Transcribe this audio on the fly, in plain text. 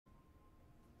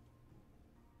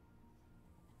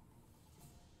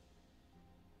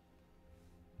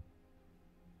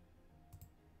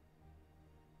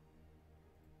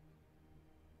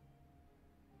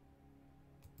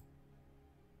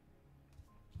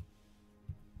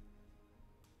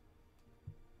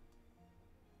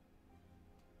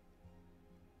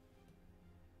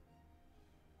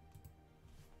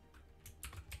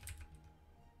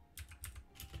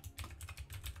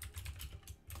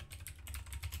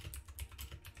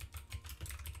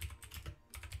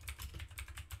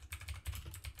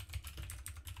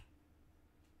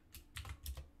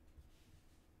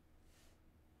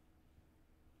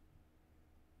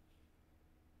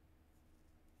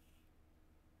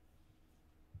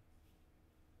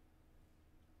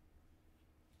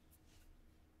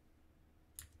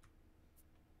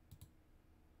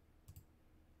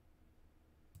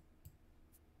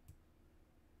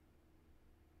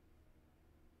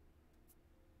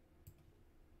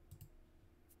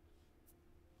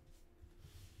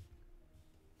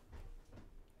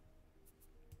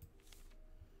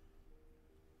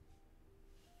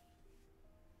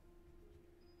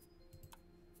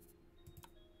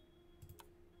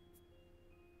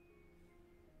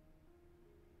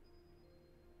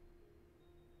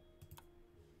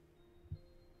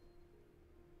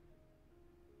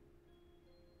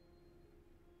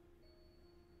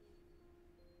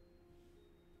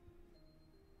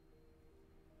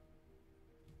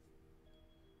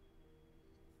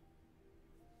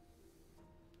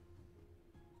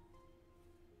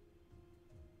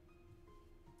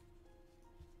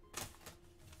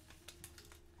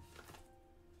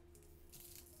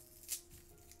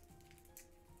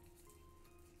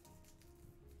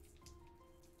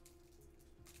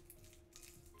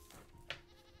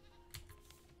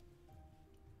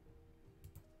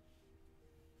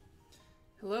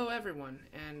Hello everyone,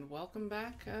 and welcome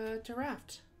back to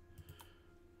Raft.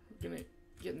 We're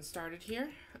getting started here.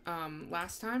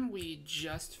 Last time we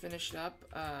just finished up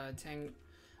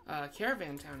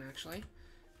Caravan Town, actually,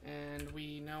 and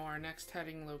we know our next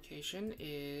heading location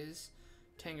is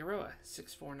Tangaroa,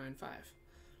 6495.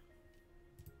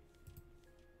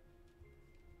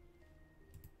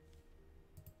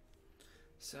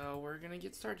 So we're gonna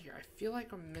get started here. I feel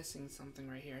like I'm missing something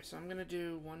right here, so I'm gonna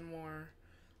do one more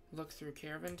look through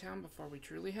Caravan Town before we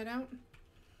truly head out,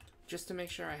 just to make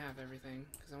sure I have everything,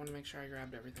 because I want to make sure I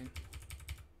grabbed everything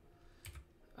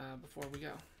before we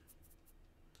go.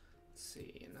 Let's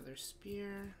see, another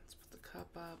spear. Let's put the cup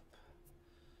up.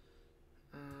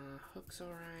 Hook's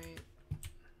alright.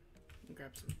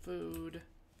 Grab some food.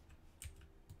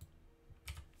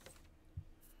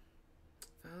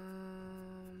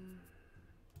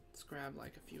 Let's grab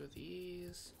like a few of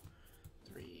these.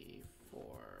 3,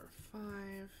 4, 5.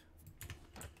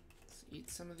 Let's eat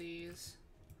some of these.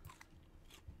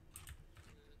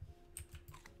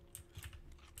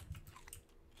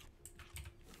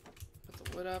 Put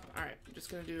the wood up. Alright, I'm just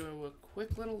going to do a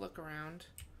quick little look around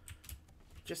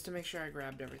just to make sure I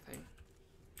grabbed everything.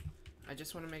 I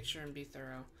just want to make sure and be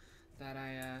thorough that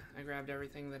I grabbed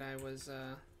everything that I was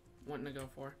wanting to go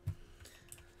for.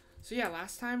 So yeah,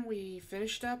 last time we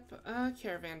finished up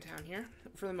Caravan Town here,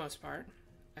 for the most part.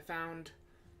 I found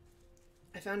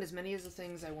as many as the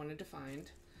things I wanted to find,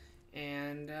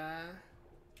 and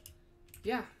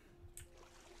yeah.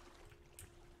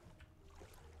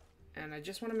 And I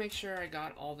just want to make sure I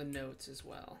got all the notes as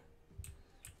well.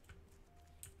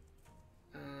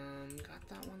 Got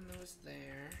that one that was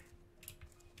there.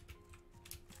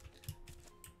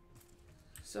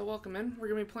 So welcome in. We're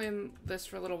gonna be playing this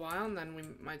for a little while, and then we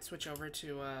might switch over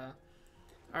to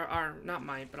or not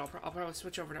might, but I'll probably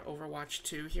switch over to Overwatch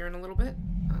 2 here in a little bit.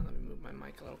 Let me move my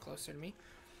mic a little closer to me,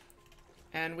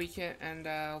 and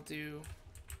I'll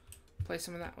play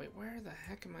some of that. Wait, where the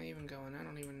heck am I even going? I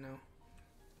don't even know.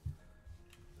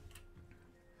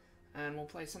 And we'll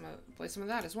play some of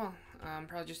that as well.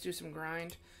 Probably just do some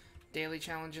grind, daily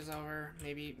challenges over,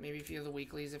 maybe a few of the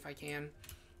weeklies if I can.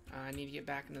 I need to get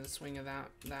back into the swing of that.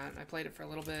 I played it for a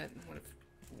little bit.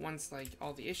 Once like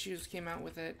all the issues came out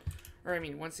with it, or I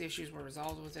mean once the issues were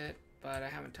resolved with it, but I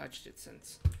haven't touched it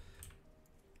since.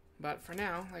 But for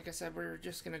now, like I said, we're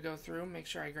just gonna go through, make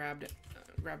sure I grabbed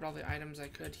all the items I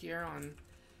could here on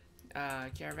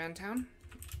Caravan Town,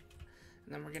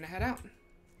 and then we're gonna head out.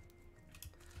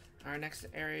 Our next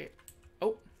area.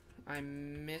 Oh, I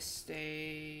missed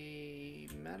a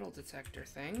metal detector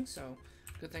thing, so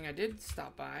good thing I did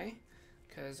stop by,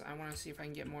 because I want to see if I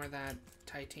can get more of that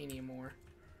titanium ore.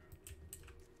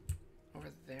 Over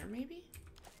there, maybe?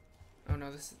 Oh no,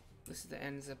 this is the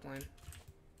end zipline.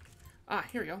 Ah,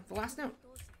 here we go. The last note.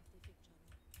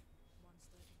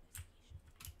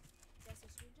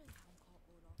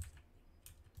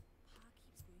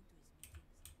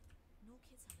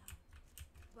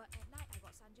 But at night, I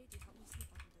got Sanjay to help me sneak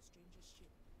onto the stranger's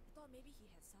ship. I thought maybe he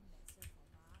had some medicine for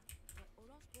Ma, but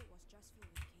Olaf's boat was just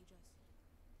filled with cages.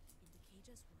 In the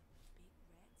cages were big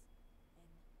rats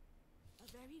and a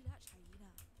very large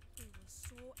hyena. He was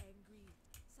so angry.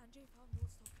 Sanjay found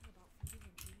notes talking about feeding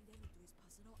and training them into his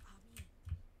personal army.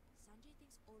 Sanjay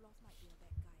thinks Olaf might be a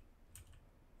bad guy.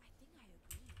 I think I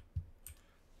agree.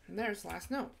 And there's the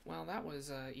last note. Well, that was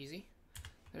easy.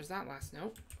 There's that last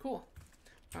note. Cool.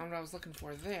 Found what I was looking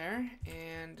for there,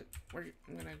 and I'm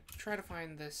gonna try to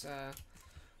find this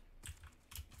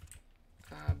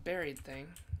buried thing.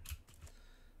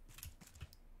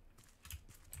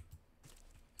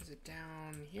 Is it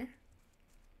down here?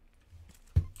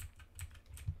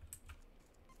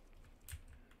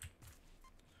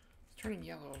 It's turning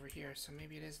yellow over here, so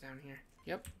maybe it is down here.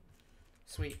 Yep.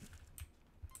 Sweet.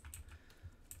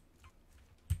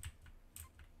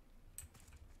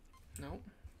 Nope.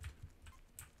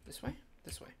 This way?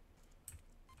 This way.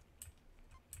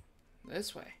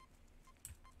 This way.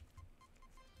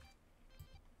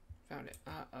 Found it.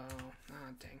 Uh-oh.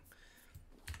 Ah, dang.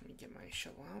 Let me get my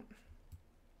shovel out.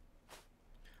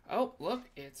 Oh, look.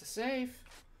 It's a safe.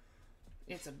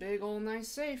 It's a big old nice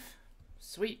safe.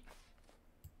 Sweet.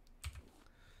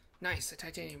 Nice. A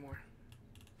titanium ore.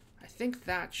 I think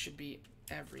that should be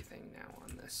everything now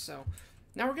on this. So,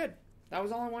 now we're good. That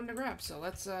was all I wanted to grab. So,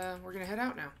 let's, we're gonna head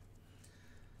out now.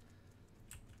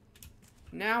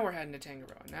 Now we're heading to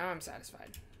Tangaroa. Now I'm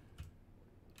satisfied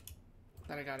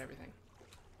that I got everything.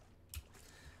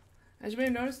 As you may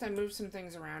have noticed, I moved some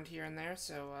things around here and there.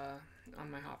 So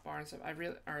on my hotbar and stuff,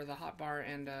 or the hotbar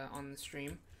and on the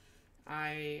stream,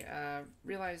 I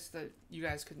realized that you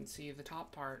guys couldn't see the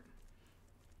top part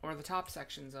or the top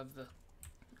sections of the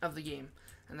of the game.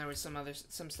 And there was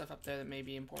some stuff up there that may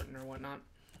be important or whatnot.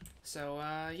 So,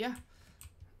 yeah.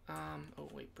 Oh,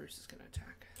 wait, Bruce is gonna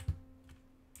attack.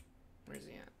 Where's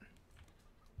he at?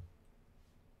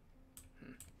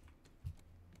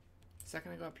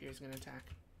 Second I go up here, he's gonna attack.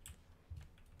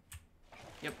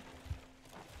 Yep.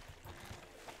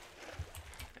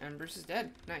 And Bruce is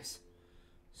dead. Nice.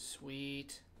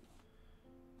 Sweet.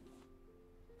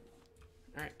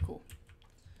 Alright, cool.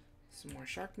 Some more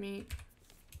shark meat.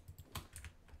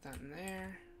 Put that in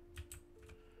there.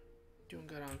 Doing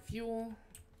good on fuel.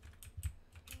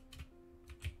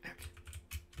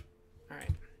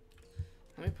 Alright.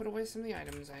 Let me put away some of the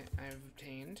items I've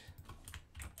obtained.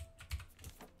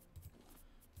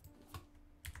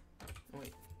 Oh,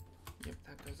 wait. Yep,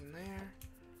 that goes in there.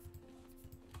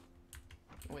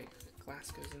 Oh, wait,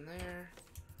 glass goes in there.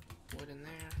 Wood in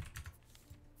there.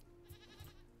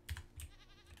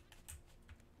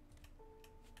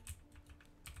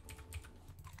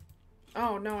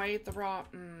 Oh, no, I ate the raw.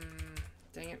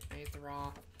 Dang it, I ate the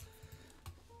raw.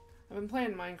 I've been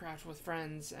playing Minecraft with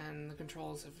friends, and the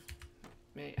controls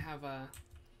have a...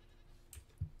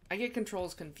 I get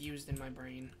controls confused in my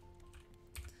brain.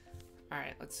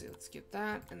 Alright, let's see. Let's get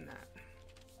that and that.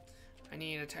 I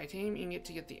need a titanium ingot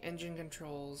to get the engine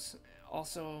controls,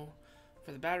 also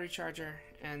for the battery charger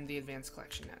and the advanced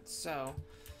collection net. So,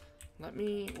 let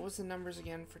me... What was the numbers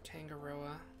again for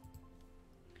Tangaroa?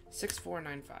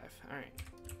 6495. Alright.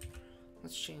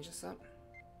 Let's change this up.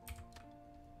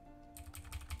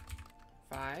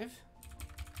 5,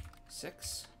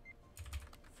 6,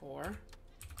 4.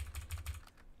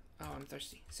 Oh, I'm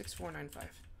thirsty. 6495.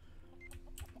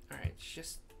 Alright,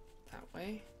 just that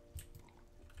way.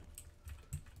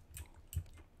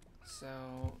 So,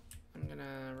 I'm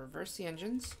gonna reverse the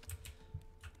engines.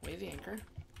 Weigh the anchor.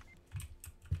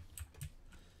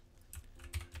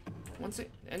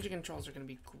 Engine controls are gonna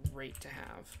be great to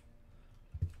have.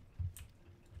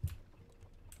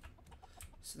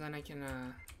 So then I can,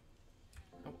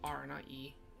 oh, R, not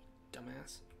E.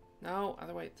 Dumbass. No,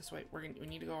 other way, this way. We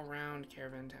need to go around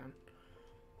Caravan Town.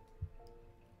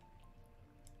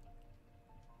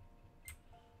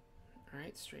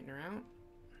 Alright, straighten her out.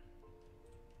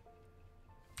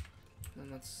 Then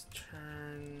let's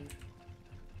turn...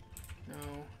 No,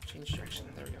 change direction.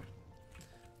 There we go.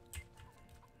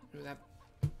 Ooh, that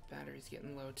battery's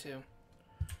getting low too.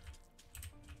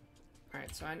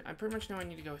 Alright, so I pretty much know I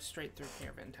need to go straight through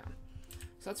Caravan Town.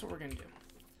 So that's what we're gonna do.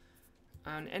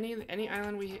 On any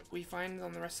island we find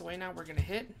on the rest of the way now, we're gonna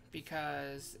hit,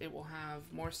 because it will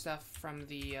have more stuff from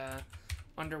the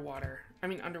underwater,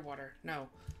 no.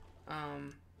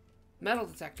 Metal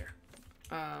detector.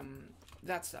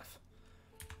 That stuff.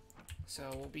 So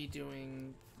we'll be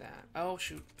doing that. Oh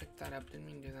shoot, picked that up, didn't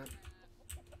mean to do that.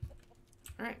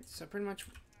 Alright, so pretty much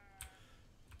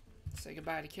say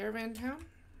goodbye to Caravan Town.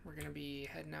 We're gonna be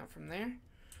heading out from there.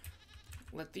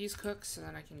 Let these cook so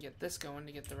then I can get this going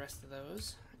to get the rest of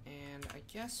those. And I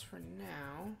guess for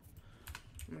now,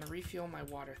 I'm gonna refuel my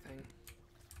water thing.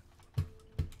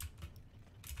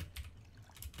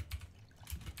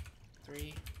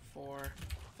 3, 4,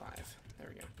 5. There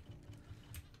we go.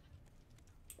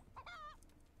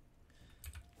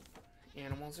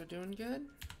 Animals are doing good.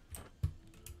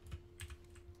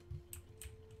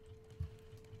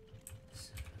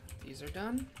 These are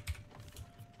done.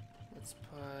 Let's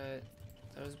put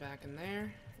those back in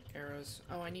there. Arrows.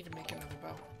 Oh, I need to make another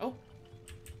bow. Oh!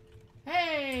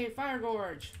 Hey, Fire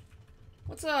Gorge!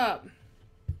 What's up?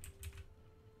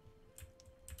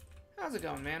 How's it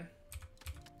going, man?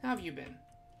 How have you been?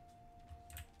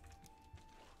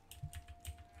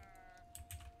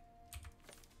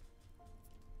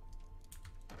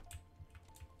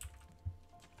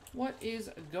 What is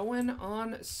going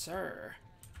on, sir?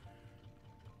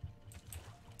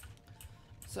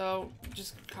 So,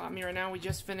 just caught me right now. We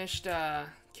just finished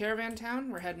Caravan Town.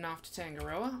 We're heading off to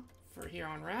Tangaroa for here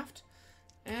on Raft.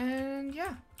 And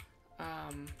yeah.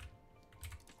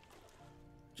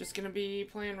 Just gonna be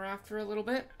playing Raft for a little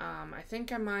bit. I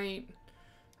think I might...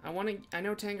 I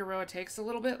know Tangaroa takes a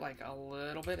little bit,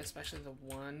 especially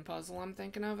the one puzzle I'm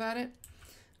thinking of at it.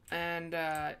 And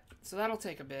so that'll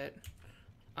take a bit.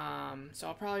 So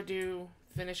I'll probably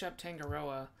finish up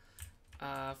Tangaroa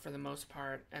for the most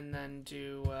part, and then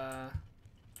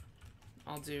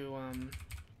I'll do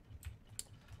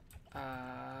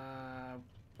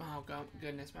oh god,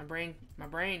 goodness, my brain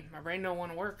don't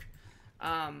want to work.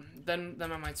 Then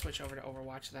I might switch over to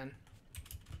Overwatch then.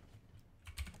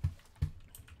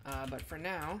 But for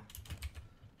now,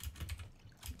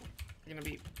 we're gonna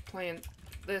be playing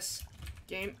this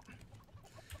game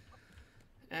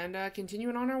and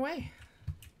continuing on our way.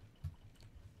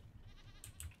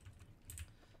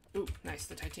 nice.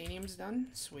 The titanium's done.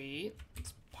 Sweet.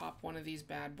 Let's pop one of these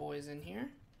bad boys in here.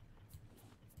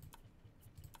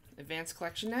 Advanced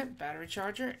collection net, battery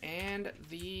charger, and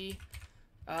the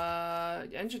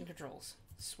engine controls.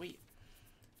 Sweet.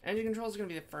 Engine controls are going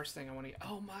to be the first thing I want to get.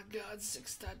 Oh my god,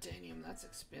 6 titanium. That's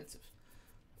expensive.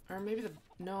 Or maybe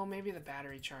maybe the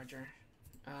battery charger.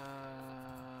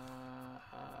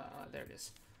 There it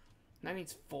is. That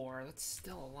needs 4. That's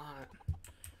still a lot.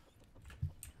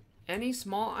 Any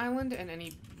small island and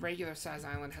any regular size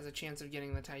island has a chance of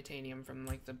getting the titanium from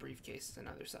like the briefcases and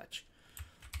other such.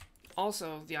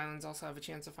 Also, the islands also have a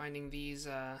chance of finding these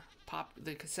the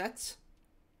cassettes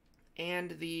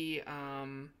and the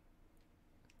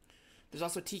there's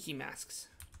also tiki masks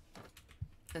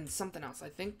and something else, I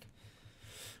think,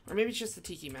 or maybe it's just the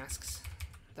tiki masks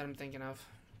that I'm thinking of,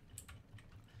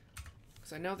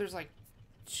 because I know there's like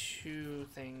 2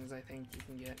 things I think you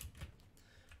can get.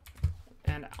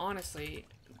 And honestly,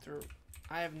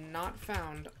 I have not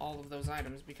found all of those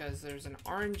items because there's an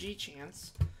RNG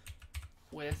chance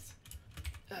with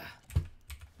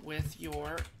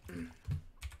your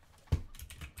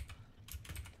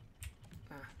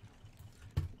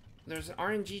there's an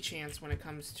RNG chance when it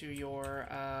comes to your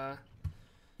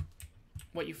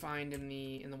what you find in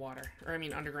the water, or I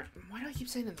mean underground. Why do I keep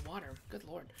saying in the water? Good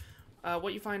lord.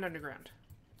 What you find underground.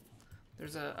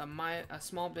 There's a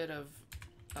small bit of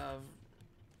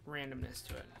randomness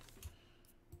to it.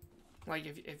 Like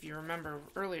if you remember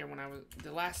earlier when I was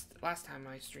the last time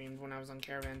I streamed, when I was on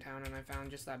Caravan Town and I found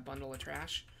just that bundle of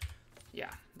trash. Yeah,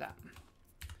 that.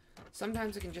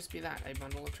 Sometimes it can just be that, a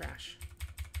bundle of trash.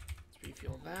 Let's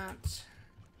refuel that. Let's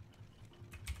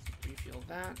refuel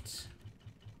that.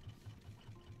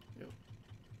 Ooh.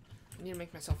 I need to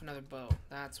make myself another bow.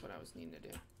 That's what I was needing to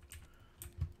do.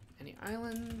 Any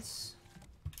islands?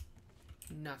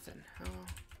 Nothing. How?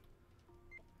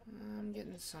 I'm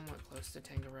getting somewhat close to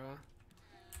Tangaroa.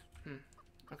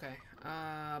 Okay.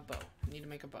 Bow. Need to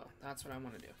make a bow. That's what I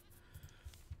want to do.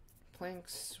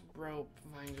 Planks, rope,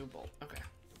 vine goo, bolt. Okay.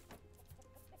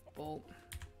 Bolt.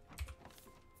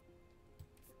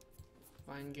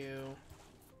 Vine goo.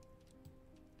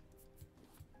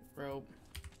 Rope.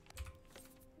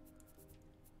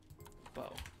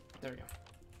 Bow. There we go.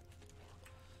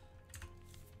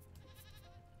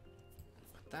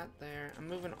 Put that there. I'm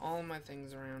moving all my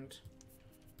things around.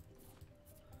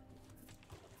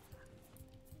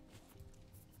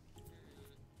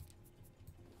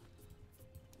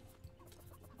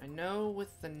 I know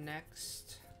with the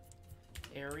next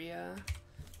area,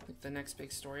 like the next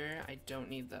big story area, I don't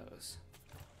need those.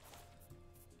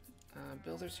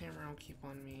 Builder's hammer I'll keep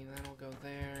on me. That'll go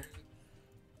there.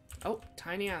 Oh,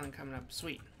 tiny island coming up.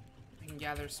 Sweet. I can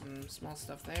gather some small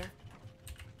stuff there.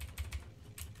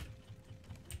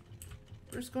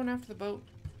 Bruce going after the boat?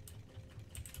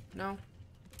 No.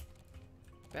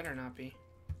 Better not be.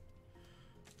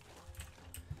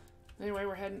 Anyway,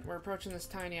 we're approaching this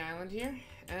tiny island here,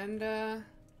 and we'll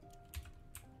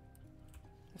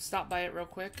stop by it real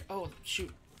quick. Oh,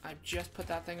 shoot. I just put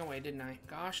that thing away, didn't I?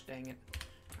 Gosh dang it.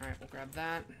 Alright, we'll grab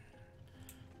that.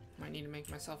 Might need to make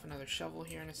myself another shovel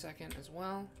here in a second as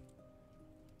well.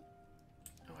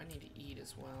 Oh, I need to eat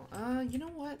as well. You know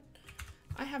what?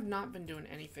 I have not been doing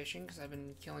any fishing because I've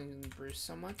been killing Bruce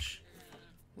so much.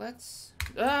 Let's...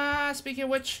 speaking of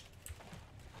which...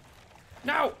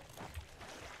 No!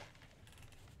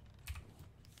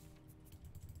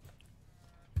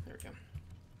 There we go.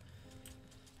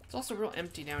 It's also real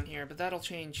empty down here, but that'll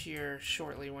change here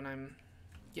shortly when I'm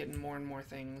getting more and more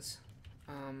things.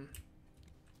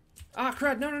 Ah,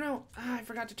 crud! No, no, no! Ah, I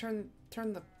forgot to turn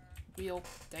the wheel.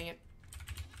 Dang it.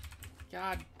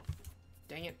 God.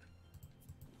 Dang it.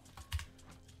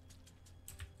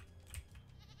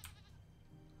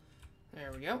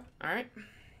 There we go. Alright.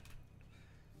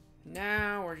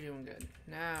 Now we're doing good.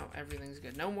 Now everything's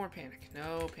good. No more panic.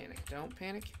 No panic. Don't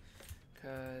panic.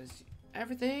 Because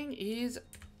everything is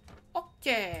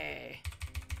okay.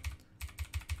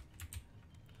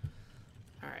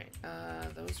 Alright.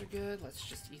 Those are good. Let's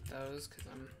just eat those because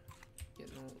I'm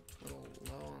getting a little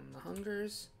low on the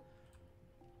hungers.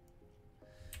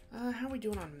 How are we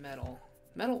doing on metal?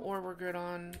 Metal ore we're good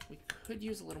on. We could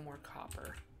use a little more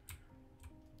copper.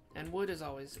 And wood is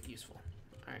always useful.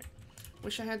 Alright.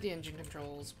 Wish I had the engine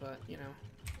controls, but, you know.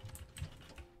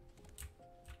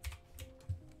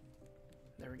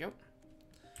 There we go.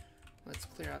 Let's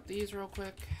clear out these real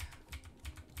quick.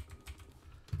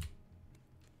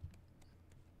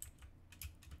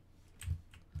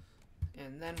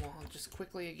 And then we'll just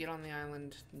quickly get on the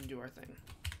island and do our thing.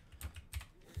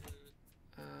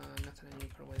 Nothing I need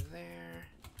to put away there.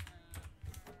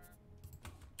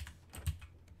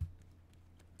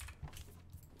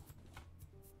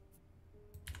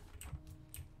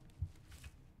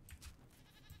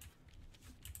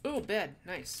 Ooh, bed.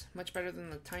 Nice. Much better than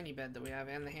the tiny bed that we have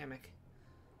and the hammock.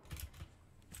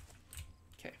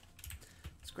 Okay.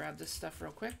 Let's grab this stuff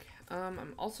real quick.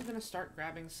 I'm also going to start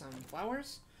grabbing some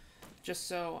flowers. Just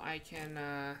so I can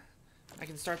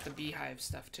start the beehive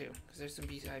stuff too. Because there's some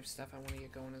beehive stuff I want to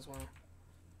get going as well.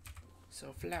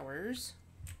 So, flowers.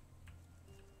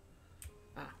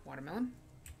 Ah, watermelon.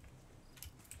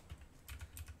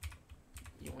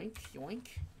 Yoink, yoink.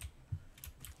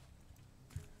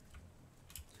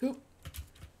 Hoop.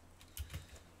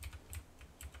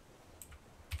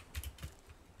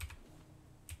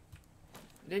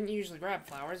 Didn't usually grab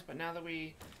flowers, but now that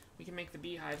we can make the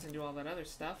beehives and do all that other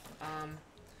stuff,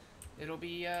 it'll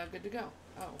be good to go.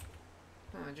 Oh,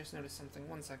 I just noticed something.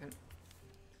 1 second.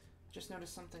 Just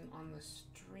noticed something on the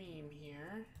stream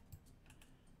here.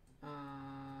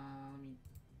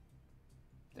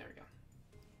 There we go.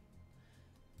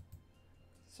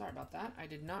 Sorry about that. I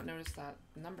did not notice that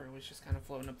number was just kind of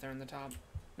floating up there in the top.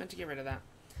 Meant to get rid of that.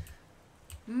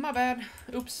 My bad.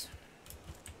 Oops.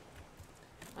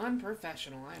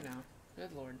 Unprofessional, I know.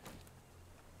 Good lord.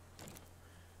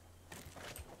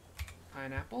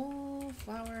 Pineapple,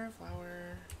 flower,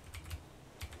 flower.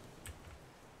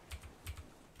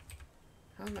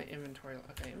 How's my inventory?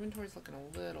 Okay, inventory's looking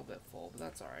a little bit full, but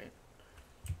that's alright.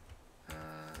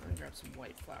 I'm gonna grab some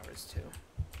white flowers too.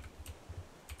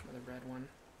 Another red one.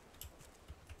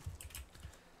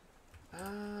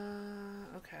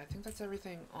 Okay, I think that's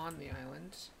everything on the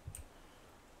island.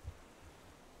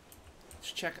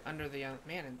 Let's check under the island.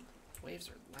 Man, and waves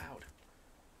are loud.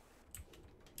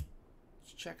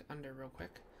 Let's check under real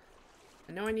quick.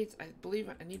 I know I believe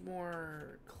I need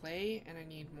more clay and I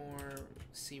need more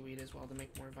seaweed as well to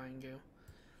make more vine goo.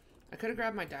 I could have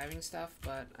grabbed my diving stuff,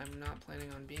 but I'm not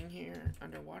planning on being here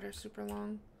underwater super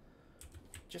long.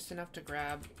 Just enough to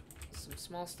grab some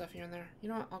small stuff here and there. You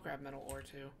know what? I'll grab metal ore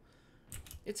too.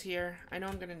 It's here. I know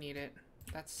I'm gonna need it.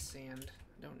 That's sand.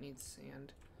 Don't need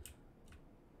sand.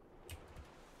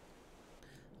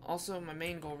 Also, my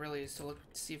main goal really is to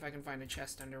see if I can find a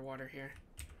chest underwater here.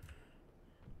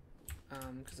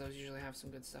 Because those usually have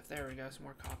some good stuff. There we go, some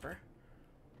more copper.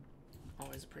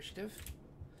 Always appreciative.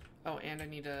 Oh, and I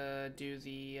need to do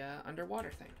the underwater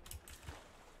thing.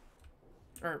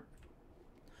 Or,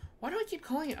 why do I keep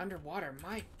calling it underwater?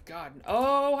 My god.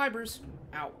 Oh, hi, Bruce.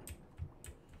 Ow.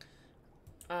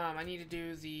 I need to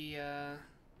do the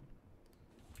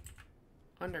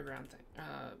underground thing.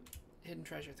 Hidden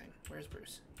treasure thing. Where's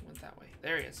Bruce? He went that way.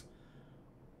 There he is.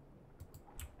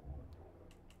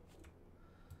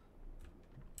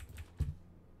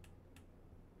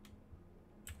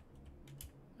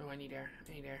 Oh, I need air.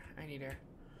 I need air. I need air.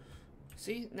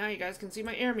 See? Now you guys can see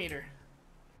my air meter.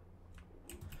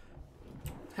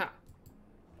 Ha.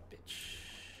 Bitch.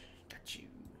 Got you.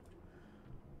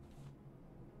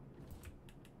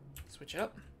 Switch it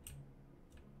up.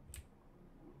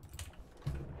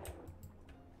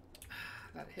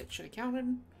 That hit should have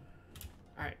counted.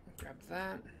 Alright, grabbed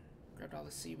that. Grabbed all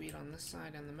the seaweed on this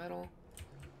side and the metal.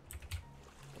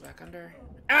 Go back under.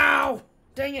 Ow!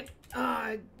 Dang it!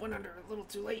 I went under a little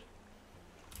too late.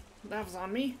 That was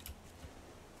on me.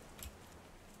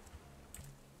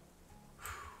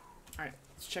 Alright,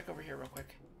 let's check over here real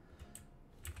quick.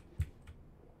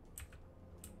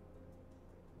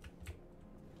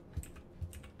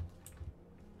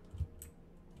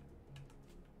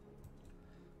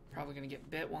 Probably gonna get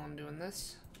bit while I'm doing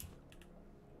this.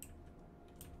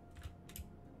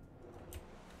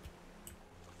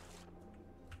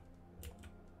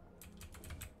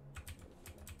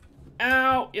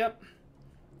 Ow! Yep.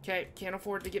 Okay, can't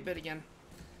afford to get bit again.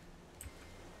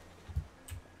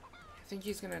 I think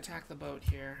he's gonna attack the boat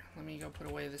here. Let me go put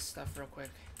away this stuff real quick.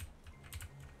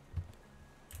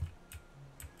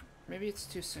 Maybe it's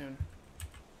too soon.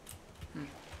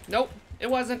 Nope,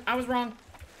 it wasn't. I was wrong.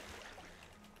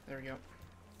 There we go.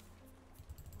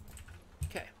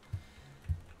 Okay.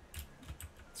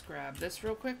 Let's grab this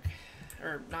real quick.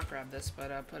 Or, not grab this,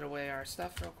 but put away our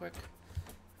stuff real quick.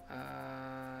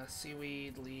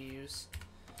 Seaweed, leaves.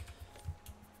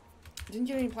 Didn't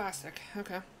get any plastic.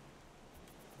 Okay.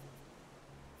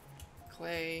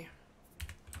 Clay.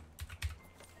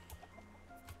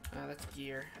 That's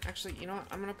gear. Actually, you know what?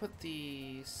 I'm gonna put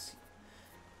these...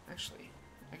 Actually,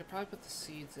 I could probably put the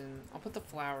seeds in... I'll put the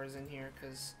flowers in here,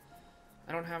 because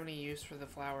I don't have any use for the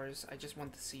flowers. I just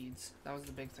want the seeds. That was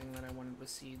the big thing that I wanted was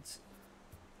seeds.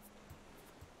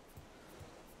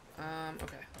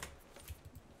 Okay.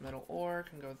 Metal ore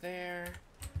can go there.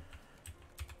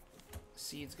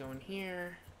 Seeds go in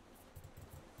here.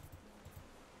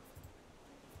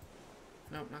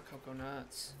 Nope, not cocoa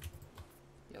nuts.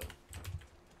 Yellow.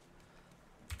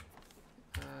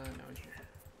 No, in here.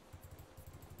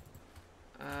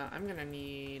 I'm gonna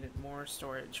need more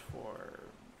storage for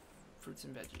fruits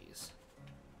and veggies.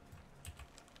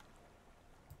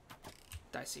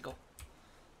 Die, seagull.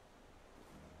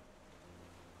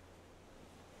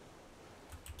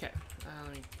 Okay,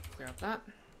 let me clear out that.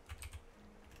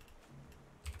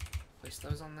 Place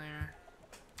those on there.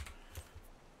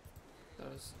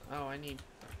 Those. Oh, I need.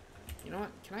 You know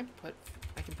what? Can I put?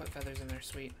 I can put feathers in there.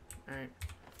 Sweet. All right.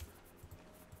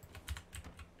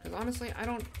 Because honestly, I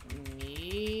don't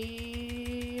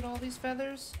need all these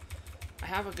feathers. I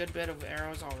have a good bit of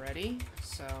arrows already,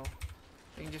 so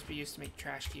they can just be used to make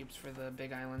trash cubes for the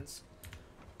big islands.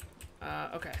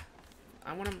 Okay.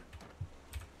 I want to.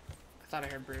 I thought I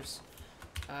heard Bruce.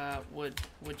 Wood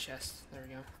chest. There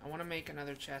we go. I want to make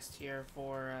another chest here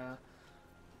for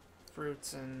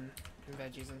fruits and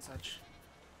veggies and such.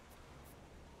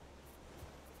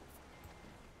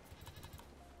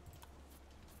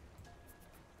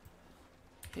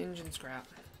 Hinge and scrap.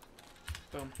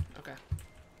 Boom. Okay.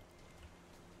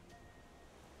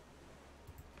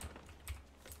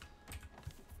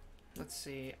 Let's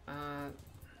see. I'm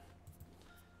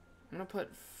gonna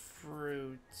put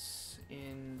fruits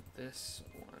in this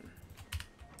one.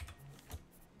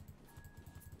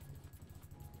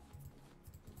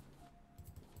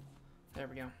 There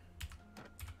we go.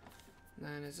 And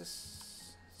then is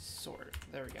this sort?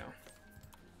 There we go.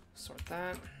 Sort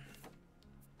that.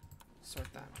 Sort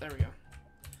that. There we go.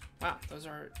 Wow, those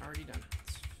are already done.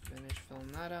 Let's finish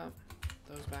filling that up.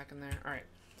 Those back in there. All right.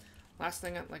 Last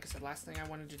thing, like I said, last thing I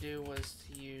wanted to do was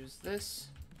to use this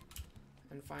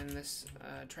and find this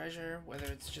treasure, whether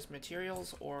it's just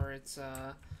materials or it's,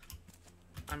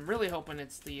 I'm really hoping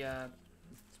it's the,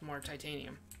 it's more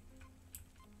titanium.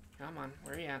 Come on,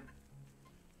 where are you at?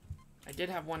 I did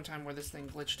have one time where this thing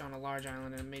glitched on a large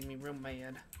island and it made me real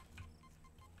mad.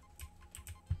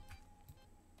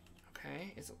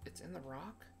 Okay, it's in the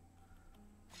rock?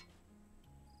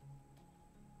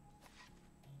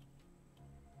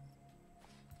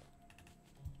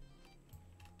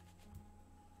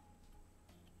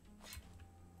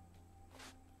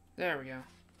 There we go.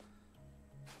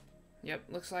 Yep,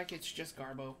 looks like it's just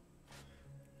Garbo.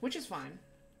 Which is fine.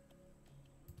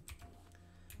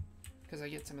 Because I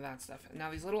get some of that stuff.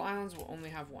 Now these little islands will only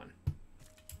have one.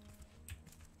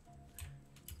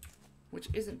 Which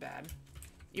isn't bad.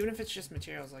 Even if it's just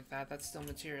materials like that, that's still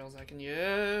materials I can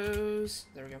use.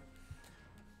 There we go.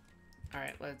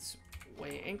 Alright, let's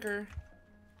weigh anchor.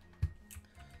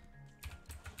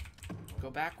 Go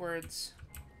backwards.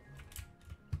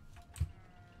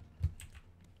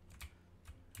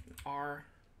 R.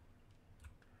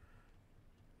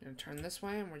 I'm gonna turn this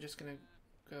way and we're just gonna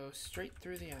go straight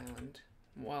through the island.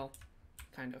 Well,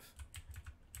 kind of.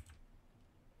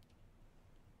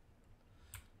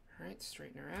 Alright,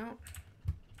 straighten her out.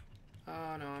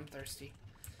 Oh no, I'm thirsty.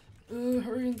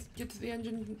 Hurry and get to the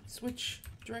engine switch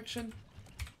direction.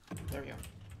 There we go.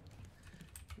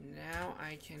 Now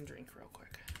I can drink real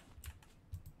quick.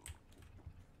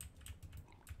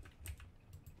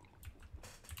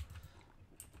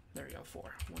 There we go,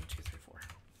 4. 1, 2, 3, 4.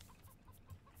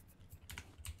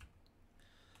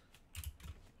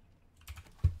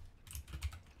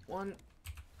 One.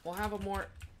 We'll have a more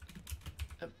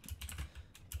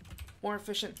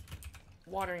efficient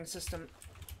watering system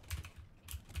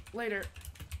later.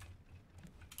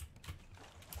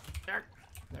 There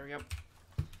we go.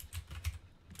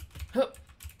 Hup.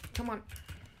 Come on.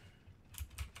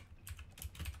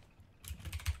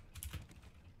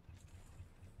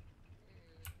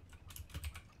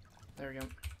 There we go.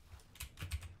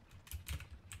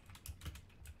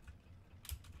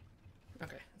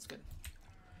 Okay, that's good.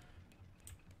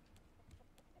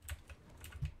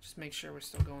 Just make sure we're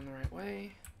still going the right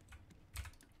way.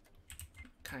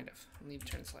 Kind of. I'll need to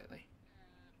turn slightly.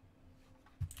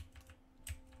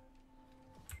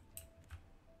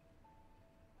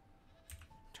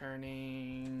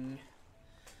 Turning.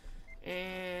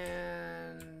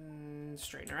 And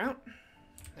straighten her out.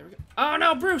 There we go. Oh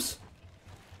no, Bruce!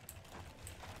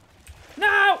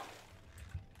 No!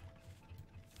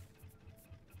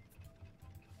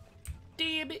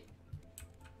 Damn it.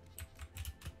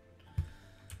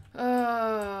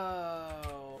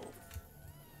 Oh.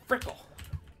 Frickle.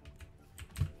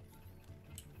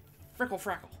 Frickle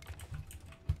frackle.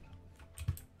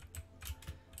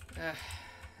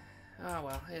 Oh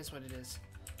well, it is what it is.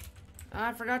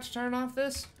 I forgot to turn off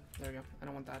this. There we go. I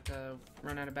don't want that to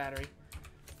run out of battery.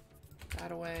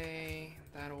 That away.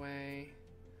 That away.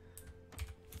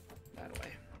 That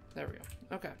away. There we go.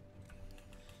 Okay.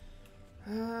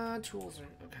 Tools are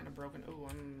kind of broken. Oh,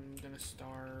 I'm gonna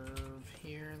starve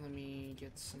here. Let me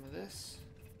get some of this.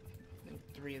 I think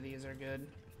 3 of these are good.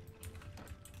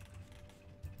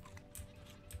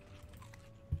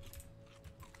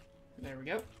 There we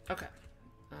go. Okay.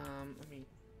 Let me...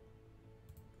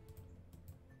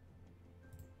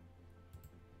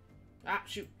 Ah,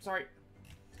 shoot. Sorry.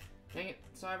 Dang it.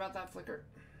 Sorry about that flicker.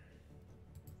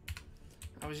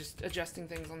 I was just adjusting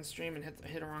things on the stream and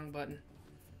hit a wrong button.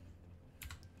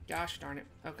 Gosh darn it.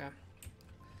 Okay.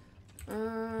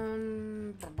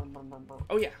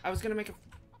 Oh yeah, I was gonna make a...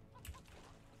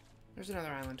 There's another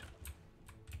island.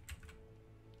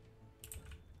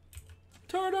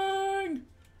 Turning!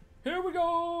 Here we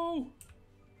go!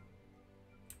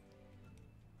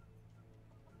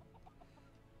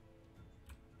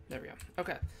 There we go.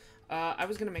 Okay. I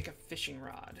was gonna make a fishing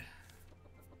rod.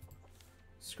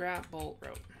 Scrap, bolt,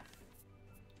 rope.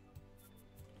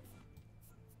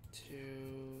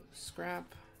 To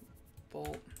scrap,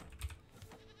 bolt.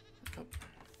 Oh.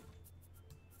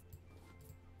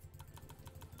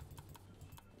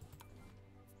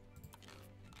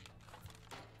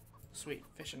 Sweet,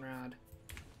 fishing rod.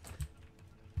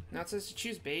 Now it says to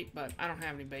choose bait, but I don't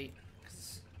have any bait.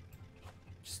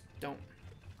 Just don't.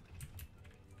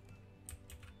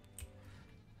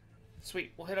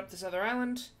 Sweet, we'll hit up this other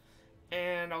island,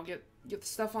 and I'll get the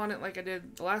stuff on it like I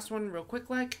did the last one, real quick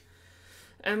like,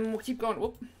 and we'll keep going.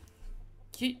 Whoop.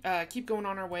 Keep going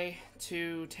on our way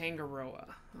to Tangaroa.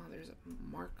 Oh, there's a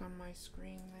mark on my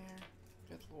screen there.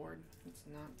 Good lord, it's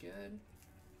not good.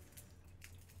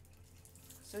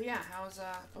 So yeah,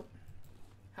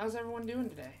 how's everyone doing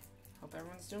today? Hope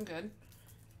everyone's doing good.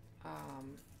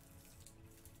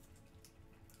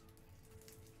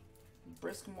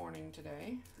 Brisk morning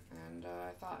today, and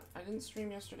I thought I didn't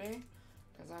stream yesterday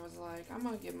because I was like, I'm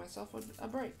gonna give myself a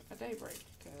break, a day break,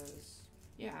 because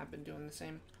yeah, I've been doing the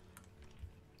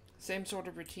same sort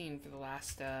of routine for the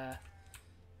last I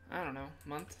don't know,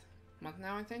 month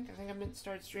now. I think I've been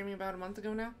started streaming about a month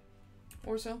ago now,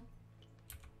 or so.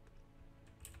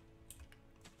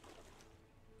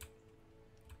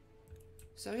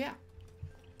 So yeah,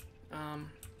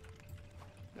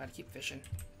 gotta keep fishing.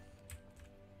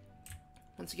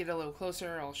 Once you get a little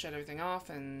closer, I'll shut everything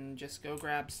off and just go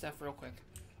grab stuff real quick,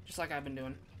 just like I've been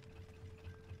doing.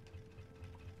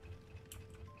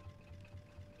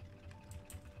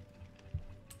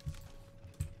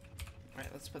 Alright,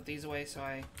 let's put these away so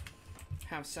I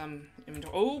have some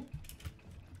inventory. Oh!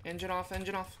 Engine off,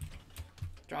 engine off.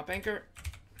 Drop anchor.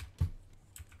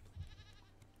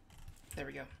 There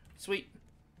we go. Sweet.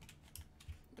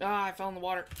 Ah, I fell in the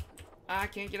water. I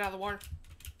can't get out of the water.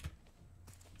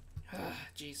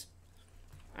 Jeez.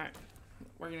 Alright.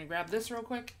 We're gonna grab this real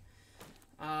quick.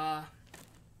 And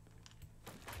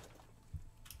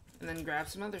then grab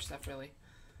some other stuff, really.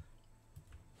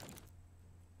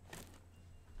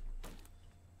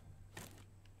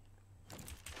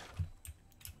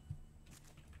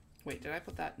 Wait, did I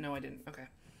put that? No, I didn't. Okay.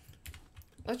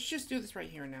 Let's just do this right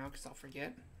here now, because I'll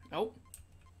forget. Nope.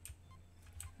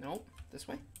 Nope. This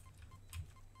way.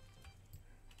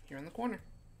 Here in the corner.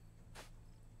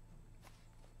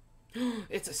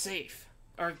 It's a safe.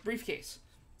 Or briefcase.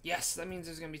 Yes, that means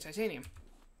there's going to be titanium.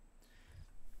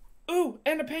 Ooh,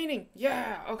 and a painting.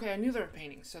 Yeah, okay, I knew there were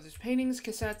paintings. So there's paintings,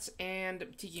 cassettes, and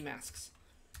tiki masks.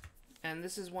 And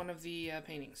this is one of the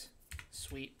paintings.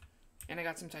 Sweet. And I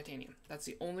got some titanium. That's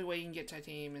the only way you can get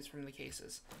titanium is from the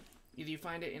cases. Either you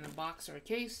find it in a box or a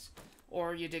case,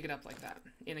 or you dig it up like that.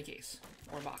 In a case.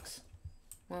 Or a box.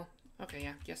 Well, okay,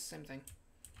 yeah, guess same thing.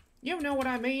 You know what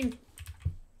I mean!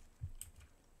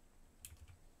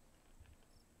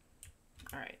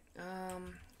 Alright,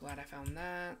 glad I found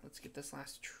that. Let's get this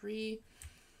last tree.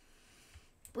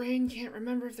 Brain can't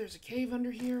remember if there's a cave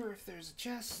under here or if there's a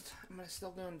chest. I'm gonna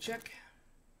still go and check.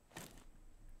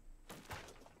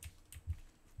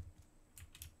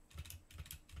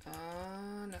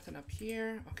 Nothing up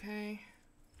here. Okay.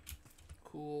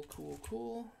 Cool, cool,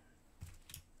 cool.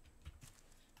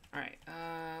 Alright,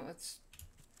 let's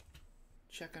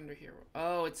check under here.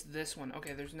 Oh, it's this one.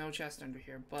 Okay, there's no chest under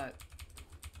here, but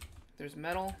there's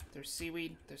metal, there's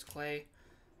seaweed, there's clay.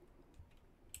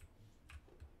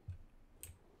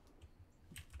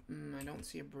 I don't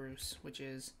see a Bruce, which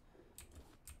is...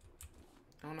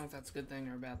 I don't know if that's a good thing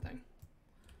or a bad thing.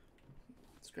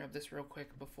 Let's grab this real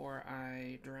quick before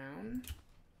I drown.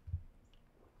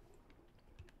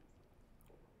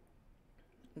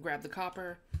 Grab the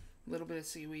copper, a little bit of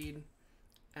seaweed,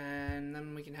 and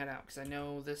then we can head out, because I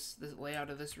know this layout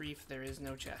of this reef, there is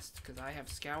no chest, because I have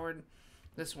scoured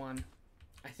this one,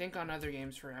 I think on other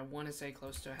games for, I want to say,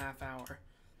 close to a half hour.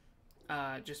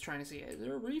 Just trying to see, is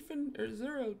there a reef in, or is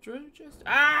there a treasure chest?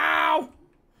 Ow!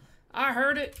 I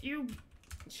heard it, you...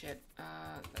 Shit,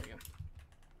 there we go.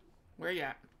 Where you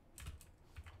at?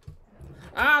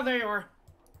 Ah, there you are.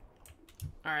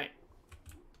 Alright.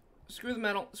 Screw the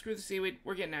metal. Screw the seaweed.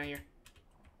 We're getting out of here.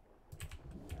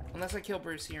 Unless I kill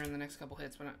Bruce here in the next couple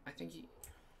hits, but I think he...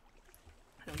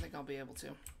 I don't think I'll be able to.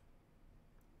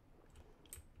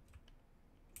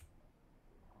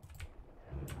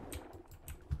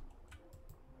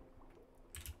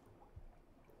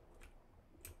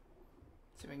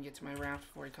 See if I can get to my raft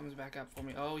before he comes back up for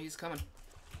me. Oh, he's coming.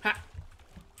 Ha!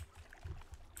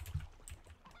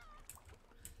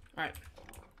 Alright.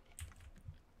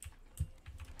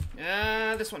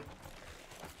 This one.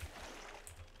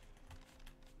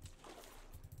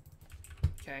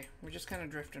 Okay, we're just kind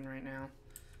of drifting right now.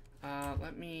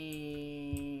 Let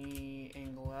me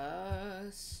angle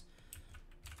us.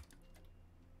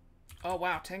 Oh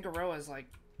wow, Tangaroa is like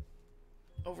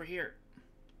over here.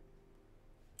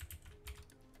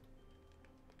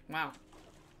 Wow.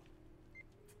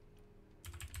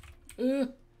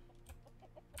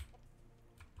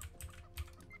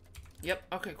 Yep,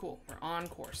 okay, cool. We're on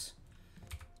course.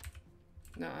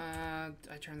 No,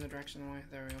 I turned the direction away.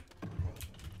 There we go.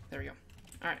 There we go.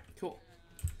 Alright, cool.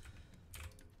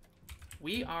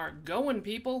 We are going,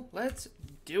 people. Let's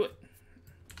do it.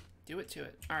 Do it to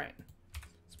it. Alright.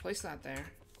 Let's place that there.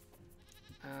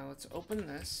 Let's open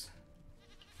this.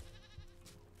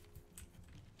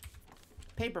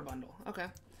 Paper bundle. Okay.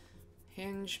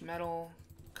 Hinge, metal,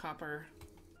 copper.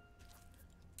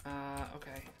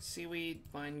 Okay. Seaweed,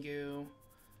 vine goo,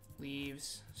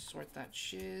 leaves. Sort that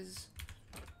shiz.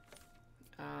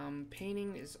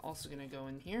 Painting is also gonna go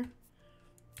in here.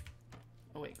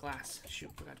 Oh wait, glass.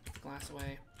 Shoot, forgot to put the glass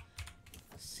away.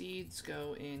 Seeds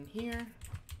go in here.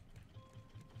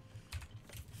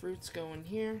 Fruits go in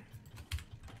here.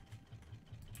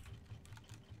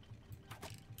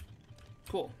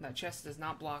 Cool. That chest does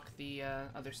not block the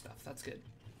other stuff. That's good.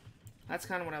 That's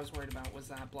kind of what I was worried about, was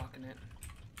that blocking it.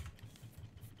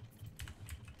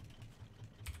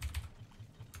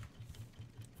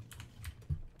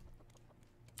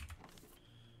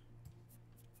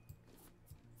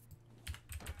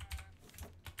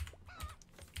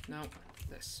 Nope.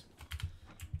 This.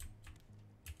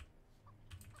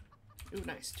 Ooh,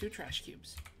 nice. 2 trash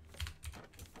cubes.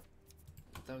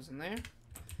 Put those in there.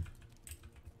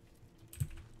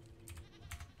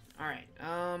 Alright,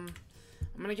 I'm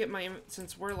gonna get my...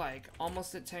 Since we're, like,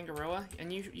 almost at Tangaroa,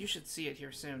 and you should see it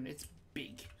here soon. It's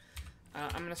big.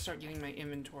 I'm gonna start getting my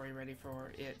inventory ready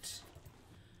for it.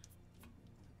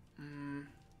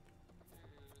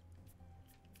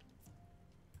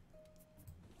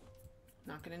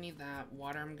 Not gonna need that.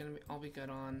 Water I'll be good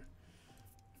on.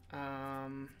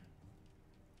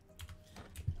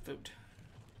 Food.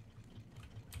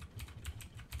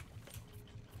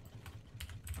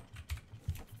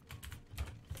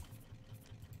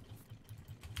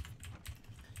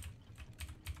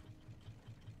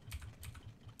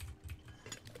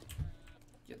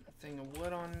 Get the thing of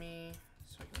wood on me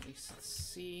so I can at least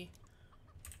see.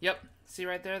 Yep, see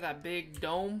right there, that big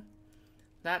dome?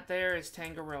 That there is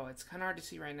Tangaroa. It's kind of hard to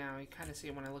see right now. You kind of see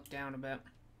it when I look down a bit.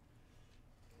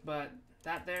 But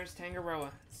that there's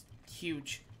Tangaroa. It's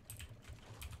huge.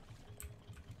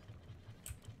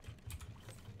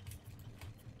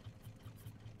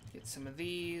 Get some of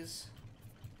these.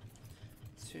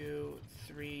 2,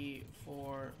 3,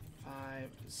 4, 5,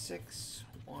 6.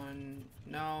 1.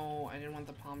 No, I didn't want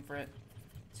the pomfret.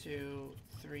 2,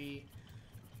 3,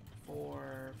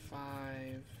 4,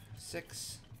 5,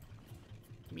 6.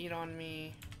 Meat on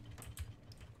me.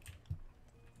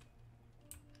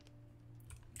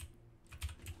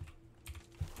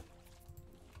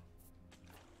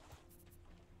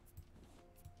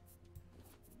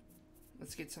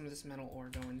 Let's get some of this metal ore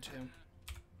going too.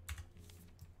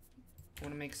 I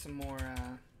want to make some more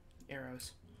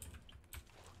arrows.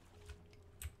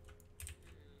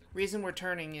 Reason we're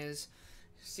turning is,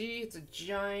 see, it's a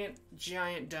giant,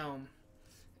 giant dome.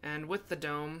 And with the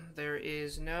dome,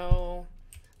 there's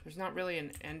not really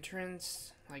an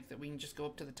entrance, like, that we can just go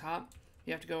up to the top.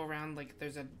 You have to go around, like,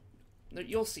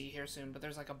 you'll see here soon, but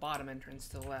there's, like, a bottom entrance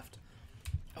to the left.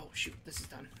 Oh, shoot, this is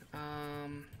done.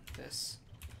 This.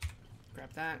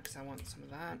 Grab that, because I want some of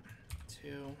that.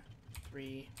 2,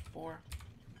 3, 4.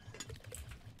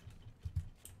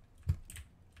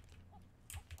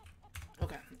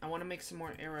 Okay, I want to make some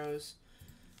more arrows.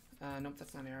 Nope,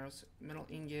 that's not arrows. Metal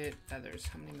ingot, feathers.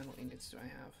 How many metal ingots do I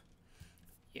have?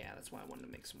 Yeah, that's why I wanted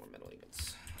to make some more metal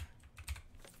ingots.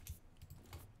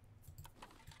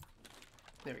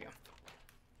 There we go.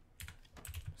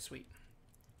 Sweet.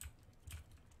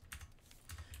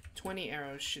 20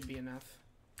 arrows should be enough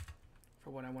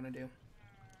for what I want to do.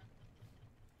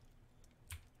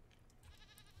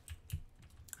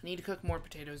 I need to cook more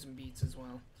potatoes and beets as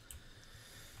well.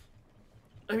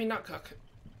 I mean, not cook.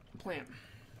 plan.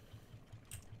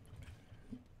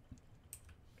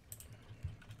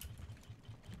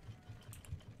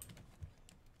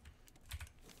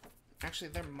 Actually,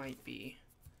 there might be.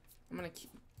 I'm gonna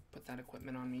put that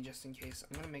equipment on me just in case.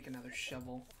 I'm gonna make another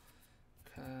shovel.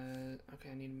 Okay,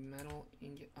 I need metal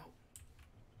ingot. Oh.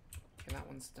 Okay, that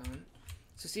one's done.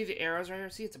 So see the arrows right here?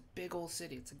 See, it's a big old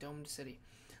city. It's a domed city.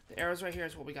 The arrows right here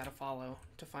is what we gotta follow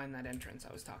to find that entrance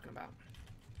I was talking about.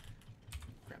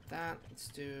 Grab that. Let's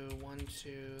do 1,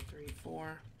 2, 3,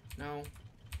 4. No.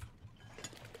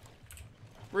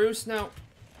 Bruce, no.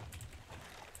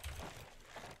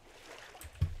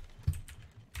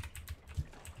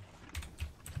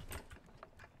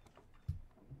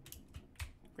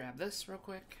 Grab this real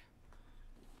quick.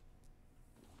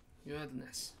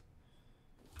 Goodness.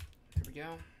 There we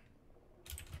go.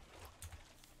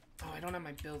 Oh, I don't have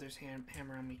my builder's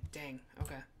hammer on me. Dang.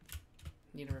 Okay.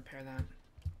 Need to repair that.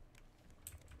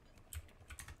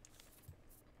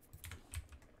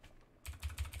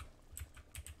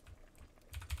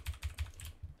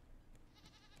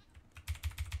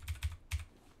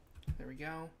 There we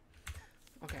go.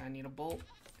 Okay, I need a bolt,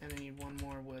 and I need one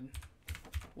more wood.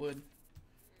 Wood.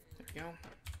 There we go.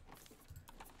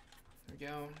 There we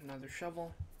go. Another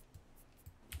shovel.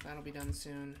 That'll be done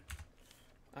soon.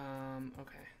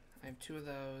 Okay. I have 2 of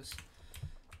those.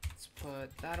 Let's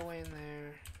put that away in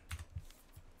there.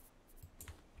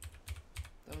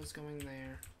 Those going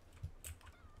there.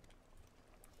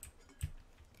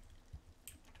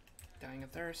 Dying of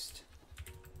thirst.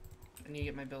 I need to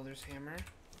get my builder's hammer.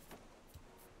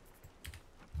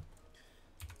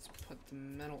 Let's put the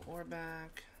metal ore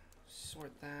back.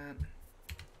 Sort that.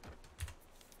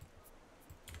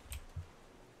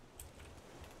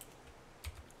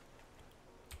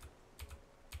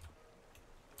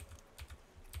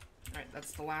 Alright,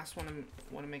 that's the last one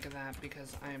I want to make of that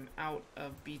because I'm out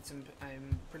of beets and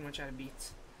I'm pretty much out of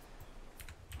beets.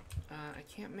 I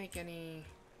can't make any...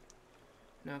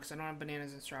 No, because I don't have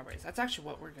bananas and strawberries. That's actually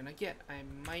what we're gonna get.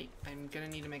 I'm gonna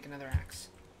need to make another axe.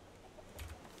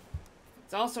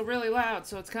 It's also really loud,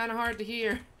 so it's kind of hard to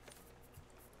hear.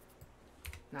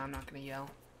 No, I'm not gonna yell.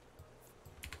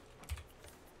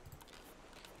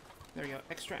 There we go.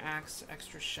 Extra axe,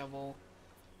 extra shovel.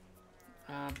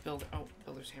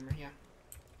 Builder's hammer, yeah.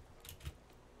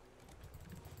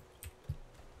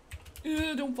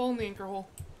 Don't fall in the anchor hole.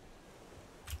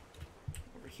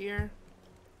 Over here.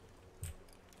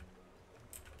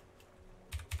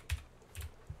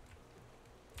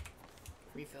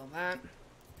 Refill that.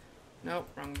 Nope,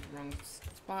 wrong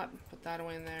spot. Put that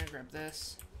away in there. Grab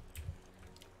this.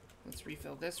 Let's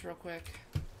refill this real quick.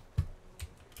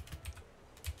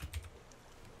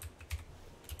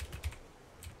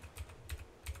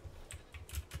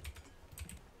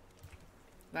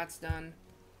 That's done.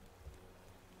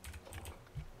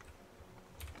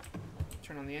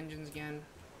 Turn on the engines again.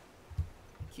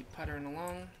 Keep puttering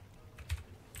along.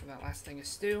 That last thing is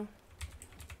stew.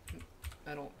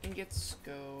 Metal ingots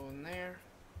go in there.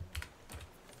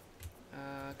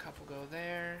 A couple go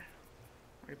there.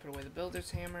 Already put away the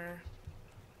builder's hammer.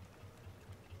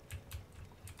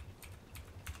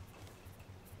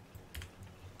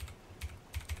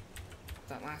 Put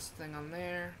that last thing on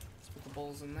there. Let's put the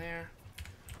bowls in there.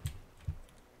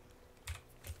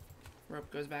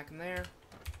 Rope goes back in there.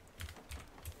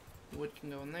 Wood can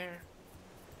go in there.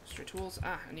 Extra tools.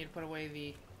 Ah, I need to put away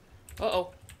the...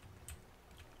 Uh-oh.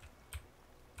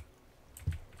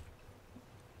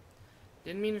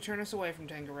 Didn't mean to turn us away from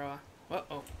Tangaroa.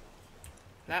 Uh-oh.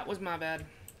 That was my bad.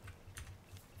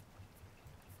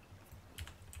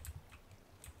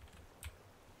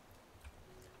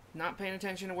 Not paying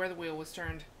attention to where the wheel was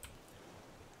turned.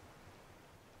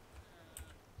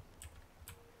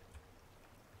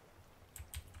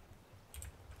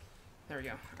 There we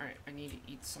go. Alright, I need to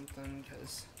eat something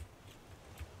because...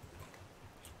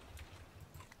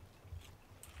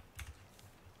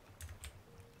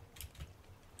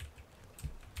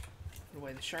 Put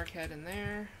away the shark head in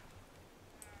there.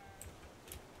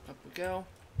 Up we go.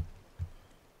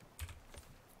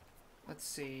 Let's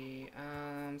see.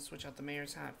 Switch out the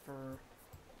mayor's hat for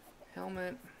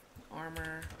helmet,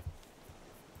 armor.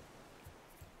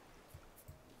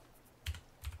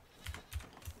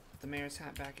 Put the mayor's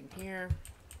hat back in here.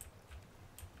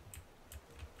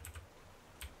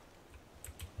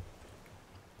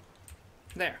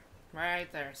 There.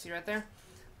 Right there. See right there?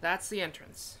 That's the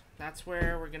entrance. That's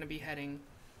where we're going to be heading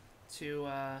to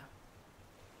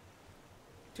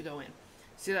go in.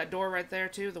 See that door right there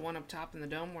too? The one up top in the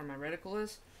dome where my reticle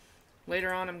is?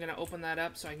 Later on I'm going to open that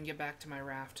up so I can get back to my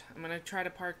raft. I'm going to try to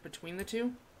park between the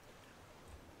two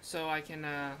so I can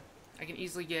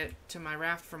easily get to my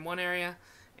raft from one area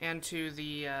And to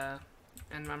the, and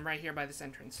I'm right here by this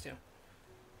entrance, too.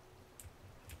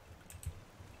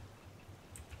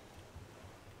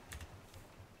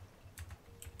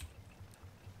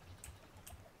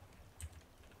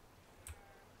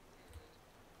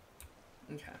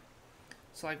 Okay.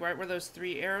 So, like, right where those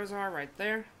 3 arrows are, right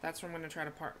there, that's where I'm going to try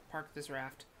to park this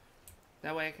raft.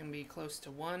 That way I can be close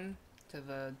to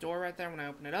the door right there when I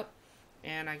open it up,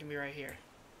 and I can be right here.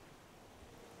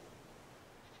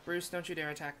 Bruce, don't you dare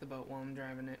attack the boat while I'm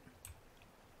driving it.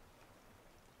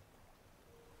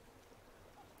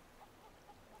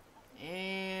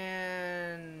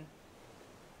 And...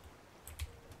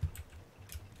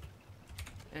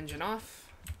 engine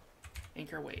off.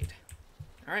 Anchor weighed.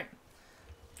 Alright.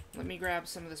 Let me grab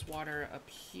some of this water up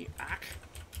here.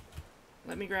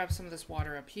 Let me grab some of this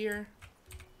water up here.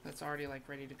 That's already, like,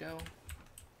 ready to go.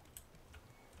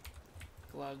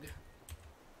 Glug.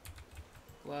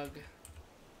 Glug.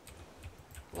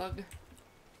 Glug.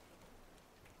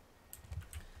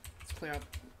 Let's clear out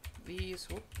these.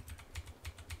 Whoop.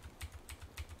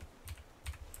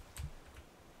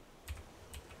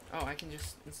 Oh, I can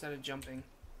just, instead of jumping,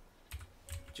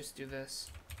 just do this.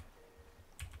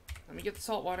 Let me get the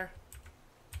salt water.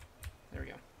 There we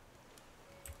go.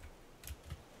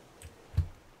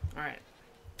 Alright.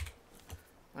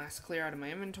 Last clear out of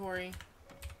my inventory.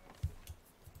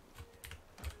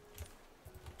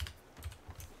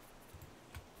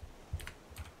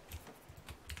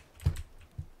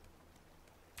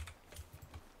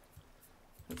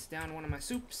 Let's down one of my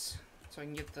soups so I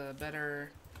can get the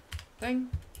better thing.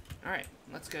 Alright,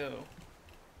 let's go.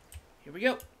 Here we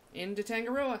go. Into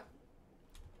Tangaroa.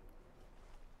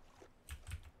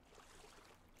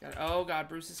 Oh god,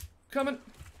 Bruce is coming.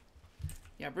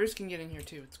 Yeah, Bruce can get in here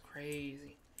too. It's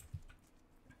crazy.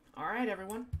 Alright,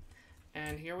 everyone.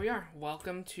 And here we are.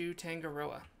 Welcome to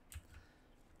Tangaroa.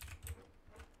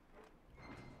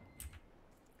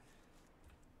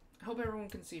 I hope everyone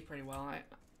can see pretty well.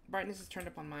 Brightness is turned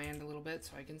up on my end a little bit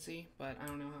so I can see, but I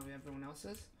don't know how everyone else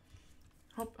is.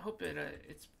 Hope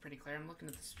it's pretty clear. I'm looking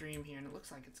at the stream here and it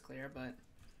looks like it's clear, but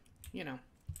you know.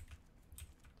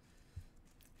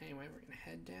 Anyway, we're gonna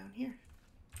head down here.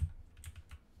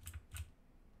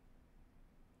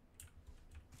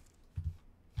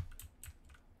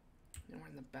 And we're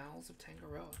in the bowels of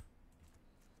Tangaroa.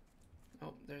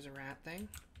 Oh, there's a rat thing.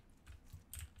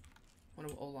 One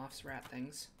of Olaf's rat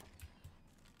things.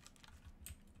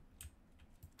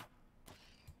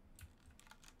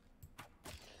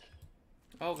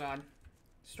 Oh god.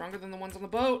 Stronger than the ones on the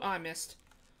boat. Oh, I missed.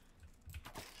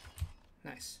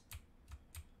 Nice.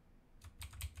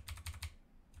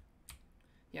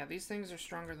 Yeah, these things are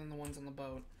stronger than the ones on the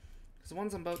boat. Because the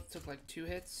ones on boat took like 2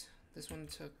 hits. This one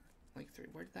took like 3.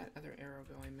 Where did that other arrow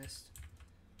go? I missed.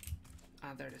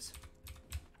 Ah, there it is.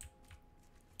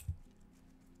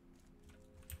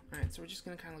 Alright, so we're just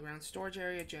going to kind of look around. Storage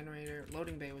area, generator,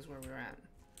 loading bay was where we were at.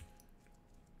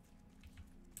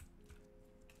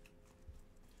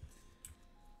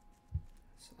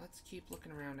 So let's keep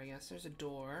looking around, I guess. There's a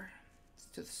door. It's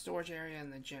to the storage area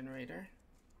and the generator.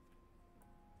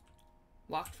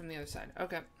 Locked from the other side.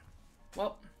 Okay.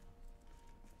 Well.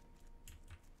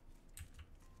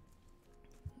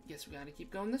 Guess we gotta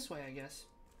keep going this way, I guess.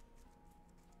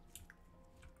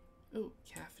 Ooh,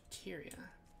 cafeteria.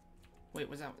 Wait,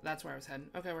 that's where I was heading.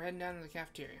 Okay, we're heading down to the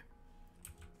cafeteria.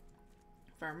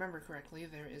 If I remember correctly,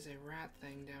 there is a rat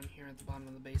thing down here at the bottom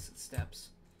of the base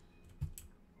steps.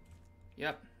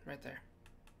 Yep, right there.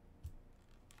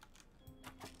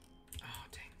 Oh,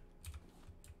 dang.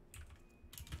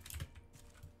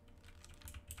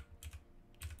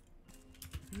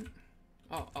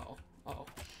 Oh, uh-oh, uh-oh.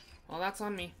 Well, that's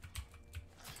on me.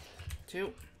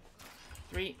 2,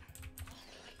 3,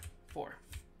 4.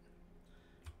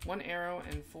 1 arrow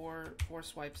and four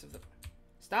swipes of the...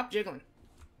 Stop jiggling!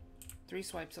 3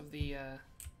 swipes of the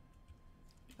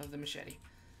machete.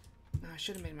 I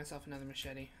should have made myself another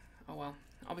machete. Oh well,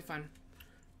 I'll be fine.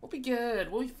 We'll be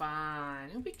good. We'll be fine.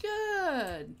 It'll be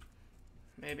good.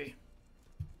 Maybe.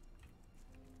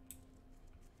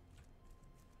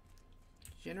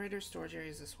 Generator storage area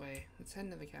is this way. Let's head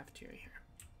into the cafeteria here.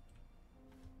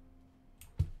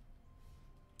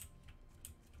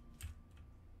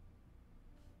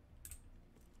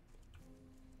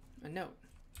 A note.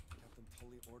 Captain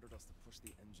Tully ordered us to push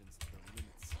the engines to their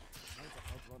limits, trying to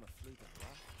outrun a fleet of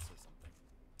rafts or something.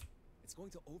 It's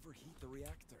going to overheat the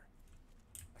reactor.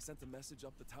 I sent a message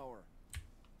up the tower.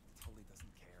 Tully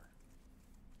doesn't care.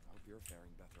 I hope you're faring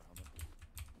better, Hannah.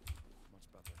 Much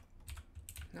better.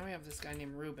 Now we have this guy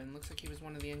named Ruben. Looks like he was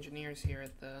one of the engineers here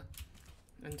at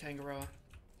in Tangaroa.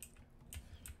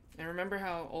 And remember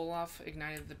how Olaf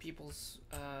ignited the people's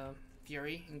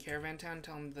fury in Caravan Town,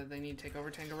 telling them that they need to take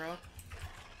over Tangaroa?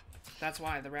 That's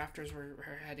why the rafters were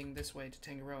heading this way to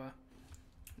Tangaroa.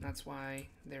 And that's why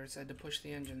they were said to push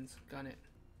the engines, gun it,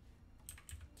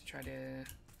 to try to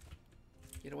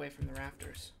get away from the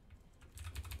rafters.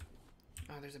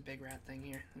 Oh, there's a big rat thing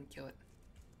here. Let me kill it.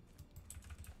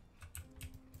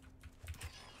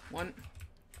 1,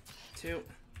 2,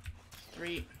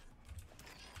 3,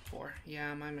 4.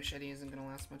 Yeah, my machete isn't gonna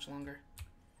last much longer.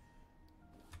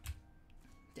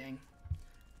 Dang.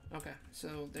 Okay,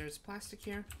 so there's plastic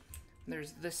here.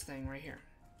 There's this thing right here.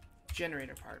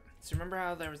 Generator part. So remember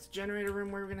how there was a generator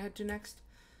room where we're gonna head to next?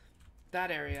 That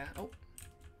area. Oh.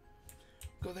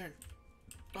 Go there.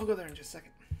 I'll go there in just a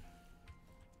second.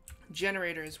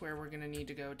 Generator is where we're gonna need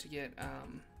to go to get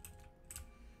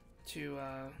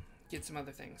some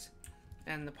other things.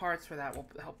 And the parts for that will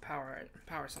help power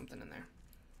something in there.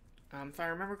 If I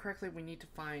remember correctly, we need to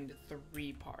find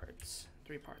 3 parts.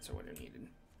 3 parts are what are needed.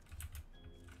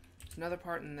 There's another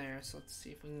part in there, so let's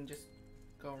see if we can just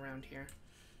go around here.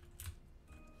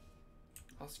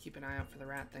 Also keep an eye out for the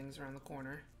rat things around the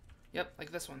corner. Yep,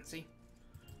 like this one, see?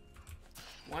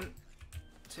 1,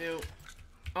 2.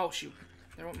 Oh, shoot.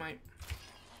 There went my...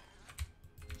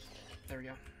 There we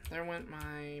go. There went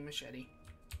my machete.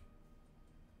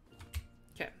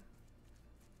 Okay.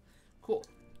 Cool.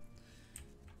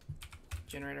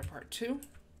 Generator part 2.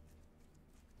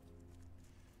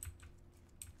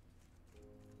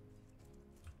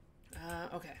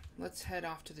 Okay, let's head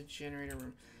off to the generator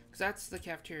room. Because that's the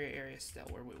cafeteria area still,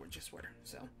 where we just were,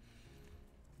 so.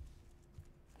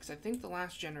 Because I think the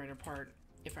last generator part,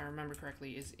 if I remember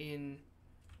correctly, is in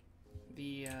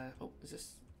the, oh, is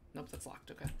this? Nope, that's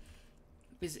locked, okay.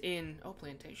 Is in, oh,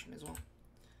 plantation as well.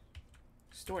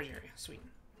 Storage area, sweet.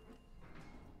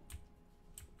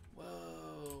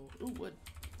 Whoa, ooh, wood.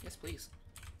 Yes, please.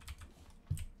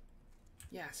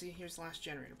 Yeah, see, here's the last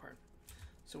generator part.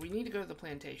 So we need to go to the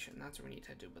plantation. That's what we need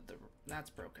to do, but that's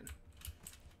broken.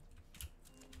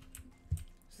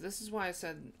 So this is why I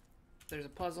said there's a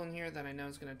puzzle in here that I know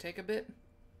is going to take a bit.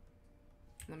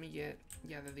 Let me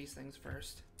gather these things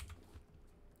first.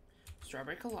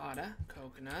 Strawberry colada,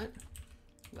 coconut,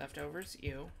 leftovers,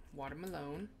 ew,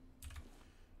 watermelon,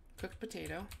 cooked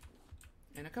potato,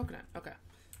 and a coconut. Okay.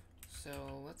 So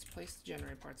let's place the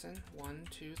generator parts in. 1,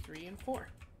 2, 3, and 4.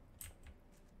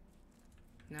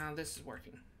 Now this is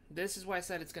working. This is why I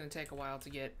said it's going to take a while to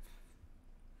get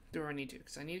through where I need to.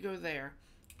 Because I need to go there.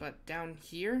 But down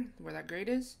here, where that grate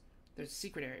is, there's a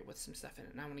secret area with some stuff in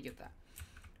it. And I want to get that.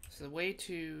 So the way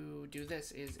to do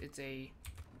this is it's a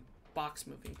box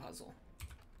moving puzzle.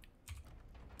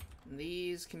 And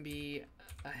these can be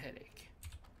a headache.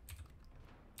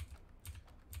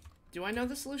 Do I know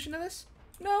the solution to this?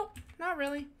 No, not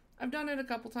really. I've done it a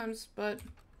couple times, but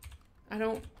I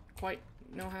don't quite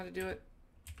know how to do it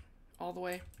all the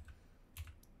way.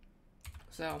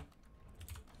 So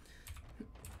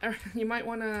you might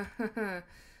want to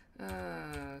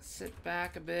sit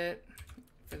back a bit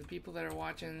for the people that are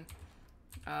watching.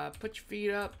 Put your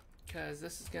feet up, because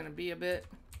this is gonna be a bit.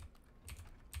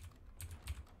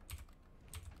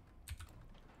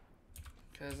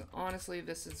 Because honestly,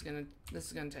 this is gonna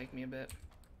take me a bit.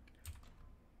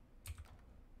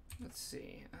 Let's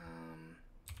see.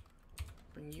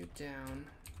 Bring you down.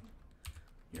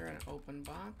 You're an open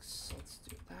box, so let's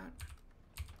do that.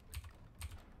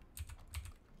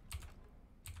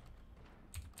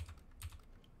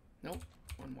 Nope,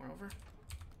 one more over.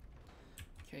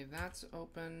 Okay, that's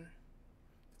open.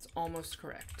 It's almost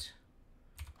correct.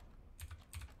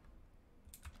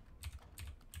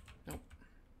 Nope.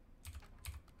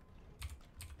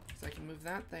 So I can move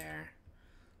that there.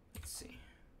 Let's see.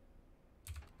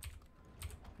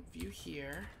 View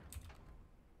here.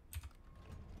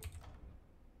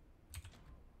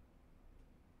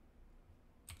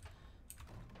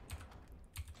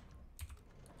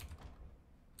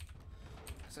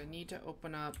 So I need to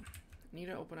open up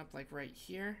like right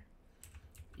here,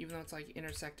 even though it's like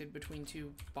intersected between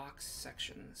 2 box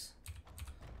sections.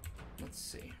 Let's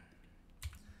see.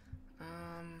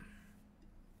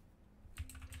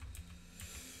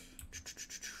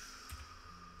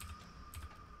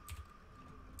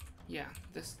 Yeah,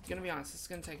 this, gonna be honest, this is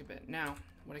gonna take a bit. Now,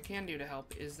 what I can do to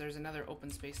help is there's another open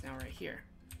space now right here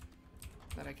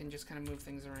that I can just kind of move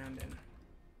things around in.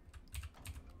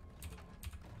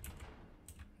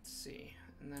 See,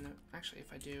 and then actually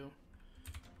if I do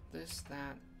this,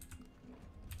 that,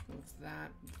 move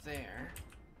that there.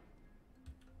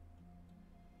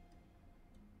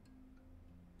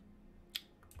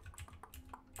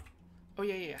 Oh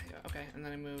yeah, okay, and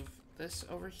then I move this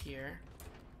over here,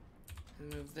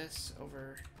 And move this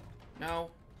over. No.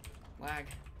 Lag.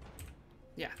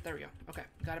 Yeah, there we go. Okay,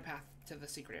 got a path to the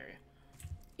secret area.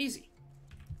 Easy.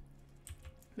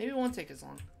 Maybe it won't take as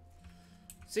long.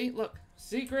 See, look.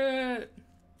 Secret!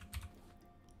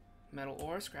 Metal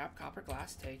ore, scrap, copper,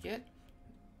 glass, take it.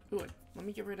 Ooh, let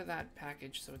me get rid of that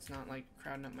package so it's not like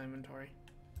crowding up my inventory.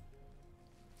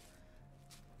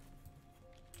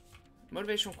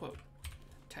 Motivational quote.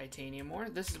 Titanium ore.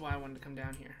 This is why I wanted to come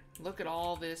down here. Look at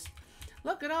all this.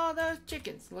 Look at all those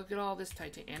chickens. Look at all this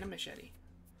titanium. And a machete.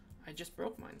 I just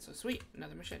broke mine, so sweet.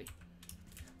 Another machete.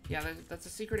 Yeah, that's a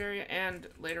secret area. And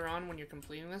later on when you're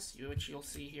completing this, which you'll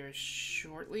see here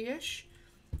shortly-ish,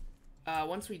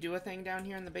 once we do a thing down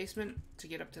here in the basement to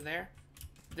get up to there,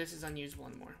 this is unusable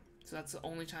anymore. So that's the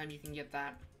only time you can get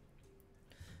that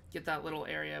little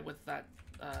area with that,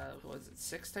 what was it,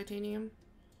 6 titanium?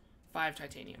 5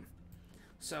 titanium.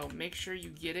 So make sure you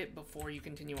get it before you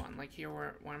continue on. Like here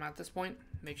where I'm at this point,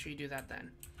 make sure you do that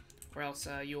then. Or else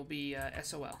you'll be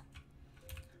SOL.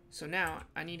 So now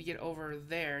I need to get over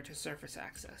there to surface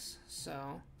access.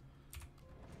 So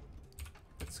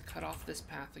let's cut off this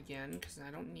path again because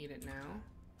I don't need it now.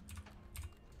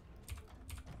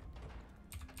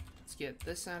 Let's get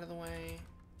this out of the way.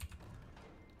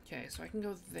 Okay, so I can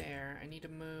go there. I need to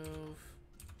move.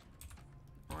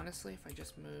 Honestly, if I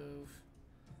just move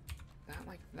that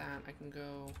like that, I can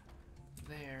go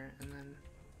there and then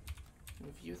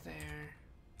move you there.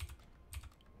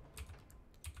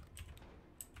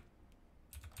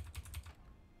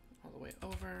 All the way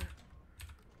over.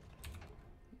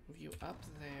 Move you up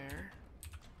there.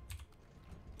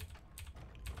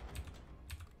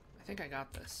 I think I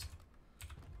got this.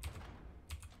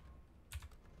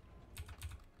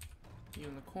 You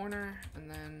in the corner, and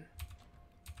then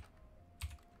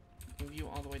move you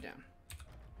all the way down.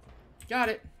 Got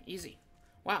it! Easy.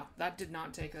 Wow, that did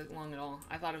not take that long at all.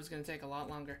 I thought it was going to take a lot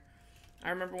longer. I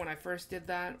remember when I first did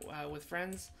that with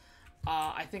friends,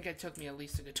 I think it took me at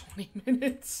least a good 20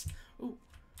 minutes. Ooh,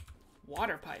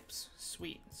 water pipes.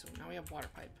 Sweet. So now we have water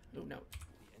pipe. Ooh, no.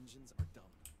 The engines are done.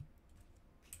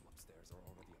 People upstairs are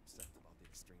already upset about the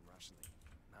extreme rationing.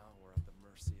 Now we're at the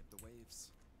mercy of the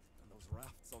waves. And those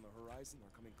rafts on the horizon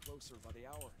are coming closer by the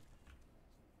hour.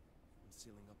 I'm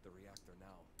sealing up the reactor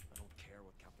now. I don't care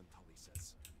what Captain Tully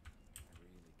says. I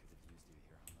really could have used you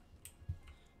here, Hannah.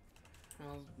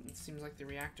 Well, it seems like the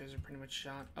reactors are pretty much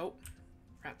shot. Oh,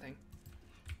 rat thing.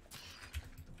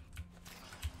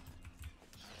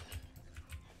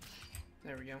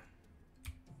 There we go.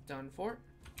 Done for.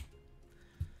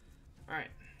 Alright.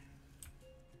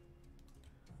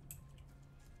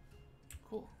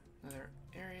 Cool. Another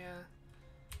area.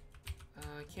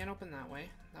 Can't open that way.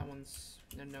 That one's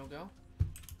a no-go.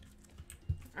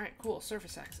 Alright, cool.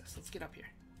 Surface access. Let's get up here.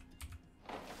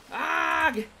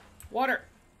 Ah! Water!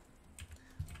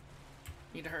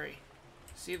 Need to hurry.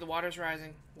 See, the water's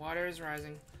rising. Water is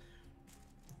rising.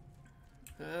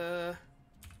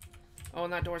 Oh,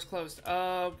 and that door's closed.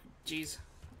 Oh, jeez.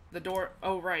 The door...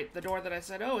 Oh, right. The door that I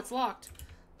said, oh, it's locked.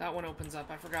 That one opens up.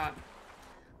 I forgot.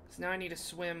 So now I need to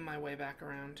swim my way back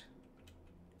around.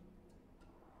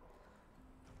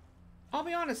 I'll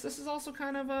be honest, this is also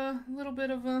kind of a little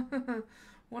bit of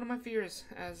one of my fears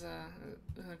as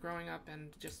growing up and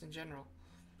just in general.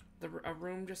 A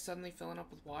room just suddenly filling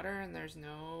up with water and there's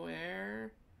no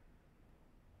air.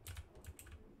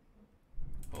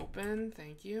 Open,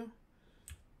 thank you.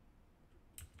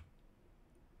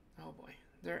 Oh boy,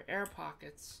 there are air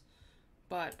pockets,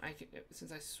 but I can,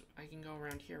 since I can go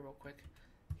around here real quick.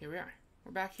 Here we are.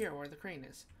 We're back here where the crane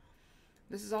is.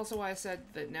 This is also why I said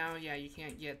that now, yeah, you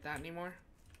can't get that anymore.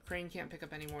 Crane can't pick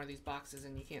up any more of these boxes,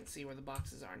 and you can't see where the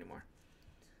boxes are anymore.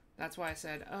 That's why I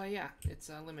said, yeah, it's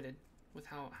limited with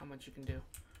how much you can do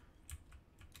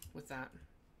with that.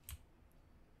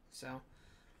 So,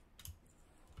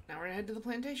 now we're gonna head to the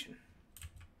plantation.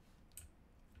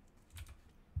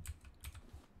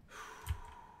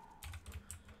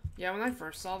 Yeah, when I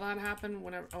first saw that happen,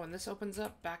 whenever... Oh, and this opens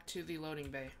up back to the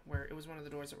loading bay, where it was one of the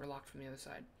doors that were locked from the other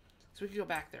side. So we could go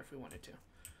back there if we wanted to.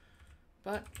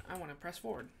 But I want to press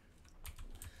forward.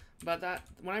 But that,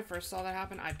 when I first saw that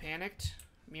happen, I panicked.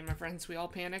 Me and my friends, we all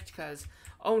panicked because,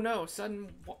 oh no, sudden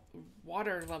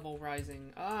water level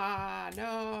rising. Ah,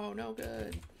 no, no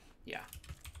good. Yeah.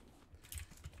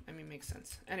 I mean, makes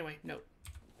sense. Anyway, note.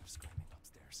 They're screaming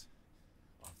upstairs.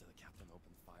 After the captain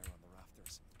opened fire on the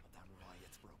rafters, a damn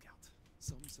riot broke out.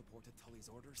 Some supported Tully's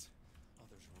orders,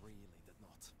 others really did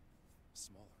not. A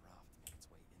smaller raft made its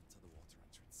way into the water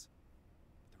entrance.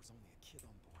 There was only a kid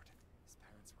on board. His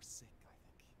parents were sick, I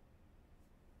think.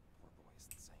 Poor boy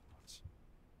isn't saying much.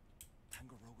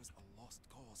 Tangaroa's a lost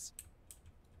cause.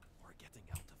 We're getting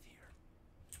out of here.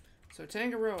 So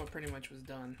Tangaroa pretty much was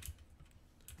done.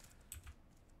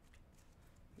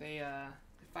 They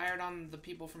fired on the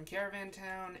people from Caravan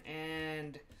Town,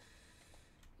 and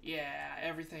yeah,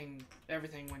 everything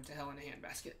went to hell in a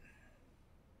handbasket.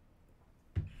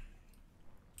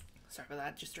 Sorry about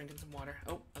that, just drinking some water.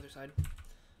 Oh, other side.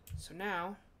 So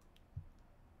now,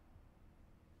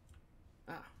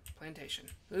 plantation.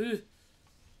 Ugh.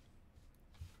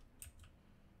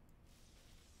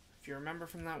 If you remember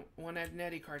from that one Ed and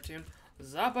Eddie cartoon,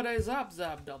 Zappity Zap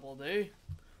Zap Double D.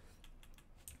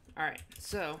 Alright,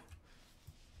 so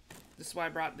this is why I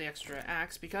brought the extra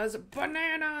axe, because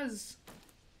bananas!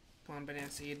 Come on, banana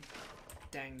seed.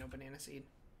 Dang, no banana seed.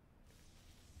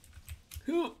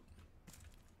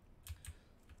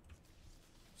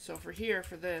 So for here,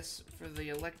 for this, for the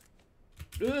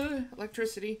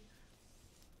electricity,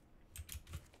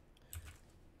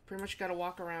 pretty much gotta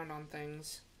walk around on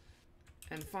things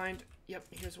and find, yep,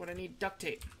 here's what I need, duct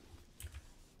tape.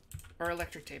 Or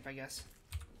electric tape, I guess.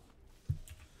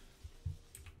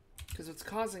 Because what's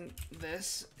causing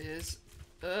this is,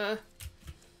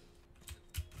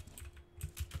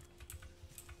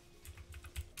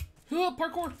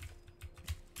 parkour!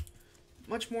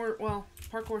 Much more, well,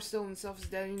 parkour still in itself is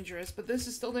dangerous, but this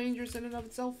is still dangerous in and of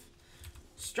itself.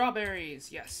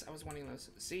 Strawberries! Yes, I was wanting those.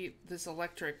 See, this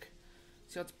electric,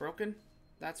 see how it's broken?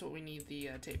 That's what we need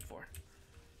the tape for.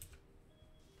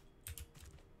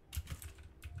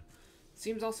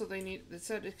 Seems also they need, it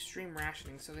said extreme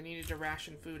rationing, so they needed to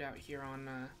ration food out here on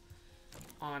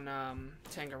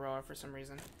Tangaroa for some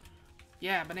reason.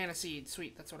 Yeah, banana seed,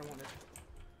 sweet, that's what I wanted.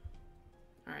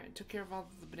 Alright, took care of all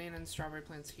the banana and strawberry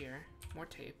plants here. More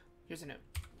tape. Here's a note.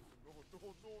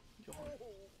 No.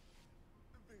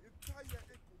 The entire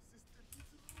ecosystem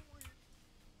is ruined.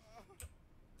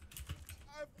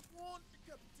 I've warned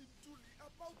Captain Julie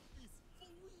about this for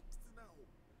weeks now.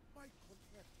 My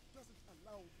contract doesn't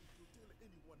allow me to tell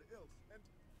anyone else, and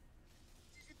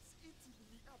it's eating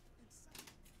me up inside.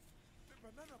 The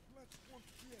banana plants won't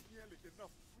bear nearly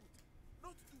enough fruit,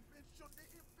 not to mention the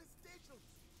infestations.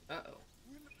 Uh-oh.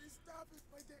 We'll be starving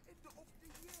by the end of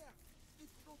the year, if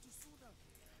not sooner.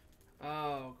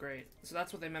 Oh, great. So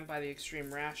that's what they meant by the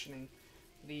extreme rationing.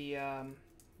 They had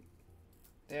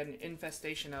an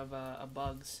infestation of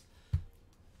bugs.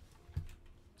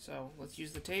 So let's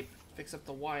use the tape, fix up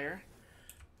the wire,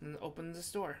 and open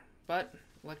this door. But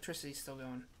electricity's still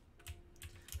going.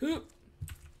 Hoop!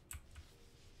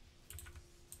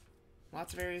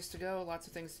 Lots of areas to go, lots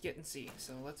of things to get and see.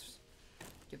 So let's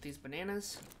get these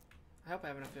bananas. I hope I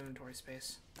have enough inventory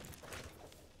space.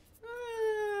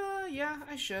 Yeah,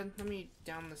 I should. Let me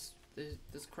down this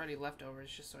cruddy leftovers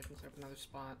just so I can clear up another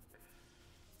spot.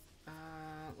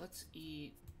 Let's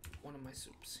eat one of my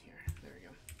soups here. There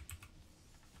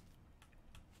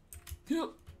we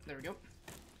go. There we go.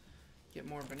 Get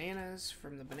more bananas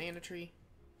from the banana tree.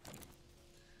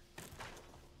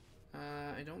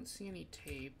 I don't see any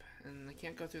tape, and I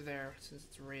can't go through there since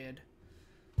it's red.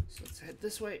 So let's head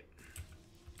this way.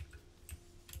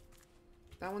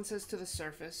 That one says to the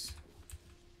surface.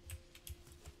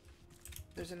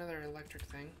 There's another electric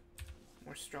thing.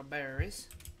 More strawberries.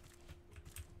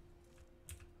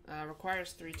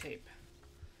 Requires 3 tape.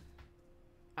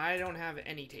 I don't have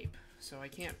any tape, so I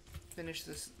can't finish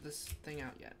this thing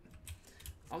out yet.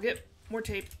 I'll get more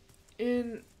tape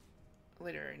in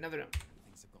later. Another note.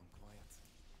 Things have gone quiet.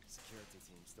 Security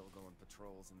team still going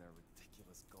patrols in their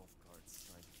ridiculous golf carts,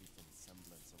 trying to keep some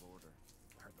semblance of order.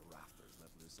 I heard the rafters let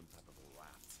loose some type of a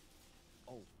raft.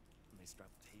 Oh, and they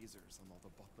strapped tasers on all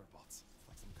the butler bots.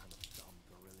 Like some kind of dumb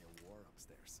guerrilla war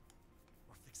upstairs.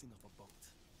 We're fixing up a boat,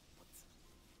 but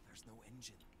there's no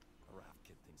engine. A raft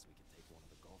kid thinks we could take one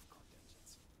of the golf cart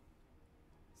engines.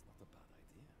 It's not a bad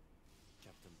idea.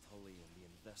 Captain Tully and the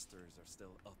investors are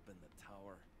still up in the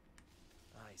tower.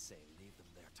 I say leave them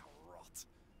there to rot.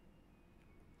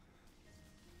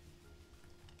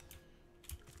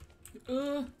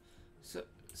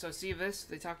 So see this?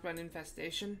 They talked about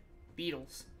infestation.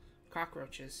 Beetles,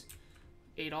 cockroaches,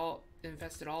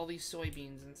 infested all these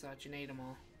soybeans and such, and ate them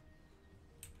all.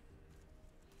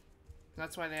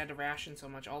 That's why they had to ration so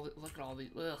much. Look at all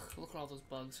those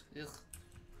bugs. Ugh,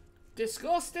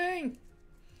 disgusting.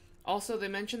 Also, they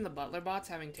mentioned the butler bots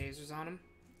having tasers on them.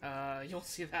 You'll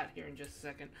see that here in just a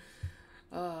second.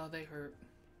 They hurt.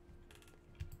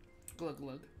 Glug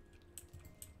glug.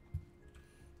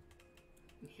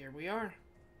 And here we are.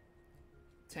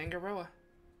 Tangaroa.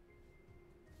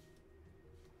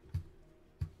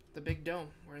 The big dome.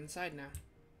 We're inside now.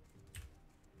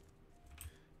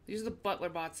 These are the butler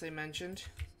bots they mentioned.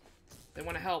 They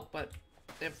want to help, but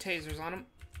they have tasers on them.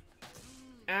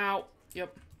 Ow.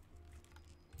 Yep.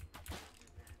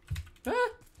 Ah!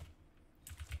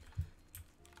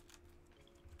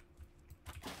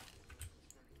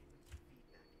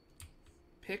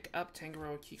 Pick up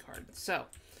Tangaroa keycard. So,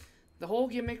 the whole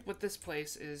gimmick with this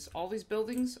place is all these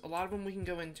buildings, a lot of them we can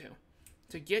go into.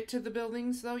 To get to the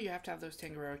buildings, though, you have to have those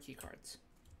Tangaroa keycards.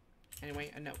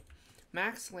 Anyway, a note.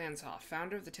 Max Lanzhoff,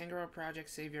 founder of the Tangaroa Project,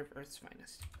 savior of Earth's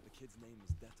finest. The kid's name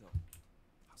was Detto.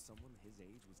 How someone his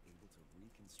age was able to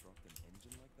reconstruct an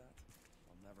engine like that,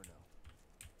 I'll never know.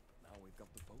 Now we've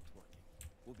got the boat working.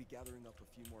 We'll be gathering up a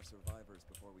few more survivors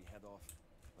before we head off.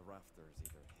 The rafters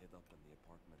either hid up in the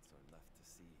apartments or left to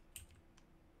sea.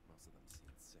 Most of them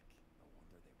seemed sick. No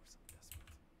wonder they were so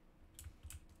desperate.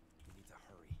 We need to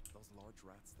hurry. Those large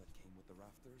rats that came with the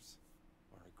rafters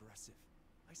are aggressive.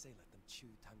 I say let them chew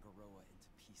Tangaroa into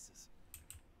pieces.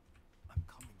 I'm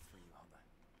coming for you, Hana.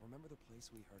 Remember the place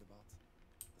we heard about?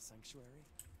 The sanctuary?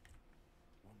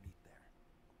 We'll meet there.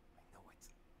 I know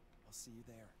it. I'll see you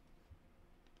there.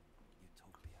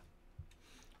 Utopia.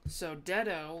 So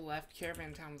Dedo left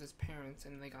Caravan Town with his parents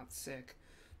and they got sick.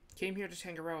 Came here to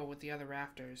Tangaroa with the other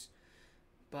rafters.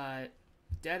 But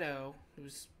Dedo,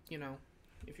 who's, you know,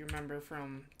 if you remember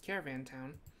from Caravan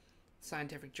Town,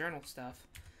 scientific journal stuff,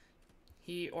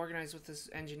 he organized with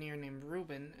this engineer named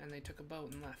Ruben, and they took a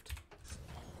boat and left.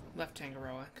 Left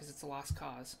Tangaroa, because it's a lost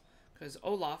cause. Because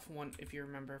Olaf, if you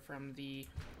remember from the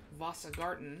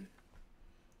Vasagarten,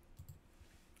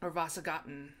 or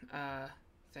Vasagaten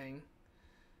thing.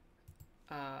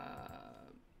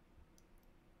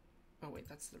 Oh wait,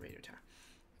 that's the radio tower.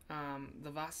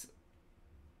 The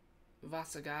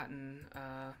Vasagaten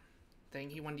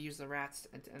thing, he wanted to use the rats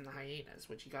and the hyenas,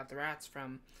 which he got the rats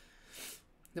from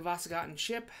the Vasagaten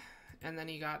ship, and then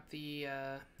he got the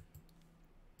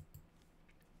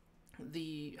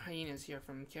hyenas here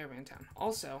from Caravan Town.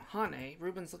 Also, Hane,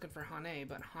 Ruben's looking for Hane,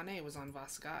 but Hane was on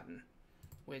Vasagaten,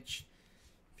 which,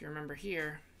 if you remember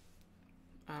here,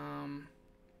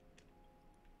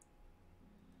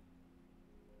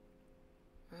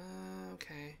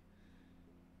 okay.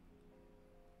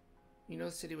 You know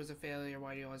the city was a failure.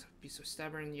 Why do you always have to be so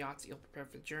stubborn? Yachts ill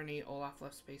prepared for the journey. Olaf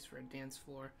left space for a dance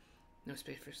floor. No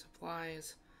space for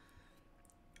supplies.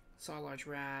 Saw a large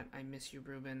rat. I miss you,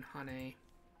 Ruben. Hane.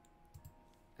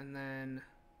 And then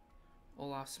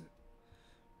Olaf's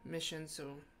mission.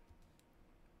 So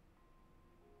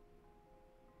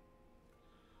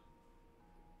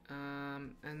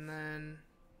and then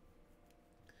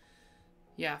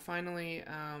yeah, finally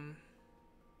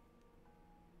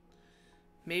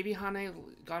maybe Hane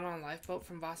got on a lifeboat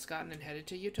from Vasagaten and headed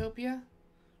to Utopia.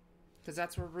 Because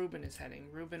that's where Ruben is heading.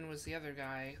 Ruben was the other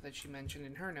guy that she mentioned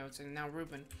in her notes, and now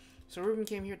Ruben. So Ruben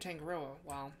came here to Tangaroa,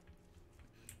 while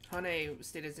Hane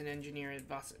stayed as an engineer at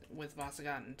with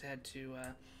Vasagaten to head to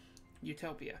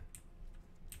Utopia.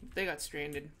 They got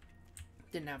stranded,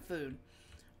 didn't have food.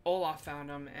 Olaf found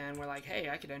them, and we're like, hey,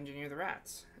 I could engineer the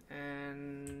rats,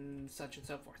 and such and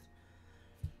so forth.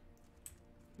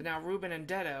 But now Ruben and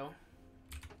Dedo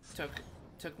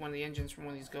took one of the engines from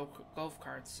one of these golf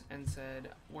carts and said,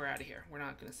 we're out of here. We're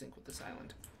not going to sink with this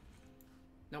island.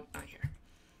 Nope, not here.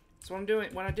 So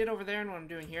what I did over there and what I'm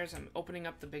doing here is I'm opening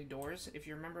up the big doors. If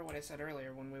you remember what I said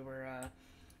earlier when we were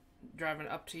driving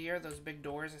up to here, those big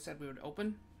doors I said we would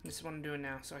open. This is what I'm doing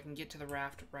now, so I can get to the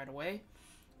raft right away.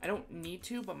 I don't need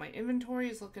to, but my inventory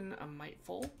is looking a mite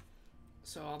full.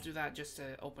 So I'll do that just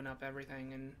to open up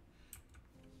everything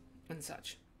and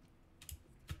such.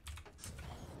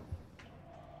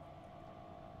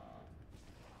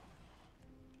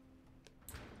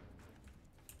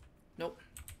 Nope.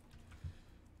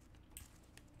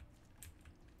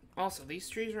 Also, these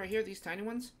trees right here, these tiny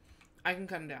ones, I can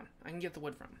cut them down. I can get the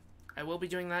wood from them. I will be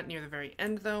doing that near the very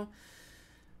end, though,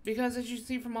 because as you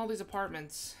see from all these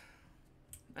apartments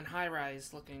and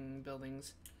high-rise looking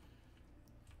buildings,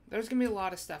 there's going to be a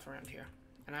lot of stuff around here,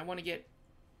 and I want to get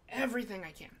everything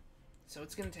I can. So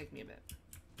it's going to take me a bit.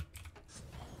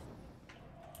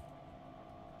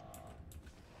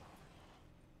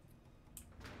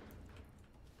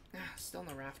 Still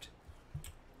no raft.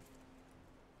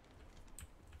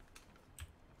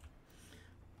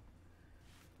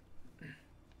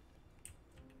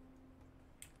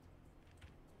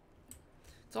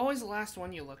 It's always the last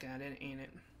one you look at, ain't it?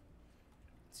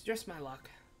 It's just my luck.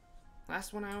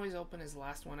 Last one I always open is the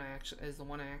last one is the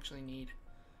one I actually need.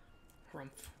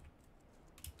 Humph.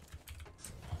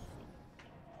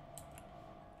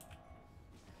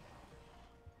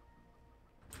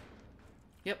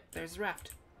 Yep, there's the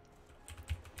raft.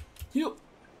 Yep.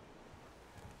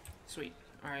 Sweet.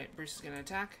 Alright, Bruce is gonna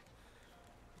attack.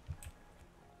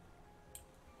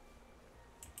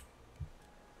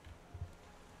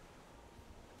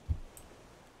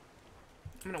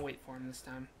 I'm gonna wait for him this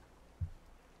time.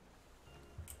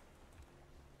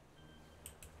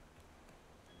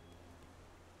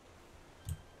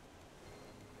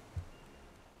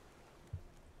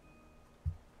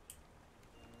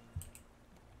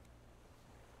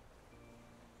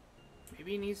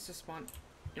 Maybe he needs to spawn.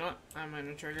 You know what? I'm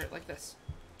gonna trigger it like this.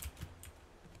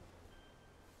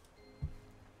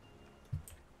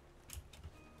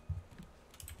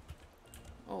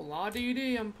 Oh, la dee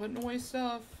dee, I'm putting away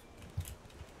stuff.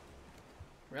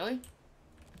 Really?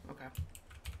 Okay.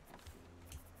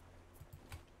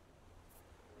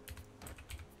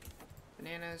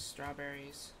 Bananas,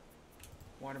 strawberries,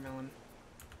 watermelon.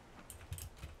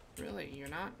 Really? You're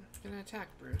not gonna attack,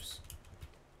 Bruce?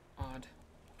 Odd.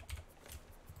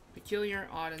 Peculiar,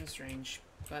 odd, and strange,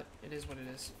 but it is what it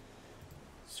is.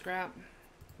 Scrap,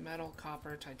 metal,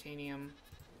 copper, titanium,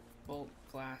 bolt,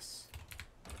 glass,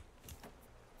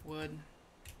 wood,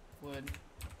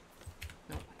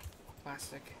 nope,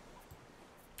 plastic,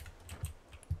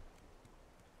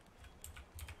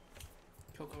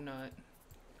 coconut.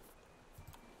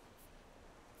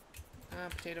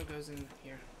 Potato goes in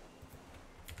here.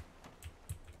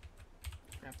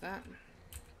 Grab that.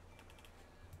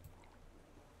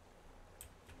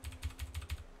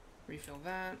 Refill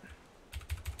that.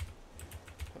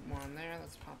 Put more on there.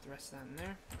 Let's pop the rest of that in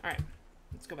there. Alright,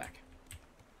 let's go back.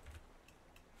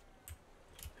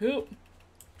 Who?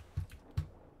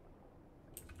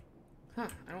 Huh,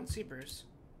 I don't see Bruce.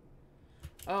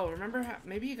 Oh, remember how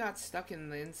maybe he got stuck in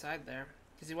the inside there.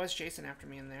 Because he was chasing after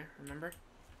me in there, remember?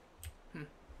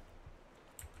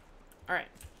 Alright,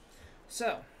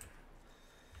 so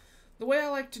the way I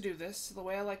like to do this, the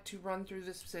way I like to run through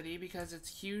this city, because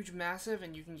it's huge, massive,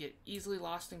 and you can get easily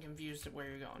lost and confused at where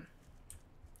you're going.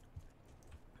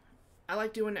 I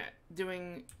like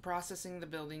doing processing the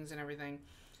buildings and everything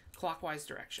clockwise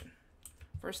direction.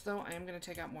 First, though, I am going to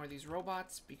take out more of these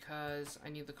robots because I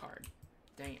need the card.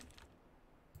 Dang it.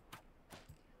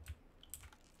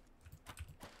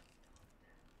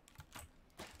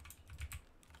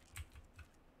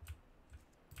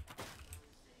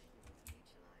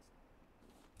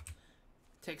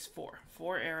 Takes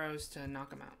 4 arrows to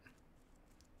knock them out.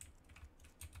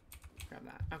 Grab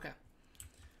that. Okay.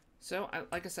 So,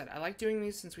 like I said, I like doing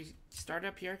these since we started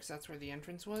up here because that's where the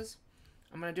entrance was.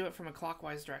 I'm going to do it from a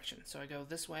clockwise direction. So I go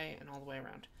this way and all the way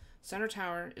around. Center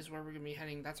tower is where we're going to be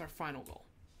heading. That's our final goal.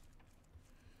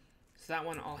 So that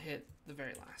one I'll hit the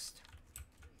very last.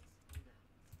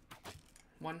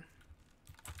 1,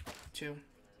 2,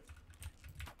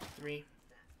 3,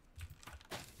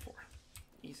 4.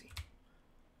 Easy.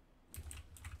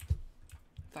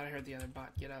 Thought I heard the other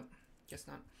bot get up. Guess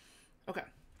not. Okay.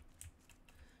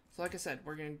 So like I said,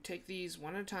 we're going to take these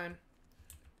one at a time.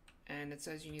 And it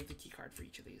says you need the key card for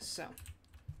each of these. So,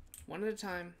 one at a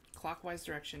time, clockwise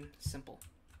direction, simple.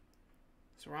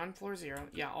 So we're on floor 0.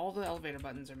 Yeah, all the elevator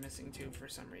buttons are missing too for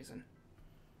some reason.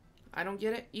 I don't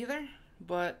get it either,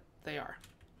 but they are.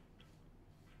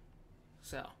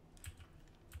 So.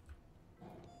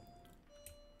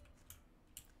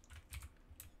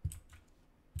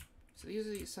 So these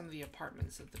are some of the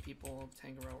apartments that the people of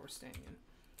Tangaroa were staying in.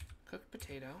 Cooked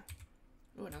potato.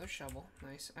 Ooh, another shovel.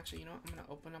 Nice. Actually, you know what? I'm going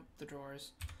to open up the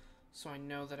drawers so I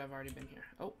know that I've already been here.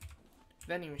 Oh,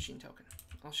 vending machine token.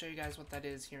 I'll show you guys what that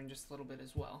is here in just a little bit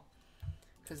as well.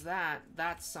 Because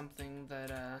that's something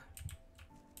that,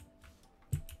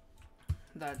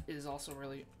 that is also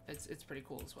really, it's pretty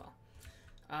cool as well.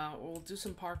 We'll do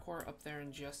some parkour up there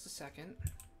in just a second.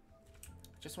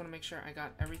 Just want to make sure I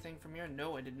got everything from here.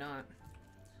 No, I did not.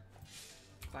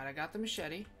 Glad I got the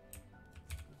machete.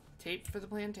 Tape for the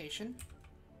plantation.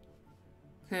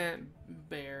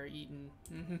 Bear eaten.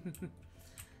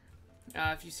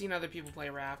 If you've seen other people play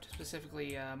Raft,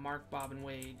 specifically Mark, Bob, and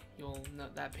Wade, you'll know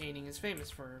that painting is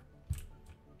famous for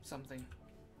something.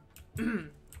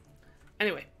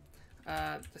 Anyway,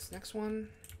 this next one,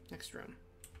 next room.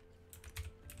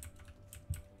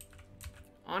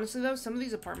 Honestly, though, some of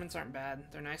these apartments aren't bad.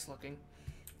 They're nice looking.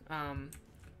 Ah,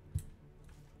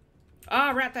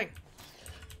 rat thing!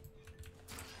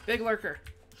 Big lurker.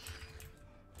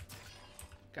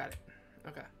 Got it.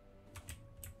 Okay.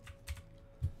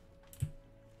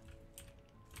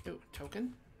 Ooh,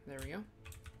 token. There we go.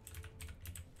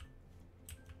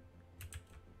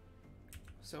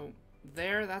 So,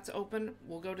 there, that's open.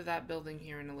 We'll go to that building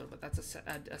here in a little bit. That's a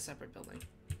separate building.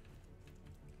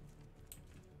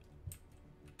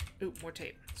 Ooh, more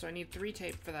tape. So I need 3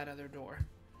 tape for that other door.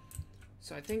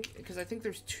 So I think, because I think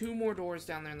there's 2 more doors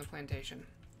down there in the plantation.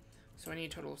 So I need a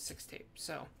total of 6 tape.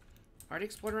 So, already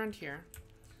explored around here.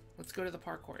 Let's go to the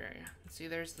parkour area. See,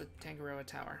 there's the Tangaroa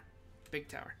tower. Big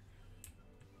tower.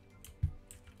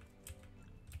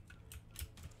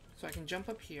 So I can jump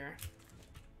up here.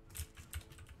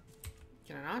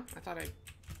 Can I not? I thought I...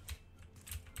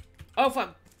 Oh,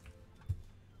 fuck!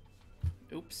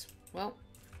 Oops. Well,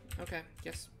 okay.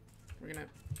 Guess we're gonna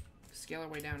scale our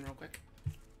way down real quick.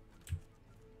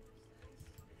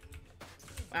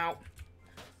 Ow.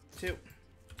 2,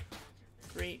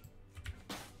 3,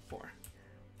 4. Let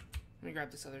me grab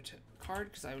this other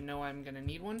card, because I know I'm gonna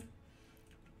need one.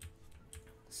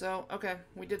 So, okay.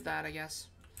 We did that, I guess.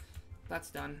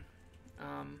 That's done.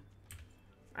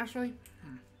 Actually...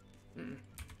 I'm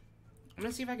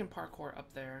gonna see if I can parkour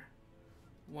up there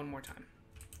one more time.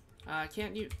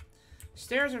 Can't you...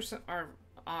 Stairs are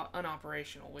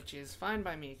unoperational, which is fine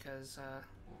by me, because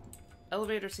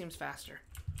elevator seems faster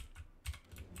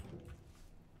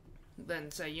than,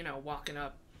 say, you know, walking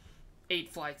up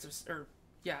 8 flights of... Or,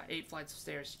 yeah, 8 flights of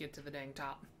stairs to get to the dang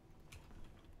top.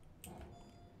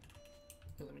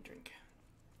 Ooh, let me drink.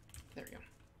 There we go.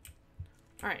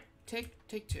 Alright, take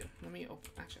 2. Let me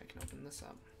open... Actually, I can open this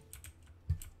up.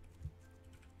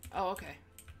 Oh, okay.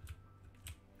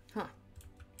 Huh.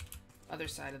 Other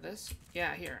side of this.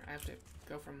 Yeah, here. I have to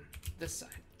go from this side.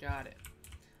 Got it.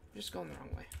 I'm just going the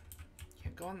wrong way.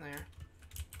 Can't go on there.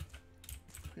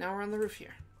 Now we're on the roof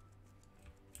here.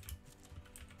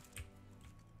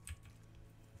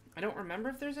 I don't remember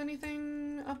if there's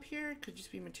anything up here. Could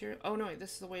just be material. Oh, no, wait.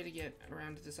 This is the way to get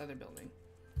around to this other building.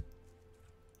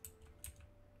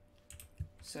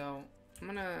 So, I'm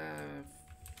gonna...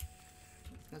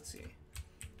 Let's see.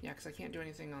 Yeah, because I can't do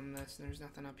anything on this, and there's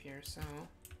nothing up here, so...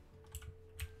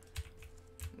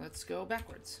 Let's go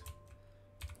backwards.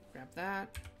 Grab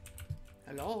that.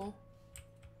 Hello?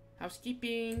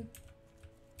 Housekeeping!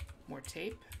 More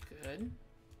tape. Good.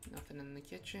 Nothing in the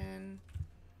kitchen.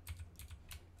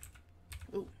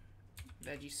 Ooh.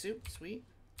 Veggie soup. Sweet.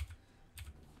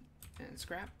 And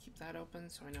scrap. Keep that open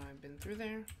so I know I've been through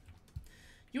there.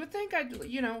 You would think I'd,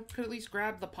 you know, could at least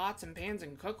grab the pots and pans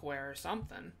and cookware or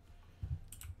something.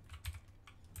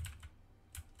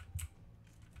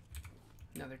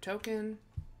 Another token.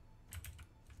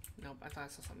 Nope, I thought I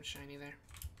saw something shiny there.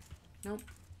 Nope.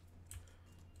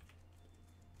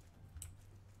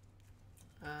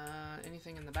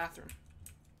 Anything in the bathroom?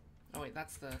 Oh wait,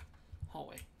 that's the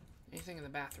hallway. Anything in the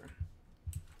bathroom?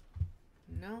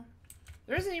 No.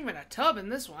 There isn't even a tub in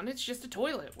this one, it's just a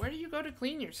toilet. Where do you go to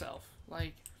clean yourself?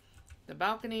 Like, the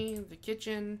balcony, the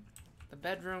kitchen, the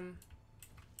bedroom.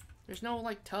 There's no,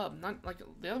 like, tub. Not like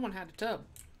the other one had a tub.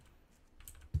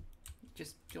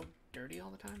 Just feel dirty all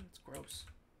the time. It's gross.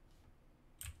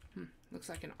 Looks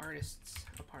like an artist's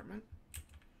apartment.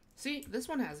 See, this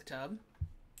one has a tub.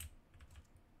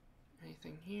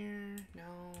 Anything here?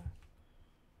 No.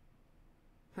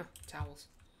 Huh, towels.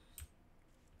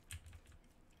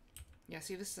 Yeah,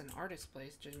 see, this is an artist's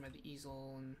place, judging by the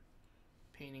easel and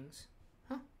paintings.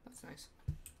 Huh, that's nice.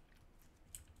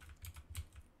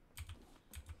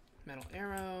 Metal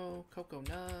arrow, cocoa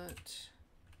nut.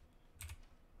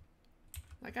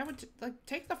 Like, I would, like,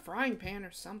 take the frying pan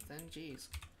or something. Jeez.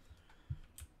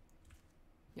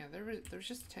 Yeah, there's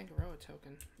just a Tangaroa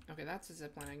token. Okay, that's a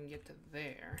zipline. I can get to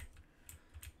there.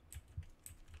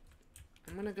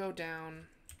 I'm gonna go down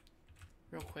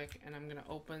real quick, and I'm gonna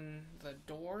open the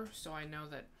door so I know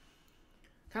that...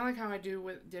 Kind of like how I did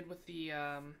with the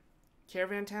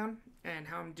caravan town, and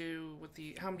how I'm doing with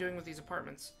these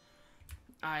apartments.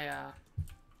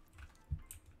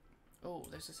 Oh,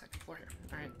 there's a second floor here.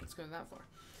 Alright, let's go to that floor.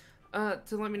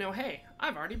 To let me know, hey,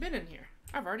 I've already been in here.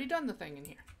 I've already done the thing in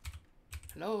here.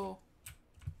 Hello?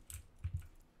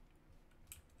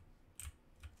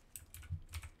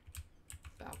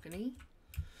 Balcony.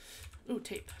 Ooh,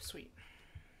 tape. Sweet.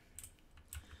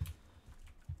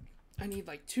 I need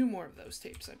like 2 more of those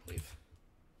tapes, I believe.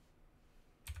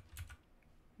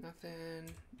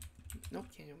 Nothing. Nope,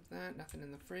 can't do that. Nothing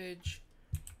in the fridge.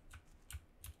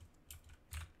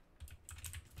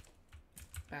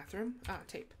 Bathroom? Ah,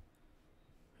 tape.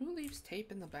 Who leaves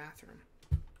tape in the bathroom?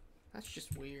 That's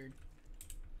just weird.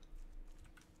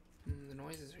 The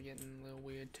noises are getting a little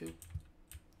weird too.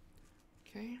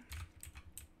 Okay.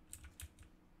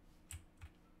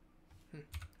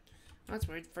 That's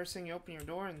weird. First thing you open your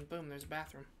door and boom, there's a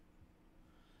bathroom.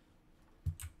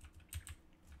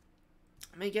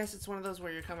 I may guess it's one of those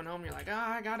where you're coming home, you're like,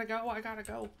 ah, I gotta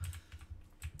go.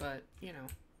 But, you know.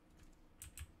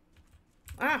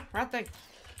 Ah, rat thing.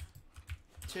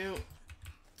 2,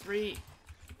 3,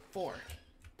 4.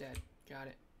 Dead. Got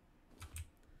it.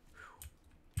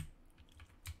 Whew.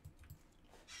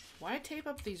 Why tape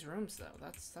up these rooms though?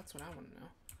 That's what I want to know.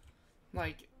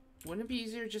 Like, wouldn't it be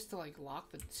easier just to like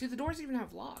lock the... See, the doors even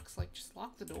have locks. Like, just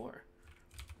lock the door.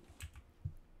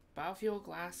 Biofuel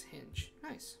glass hinge.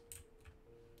 Nice.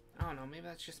 I don't know, maybe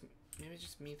it's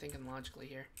just me thinking logically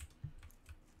here.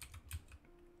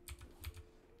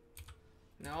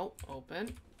 No,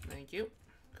 open. Thank you.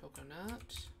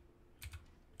 Coconut.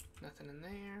 Nothing in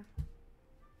there.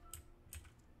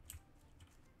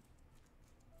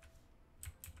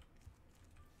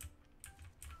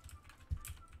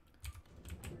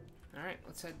 Alright,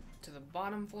 let's head to the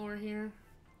bottom floor here.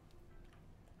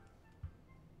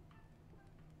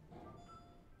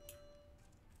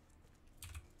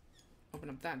 Open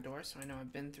up that door so I know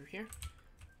I've been through here.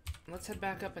 Let's head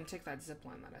back up and take that zip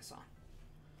line that I saw.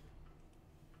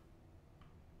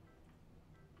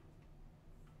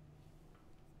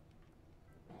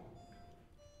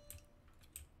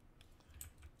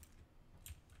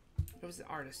 It was the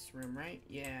artist's room, right?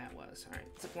 Yeah, it was. Alright,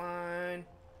 zip line.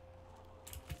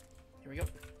 Here we go.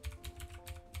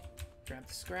 Grab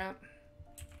the scrap.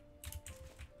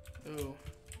 Ooh.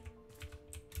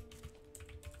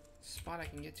 Spot I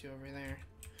can get to over there.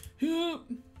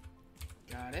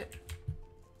 Got it.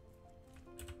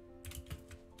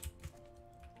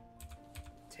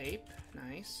 Tape.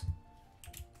 Nice.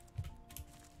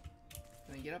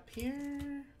 Can I get up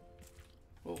here?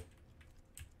 Oh.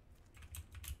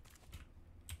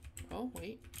 Oh,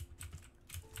 wait.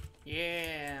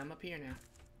 Yeah, I'm up here now.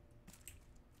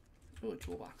 Ooh, a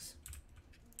toolbox.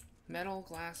 Metal,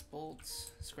 glass,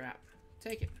 bolts, scrap.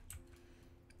 Take it.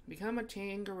 Become a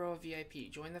Tangaroa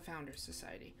VIP. Join the Founders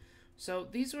Society. So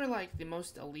these were like the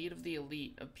most elite of the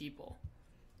elite of people.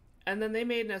 And then they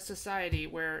made a society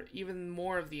where even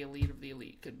more of the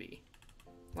elite could be.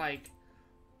 Like,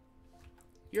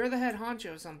 you're the head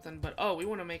honcho or something, but oh, we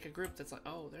want to make a group that's like,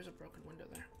 oh, there's a broken window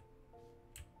there.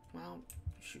 Well,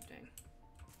 shoot dang.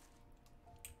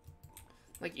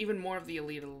 Like, even more of the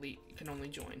elite can only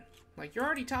join. Like, you're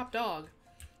already top dog,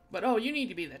 but oh, you need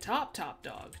to be the top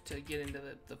dog to get into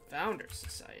the Founders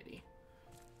Society.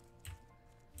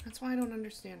 That's why I don't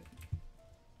understand.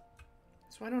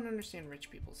 That's why I don't understand rich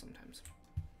people sometimes.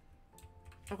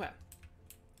 Okay.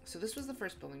 So this was the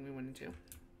first building we went into.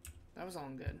 That was all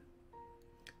good.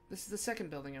 This is the second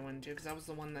building I went into, because that was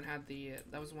the one that had the,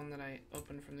 that was the one that I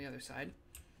opened from the other side.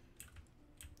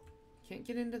 Can't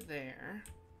get into there.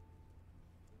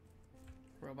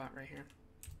 Robot right here.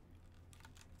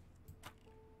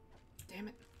 Damn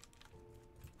it.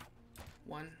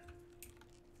 One.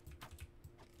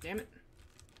 Damn it.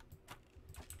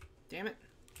 Damn it.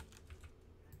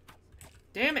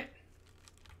 Damn it!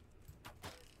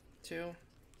 2,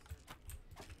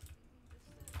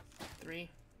 3,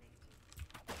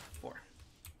 4.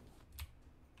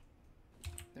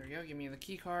 There we go. Give me the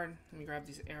key card. Let me grab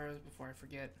these arrows before I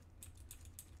forget.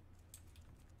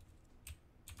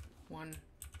 1,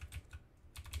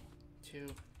 2,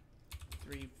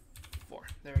 3, 4.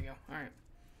 There we go. Alright.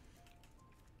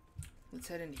 Let's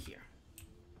head into here.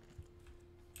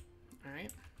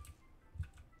 Alright.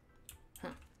 Huh.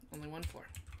 Only one floor.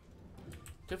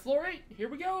 To floor 8. Here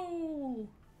we go!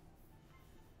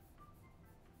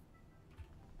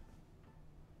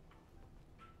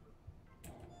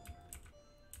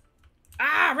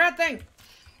 Ah! Rat thing!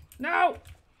 No!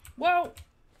 Whoa!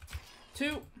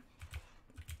 2,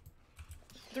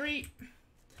 3.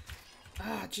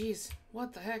 Ah, jeez.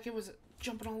 What the heck? It was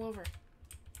jumping all over.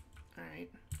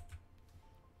 Alright.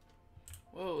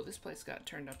 Whoa, this place got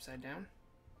turned upside down.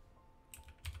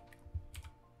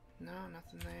 No,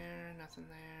 nothing there. Nothing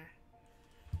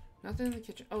there. Nothing in the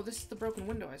kitchen. Oh, this is the broken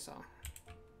window I saw.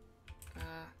 Do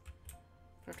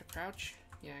I have to crouch?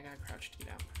 Yeah, I gotta crouch to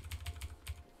get out.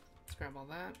 Let's grab all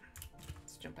that.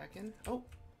 Let's jump back in. Oh!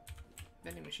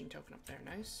 Vending machine token up there.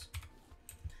 Nice.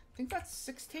 I think that's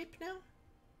 6 tape now?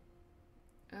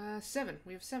 7.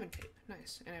 We have 7 tape.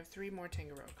 Nice. And I have 3 more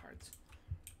Tangaroa cards.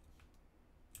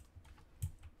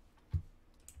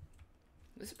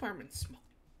 This apartment's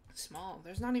small.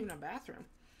 There's not even a bathroom.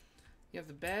 You have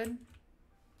the bed,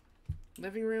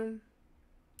 living room,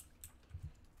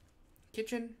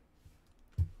 kitchen.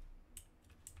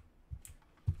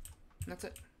 That's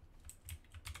it.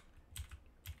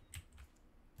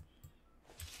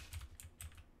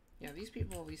 Yeah, these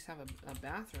people at least have a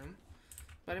bathroom.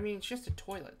 But I mean, it's just a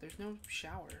toilet. There's no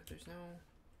shower. There's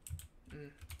no...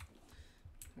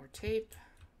 More tape.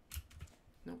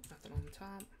 Nope, nothing on the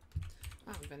top.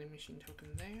 Oh, vending machine token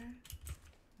there.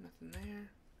 Nothing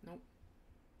there. Nope.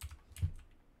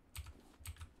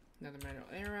 Another metal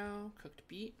arrow. Cooked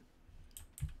beet.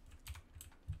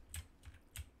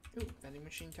 Ooh, vending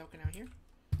machine token out here.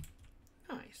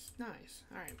 Nice, nice.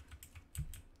 Alright.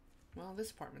 Well,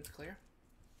 this apartment's clear.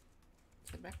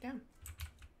 Let's head back down.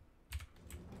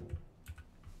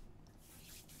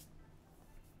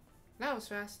 That was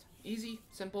fast. Easy.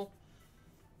 Simple.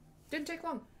 Didn't take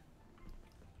long.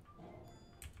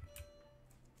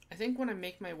 think when I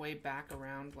make my way back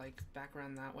around, like, back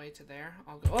around that way to there,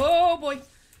 I'll go... Oh, boy!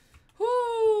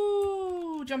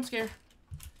 Whoo! Jump scare.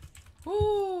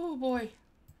 Whoo, boy.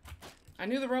 I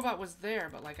knew the robot was there,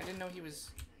 but, like, I didn't know he was...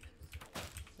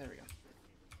 There we go.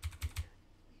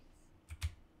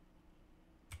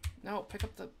 No, pick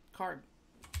up the card.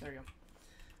 There we go.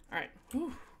 Alright.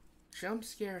 Whew. Jump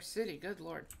scare city. Good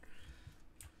lord.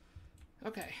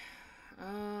 Okay.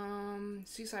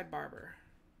 Seaside Barber.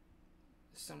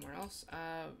 Somewhere else.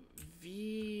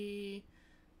 V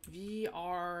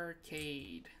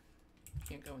Arcade.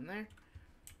 Can't go in there.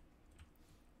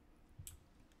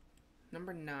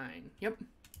 Number 9. Yep.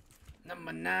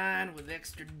 Number 9 with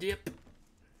extra dip.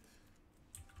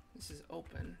 This is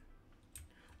open.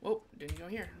 Whoa, didn't go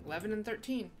here. 11 and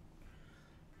 13.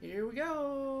 Here we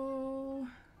go.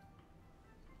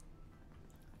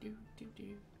 Do do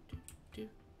do do do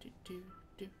do do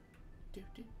do do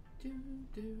do do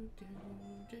do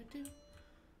do do.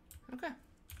 Okay.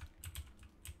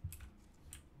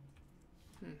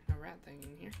 A rat thing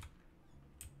in here.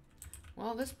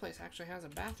 Well, this place actually has a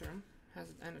bathroom,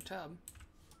 and a tub.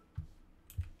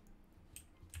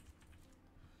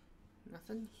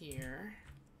 Nothing here.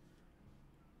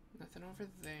 Nothing over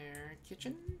there.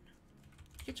 Kitchen?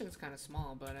 Kitchen's kind of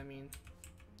small, but I mean,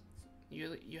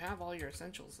 you have all your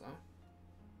essentials though.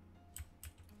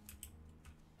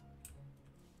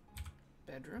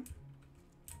 Bedroom?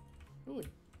 Ooh, a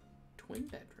twin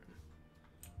bedroom.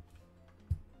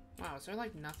 Wow, is there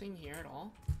like nothing here at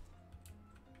all?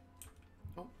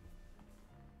 Oh.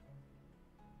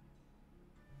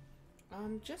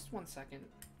 Just 1 second.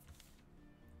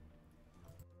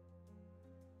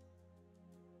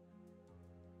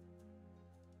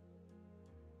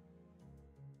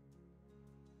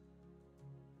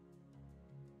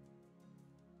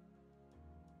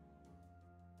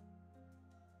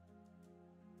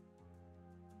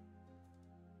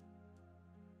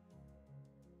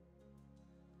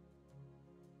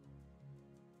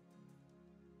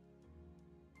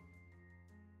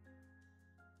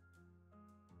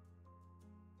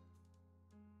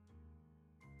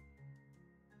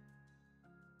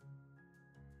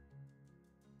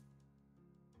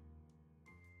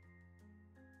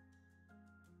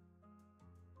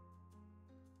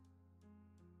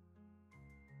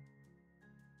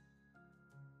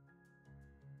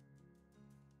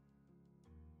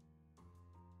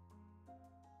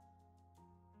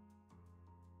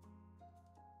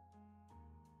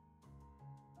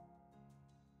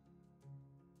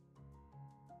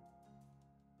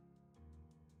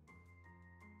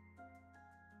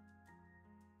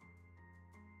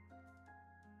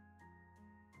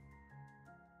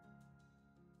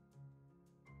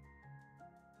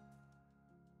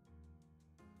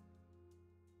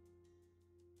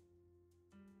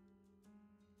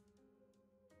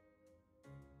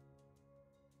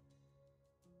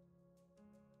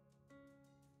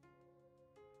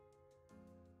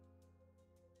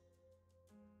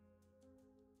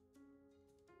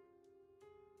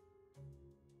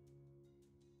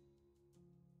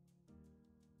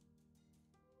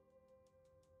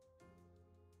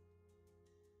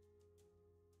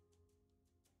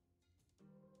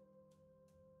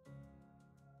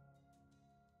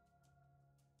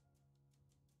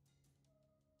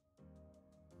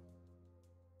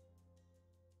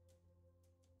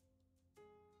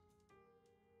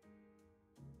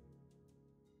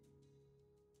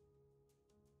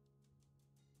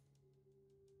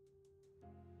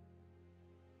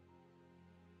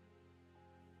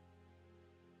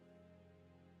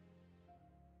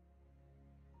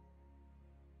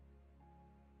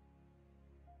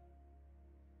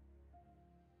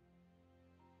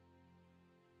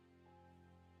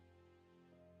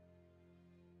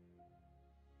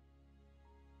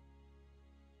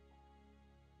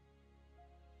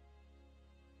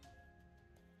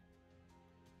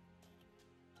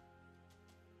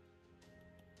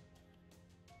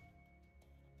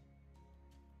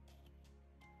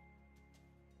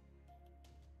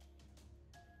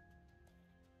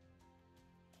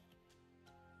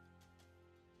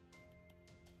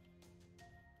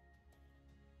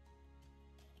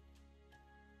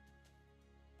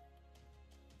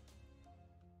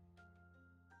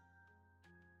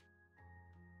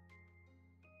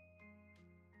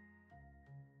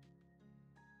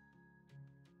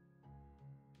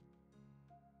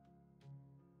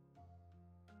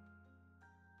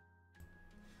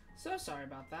 So sorry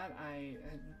about that. I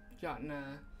had gotten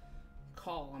a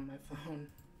call on my phone,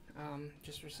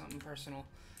 just for something personal,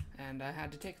 and I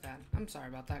had to take that. I'm sorry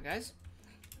about that, guys.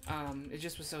 It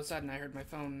just was so sudden. I heard my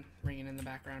phone ringing in the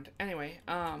background. Anyway,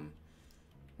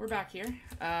 we're back here,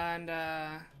 and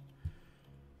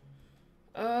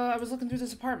I was looking through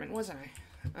this apartment, wasn't I?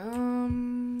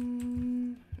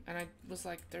 And I was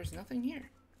like, there's nothing here.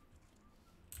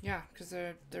 Yeah, because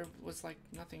there was like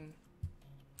nothing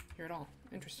here at all.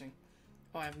 Interesting.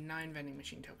 Oh, I have 9 vending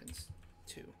machine tokens.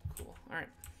 2. Cool. Alright.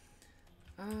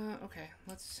 Okay.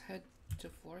 Let's head to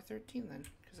floor 13 then.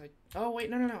 Because oh, wait.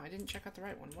 No. I didn't check out the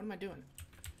right one. What am I doing?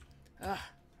 Ugh.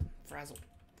 Frazzled.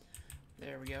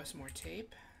 There we go. Some more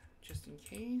tape. Just in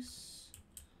case.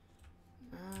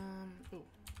 Ooh.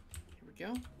 Here we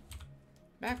go.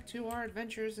 Back to our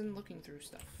adventures and looking through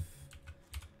stuff.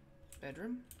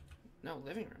 Bedroom? No,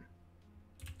 living room.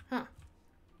 Huh.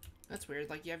 That's weird.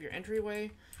 Like, you have your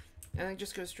entryway, and then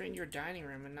just go straight into your dining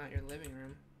room and not your living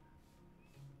room.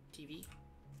 TV.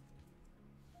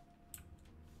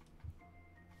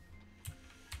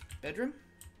 Bedroom?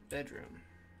 Bedroom.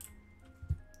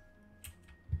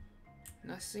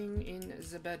 Nothing in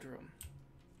the bedroom.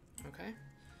 Okay.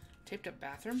 Taped up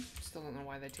bathroom. Still don't know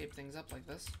why they tape things up like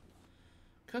this.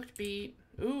 Cooked beet.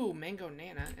 Ooh, mango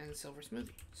nana and silver smoothie.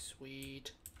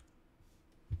 Sweet.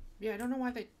 Yeah, I don't know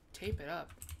why they tape it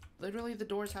up. Literally, the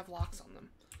doors have locks on them.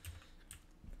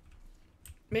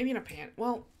 Maybe in a panic.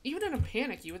 Well, even in a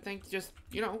panic, you would think just,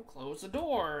 you know, close the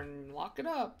door and lock it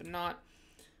up and not...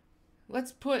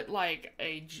 Let's put, like,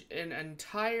 an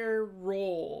entire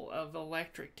roll of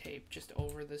electric tape just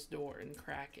over this door and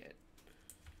crack it.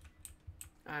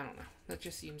 I don't know. That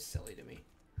just seems silly to me.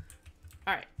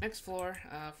 Alright, next floor.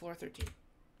 Floor 13.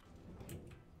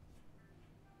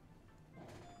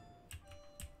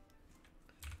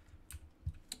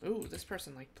 Ooh, this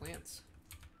person liked plants.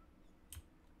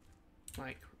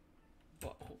 Like,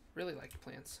 well, really liked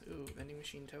plants. Ooh, vending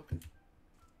machine token.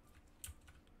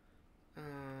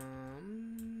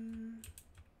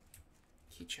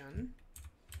 Keychain.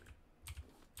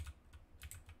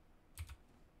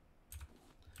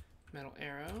 Metal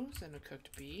arrows and a cooked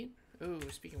beet. Ooh,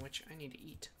 speaking of which, I need to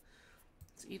eat.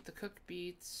 Let's eat the cooked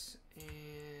beets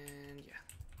and yeah.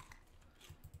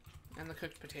 And the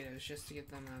cooked potatoes just to get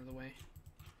them out of the way.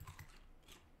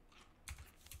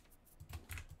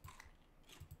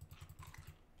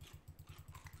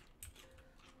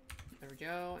 There we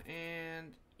go.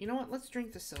 And you know what? Let's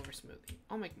drink the silver smoothie.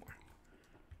 I'll make more.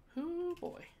 Ooh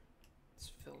boy.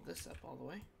 Let's fill this up all the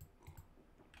way.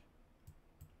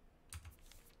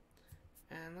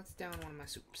 And let's down one of my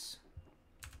soups.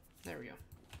 There we go.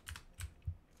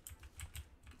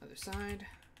 Other side.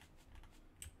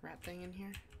 Rat thing in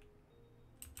here.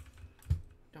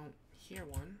 Don't hear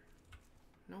one.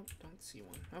 Nope, don't see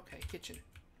one. Okay, kitchen.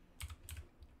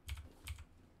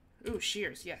 Ooh,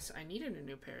 shears. Yes, I needed a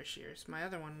new pair of shears. My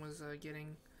other one was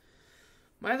getting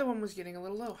a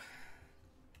little low.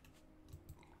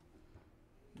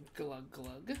 Glug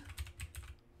glug.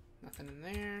 Nothing in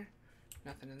there.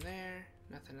 Nothing in there.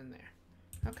 Nothing in there.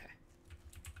 Okay.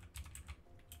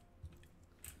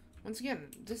 Once again,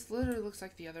 this literally looks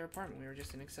like the other apartment we were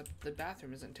just in, except the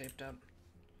bathroom isn't taped up.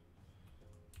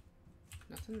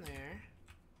 Nothing there.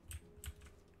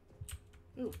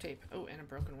 Ooh, tape. Oh, and a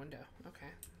broken window.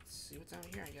 Okay. Let's see what's out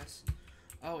here, I guess.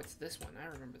 Oh, it's this one. I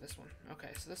remember this one. Okay,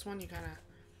 so this one you gotta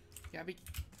be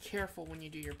careful when you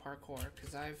do your parkour,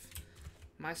 because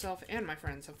myself and my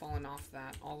friends have fallen off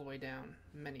that all the way down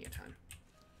many a time.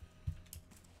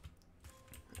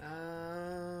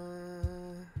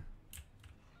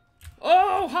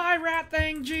 Oh, hi, rat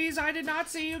thing. Jeez, I did not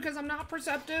see you because I'm not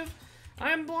perceptive.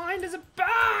 I am blind as a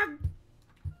bag.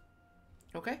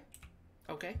 Okay.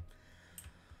 Okay.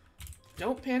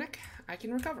 Don't panic. I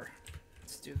can recover.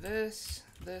 Let's do this,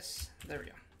 this. There we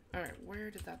go. All right,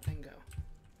 where did that thing go?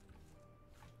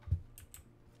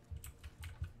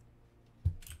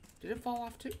 Did it fall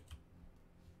off too?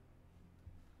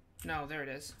 No, there it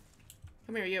is.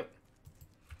 Come here, you.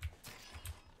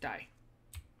 Die.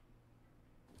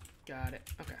 Got it.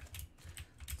 Okay.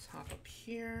 Let's hop up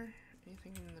here.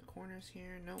 Anything in the corners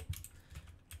here? Nope.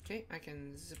 Okay, I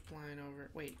can zip line over.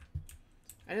 Wait.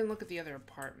 I didn't look at the other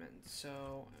apartment,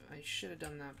 so I should have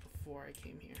done that before I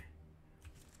came here.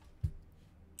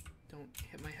 Don't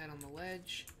hit my head on the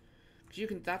ledge. Cause you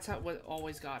can. That's what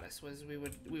always got us, was we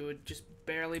would just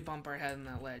barely bump our head on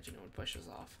that ledge and it would push us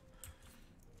off.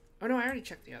 Oh no, I already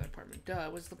checked the other apartment. Duh,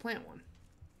 it was the plant one.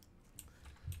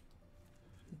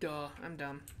 Duh, I'm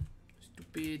dumb.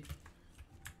 Stupid.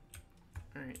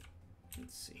 Alright,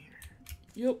 let's see here.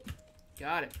 Yep,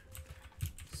 got it.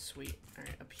 Sweet.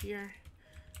 Alright, up here.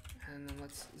 And then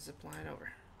let's zip line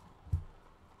over.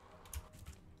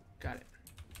 Got it.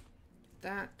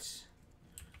 That.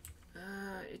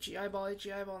 Itchy eyeball,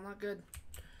 not good.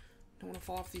 Don't want to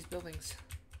fall off these buildings.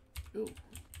 Ooh.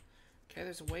 Okay,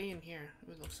 there's a way in here.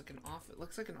 Ooh, it looks like an office. It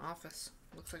looks like an office.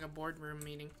 It looks like a boardroom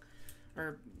meeting.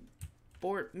 Or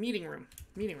board meeting room.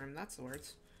 Meeting room, that's the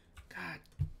words. God,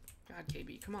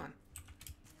 KB, come on.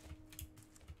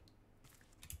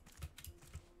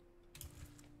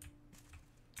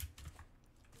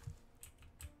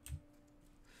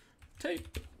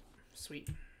 Tape. Sweet.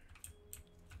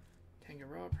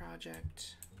 Tangaroa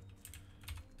project.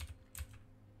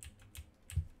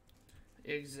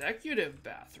 Executive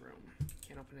bathroom.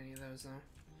 Can't open any of those though.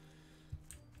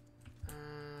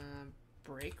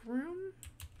 Break room?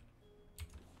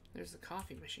 There's the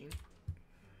coffee machine.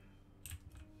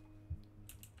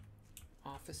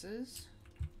 Offices.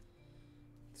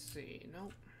 Let's see.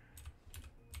 Nope.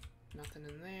 Nothing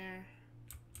in there.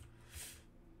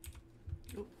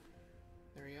 Oop.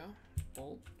 There we go.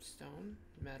 Bolt, stone,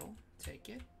 metal. Take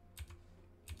it.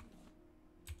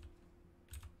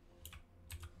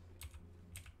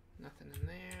 Nothing in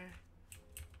there.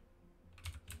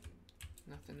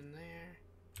 Nothing in there.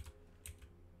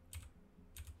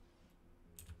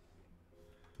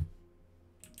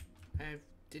 I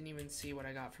didn't even see what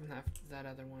I got from that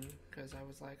other one because I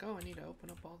was like, oh, I need to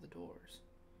open up all the doors.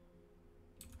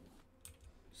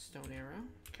 Stone arrow.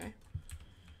 Okay.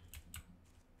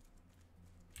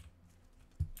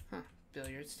 Huh.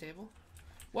 Billiards table.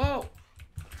 Whoa!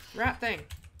 Rat thing!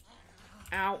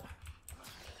 Ow.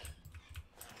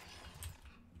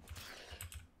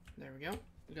 There we go.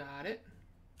 Got it.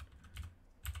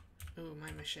 Ooh,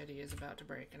 my machete is about to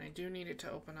break. And I do need it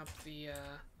to open up the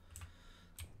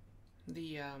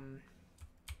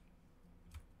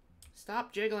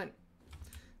stop jiggling.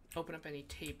 Open up any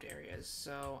taped areas.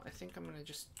 So I think I'm gonna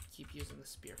just keep using the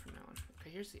spear from now on. Okay,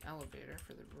 here's the elevator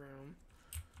for the room.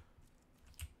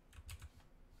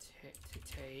 To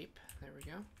tape. There we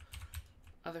go.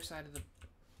 Other side of the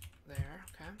there.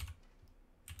 Okay.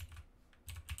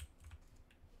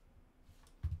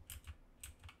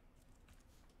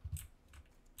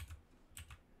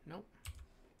 Nope.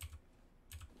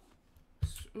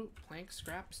 Ooh, plank,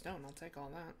 scrap, stone. I'll take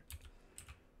all that.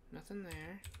 Nothing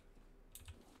there.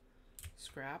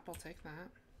 Scrap, I'll take that.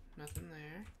 Nothing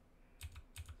there.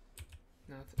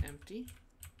 Nothing empty.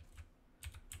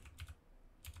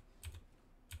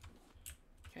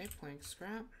 Okay, plank,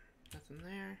 scrap. Nothing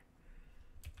there.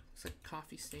 Looks like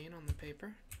coffee stain on the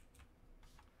paper.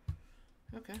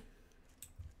 Okay.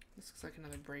 This looks like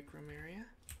another break room area.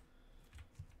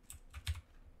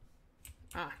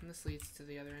 Ah, and this leads to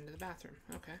the other end of the bathroom.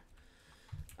 Okay.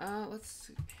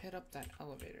 Let's hit up that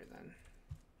elevator then.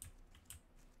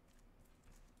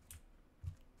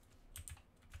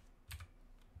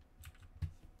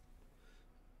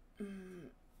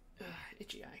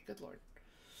 Itchy eye, good lord.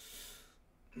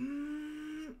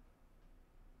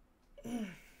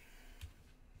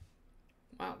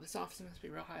 Wow, this office must be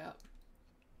real high up.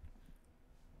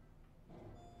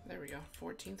 There we go,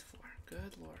 14th floor.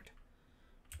 Good lord.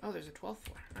 Oh, there's a 12th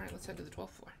floor. Alright, let's head to the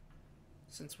 12th floor.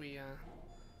 Since we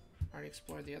already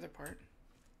explored the other part.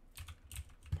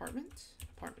 Apartment?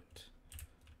 Apartment.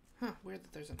 Huh, weird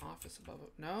that there's an office above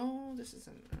it. No, this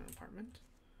isn't an apartment.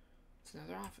 It's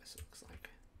another office, it looks like.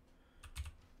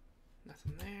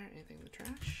 Nothing there. Anything in the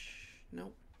trash?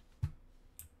 Nope.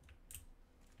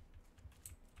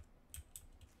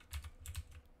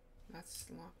 That's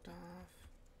locked off.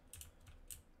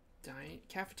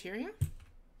 Cafeteria?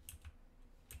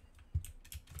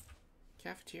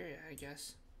 Cafeteria, I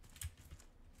guess.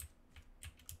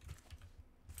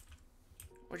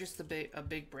 Or just a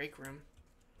big break room.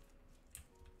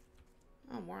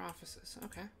 Oh, more offices.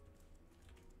 Okay.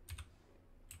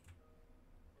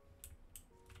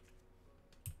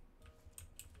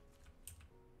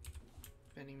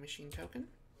 Vending machine token.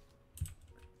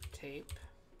 Tape.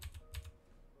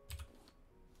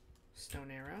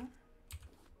 Stone arrow.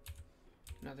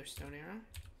 Another stone arrow.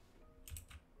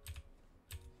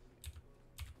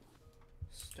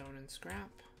 Stone and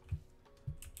scrap.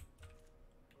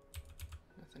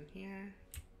 Nothing here.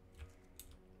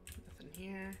 Nothing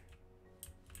here.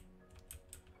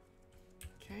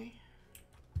 Okay.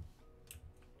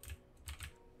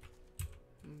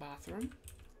 Bathroom.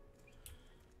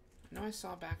 I know I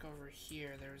saw back over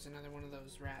here there was another one of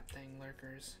those rat thing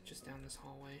lurkers just down this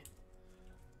hallway.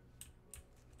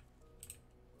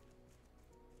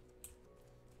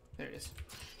 There it is.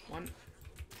 1,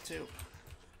 2.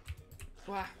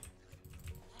 Wow.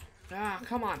 Ah,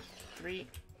 come on. 3.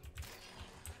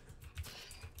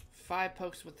 5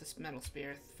 pokes with this metal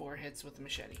spear, 4 hits with the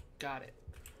machete. Got it.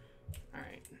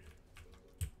 Alright.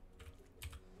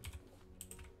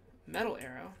 Metal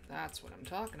arrow. That's what I'm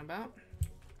talking about.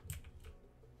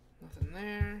 Nothing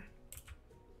there.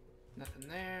 Nothing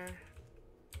there.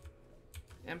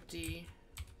 Empty.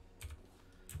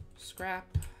 Scrap.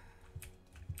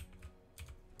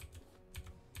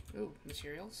 Ooh,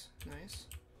 materials. Nice.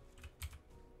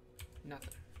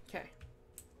 Nothing. Okay.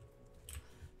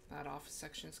 That office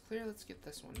section is clear. Let's get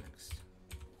this one next.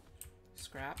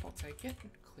 Scrap, I'll take it.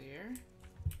 Clear.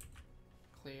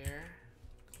 Clear.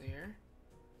 Clear.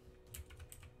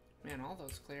 Man, all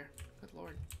those clear. Good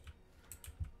lord.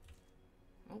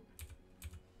 Oh.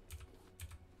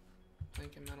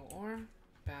 Plank and metal ore.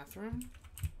 Bathroom.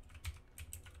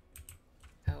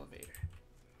 Elevator.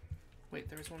 Wait,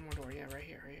 there was one more door. Yeah, right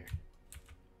here, right here.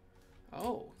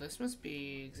 Oh, this must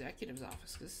be executive's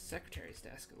office. This is secretary's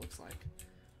desk, it looks like.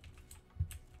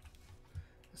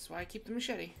 That's why I keep the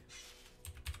machete.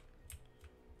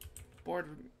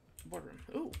 Boardroom.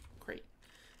 Ooh, great.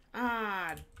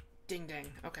 Ah, ding dang.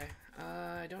 Okay,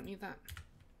 I don't need that.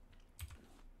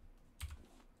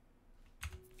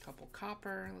 Couple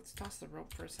copper. Let's toss the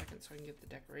rope for a second so I can get the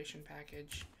decoration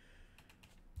package.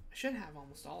 I should have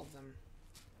almost all of them.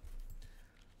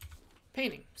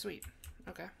 Painting. Sweet.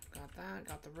 Okay, got that.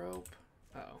 Got the rope.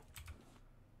 Uh-oh.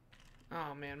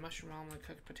 Oh, man. Mushroom omelet,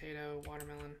 cooked potato,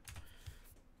 watermelon.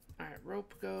 Alright,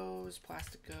 rope goes.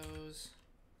 Plastic goes.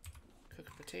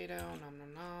 Cooked potato. Nom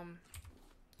nom nom.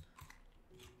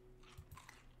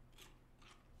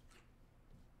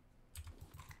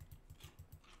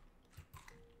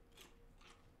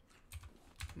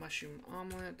 Mushroom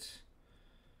omelet.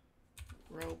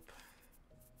 Rope.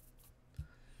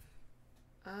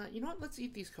 You know what? Let's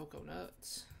eat these cocoa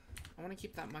nuts. I want to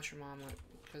keep that mushroom omelet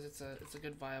because it's a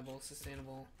good, viable,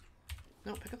 sustainable.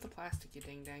 No, pick up the plastic, you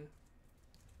ding dang.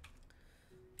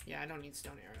 Yeah, I don't need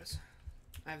stone arrows.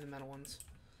 I have the metal ones.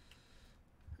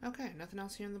 Okay, nothing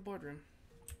else here in the boardroom.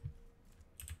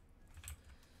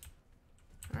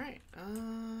 All right.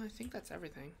 I think that's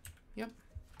everything. Yep.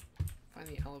 Find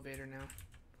the elevator now.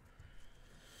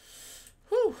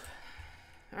 Whew.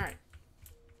 All right.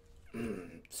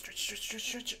 Stretch, stretch, stretch,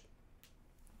 stretch.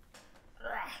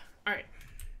 Alright.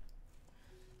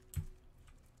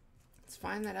 Let's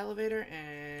find that elevator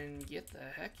and get the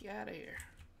heck out of here.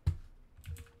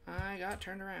 I got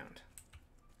turned around.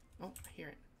 Oh, I hear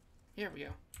it. Here we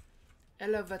go.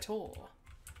 Elevator.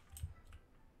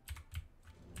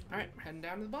 Alright, heading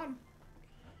down to the bottom.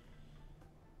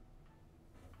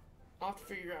 I'll have to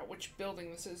figure out which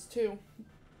building this is, too.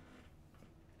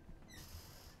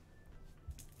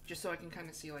 Just so I can kind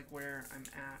of see like where I'm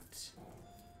at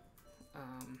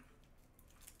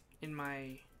in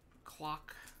my clockwise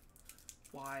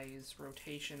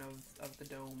rotation of the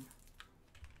dome.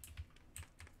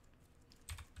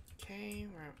 Okay,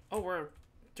 we're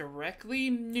directly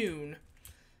noon.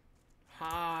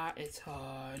 It's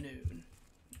noon.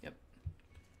 Yep.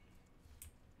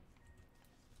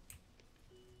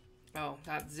 Oh,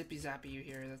 that zippy zappy you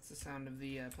hear, that's the sound of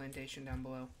the plantation down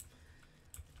below.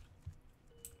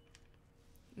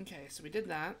 Okay, so we did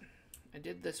that. I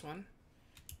did this one.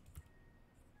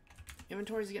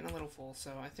 Inventory's getting a little full,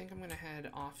 so I think I'm going to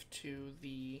head off to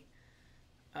the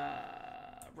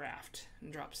raft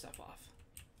and drop stuff off.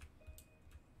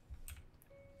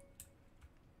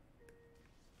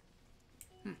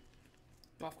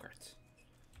 Golf carts.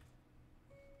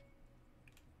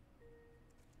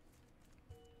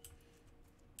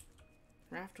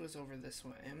 Raft was over this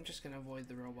way. I'm just going to avoid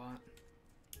the robot.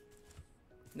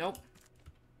 Nope.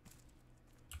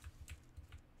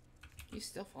 He's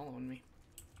still following me.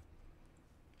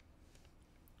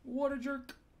 What a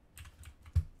jerk.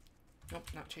 Nope,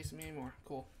 not chasing me anymore.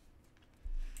 Cool.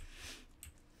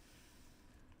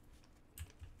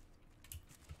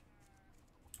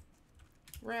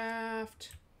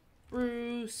 Raft.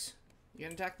 Bruce. You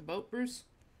gonna attack the boat, Bruce?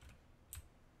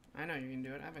 I know you're gonna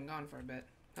do it. I've been gone for a bit.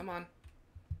 Come on.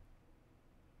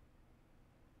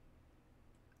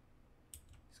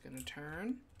 He's gonna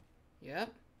turn.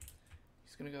 Yep.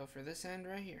 He's gonna go for this end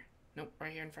right here. Nope,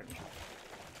 right here in front of me.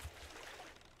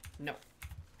 No.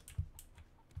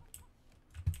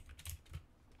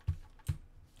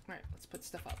 Alright, let's put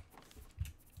stuff up.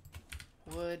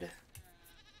 Wood.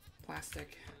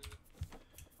 Plastic.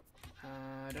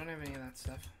 I don't have any of that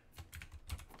stuff.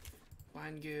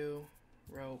 Blind goo.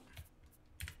 Rope.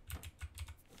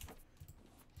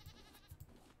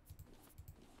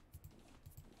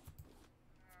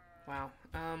 Wow.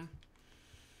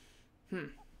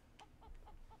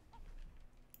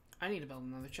 I need to build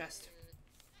another chest.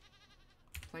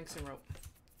 Planks and rope.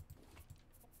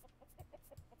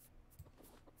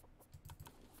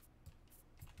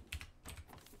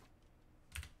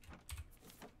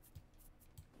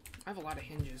 I have a lot of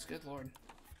hinges, good lord.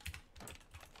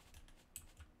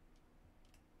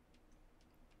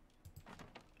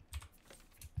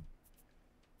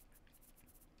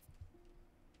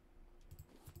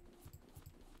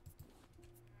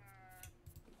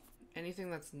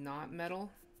 anything that's not metal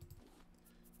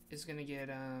is gonna get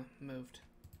moved.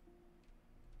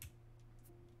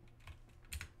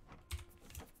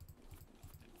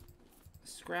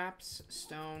 Scraps,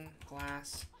 stone,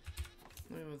 glass.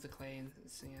 Let me move the clay and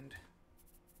sand.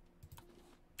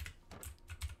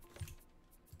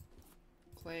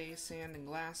 Clay, sand, and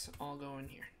glass all go in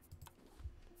here.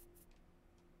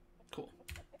 Cool.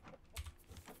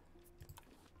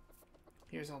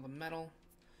 Here's all the metal.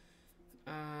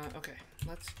 Okay,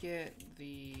 let's get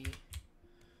the...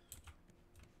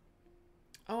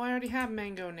 Oh, I already have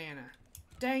mango nana.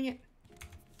 Dang it.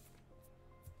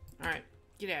 Alright,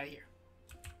 get out of here.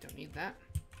 Don't need that.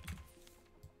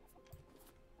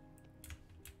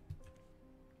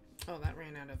 Oh, that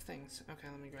ran out of things. Okay,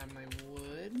 let me grab my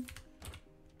wood.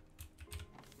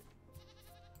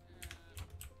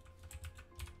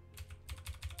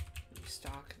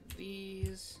 Restock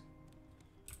these.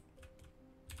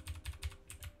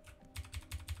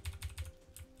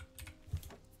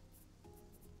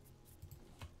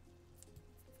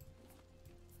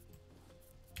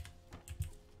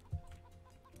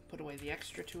 Put away the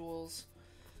extra tools.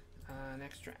 An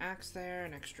extra axe there,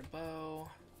 an extra bow.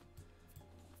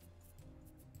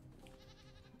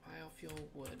 Biofuel,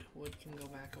 wood. Wood can go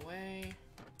back away.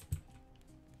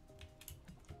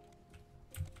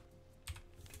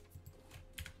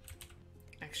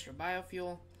 Extra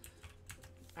biofuel.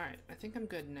 Alright, I think I'm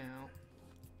good now.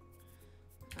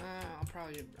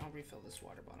 I'll refill this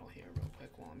water bottle here real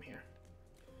quick while I'm here.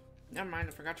 Never mind,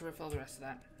 I forgot to refill the rest of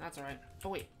that. That's alright. Oh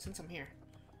wait, since I'm here.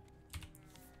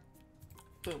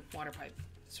 Boom, water pipe.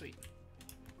 Sweet.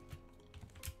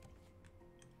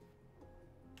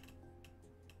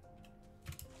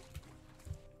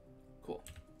 Cool.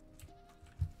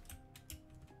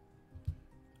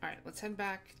 Alright, let's head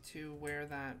back to where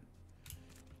that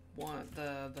one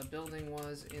the building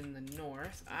was in the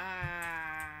north.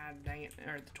 Ah, dang it.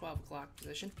 Or the 12 o'clock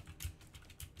position.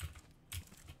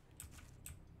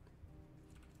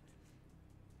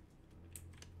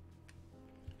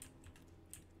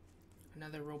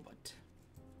 Another robot.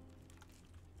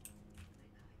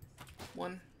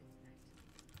 1,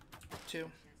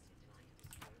 2.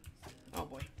 Oh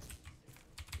boy.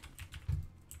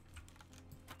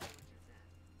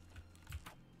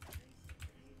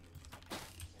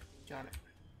 Got it.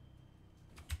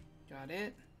 Got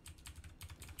it.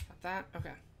 Got that.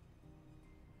 Okay.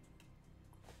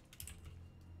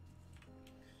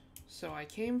 So I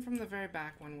came from the very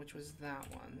back one, which was that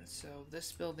one. So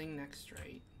this building next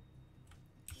right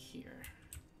here.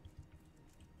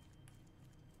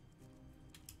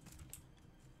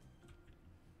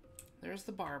 There's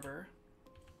the barber.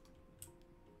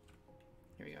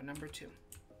 Here we go, number 2.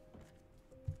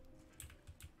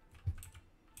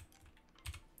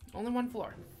 Only one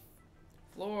floor.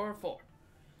 Floor 4.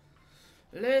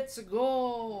 Let's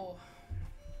go.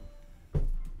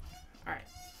 Alright.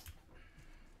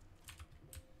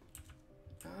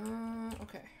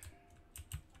 Okay.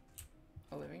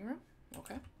 A living room?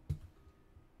 Okay.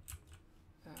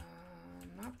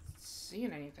 Not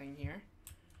seeing anything here.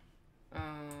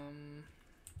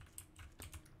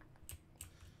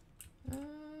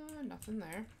 Nothing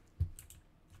there.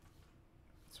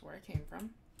 That's where I came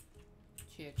from.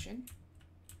 Kitchen.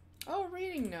 Oh,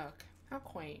 reading nook. How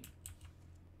quaint.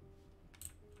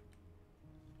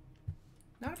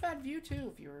 Not a bad view,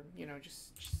 too, if you were, you know,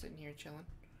 just sitting here chilling.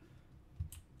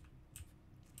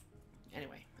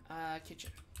 Anyway,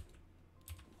 kitchen.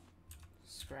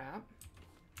 Scrap.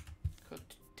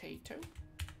 Cooked potato.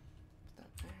 Put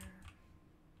that there.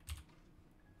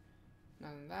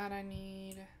 None of that I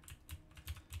need.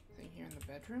 Thing here in the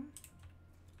bedroom.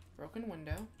 Broken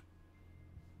window.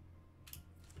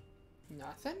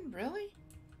 Nothing? Really?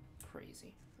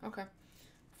 Crazy. Okay.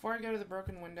 Before I go to the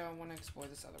broken window, I want to explore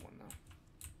this other one, though.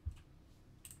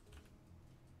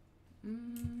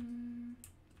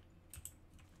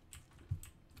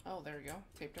 Oh, there we go.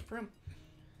 Taped up room.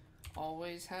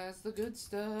 Always has the good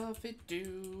stuff. It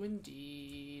do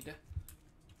indeed.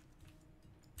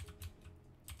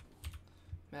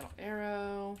 Metal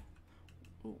arrow.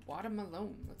 Ooh,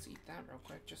 watermelon. Let's eat that real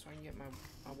quick just so I can get my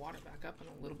water back up and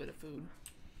a little bit of food.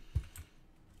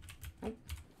 Oh.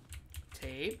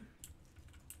 Tape.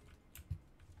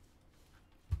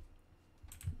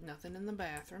 Nothing in the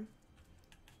bathroom.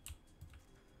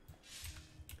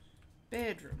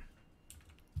 Bedroom.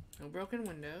 No broken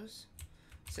windows.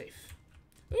 Safe.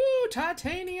 Ooh,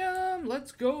 titanium!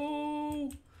 Let's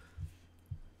go!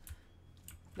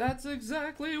 That's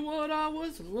exactly what I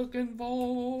was looking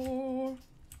for.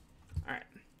 Alright.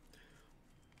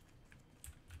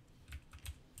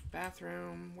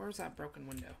 Bathroom. Where's that broken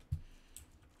window?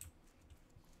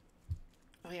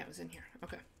 Oh yeah, it was in here.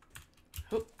 Okay.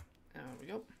 Hoop. There we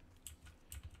go.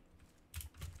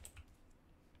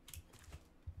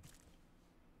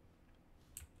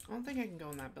 I don't think I can go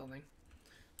in that building.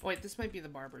 Oh wait, this might be the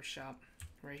barber's shop.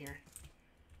 Right here.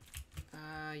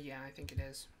 Yeah, I think it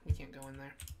is. We can't go in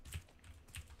there.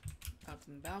 Up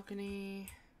in the balcony.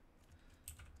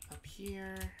 Up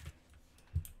here.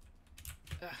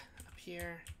 Up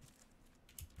here.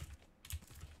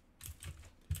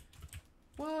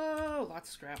 Whoa! Lots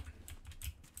of scrap.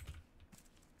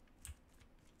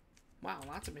 Wow,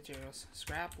 lots of materials.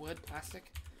 Scrap, wood,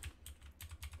 plastic.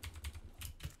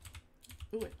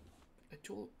 Ooh,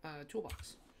 a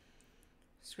toolbox.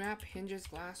 Scrap, hinges,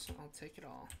 glass. I'll take it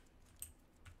all.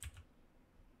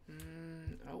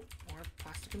 Oh, more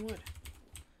plastic and wood.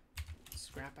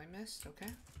 Scrap I missed.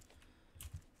 Okay.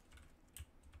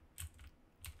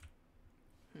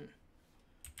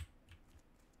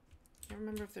 Can't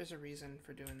remember if there's a reason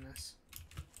for doing this.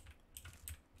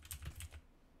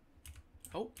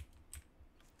 Oh.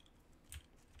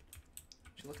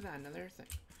 Look at that, another thing.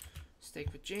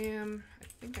 Steak with jam. I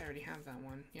think I already have that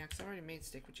one. Yeah, because I already made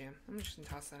steak with jam. I'm just going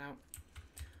to toss that out.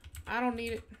 I don't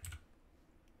need it.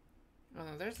 Oh,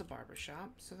 no, there's the barber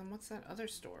shop. So then what's that other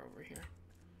store over here?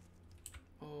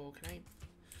 Oh, can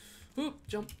I... Oop,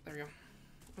 jump. There we go.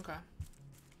 Okay.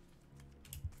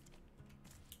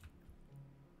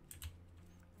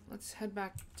 Let's head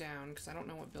back down, because I don't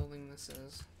know what building this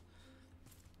is.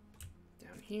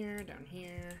 Down here, down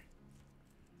here.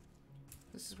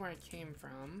 This is where I came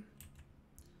from.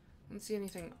 I don't see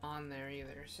anything on there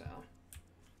either, so...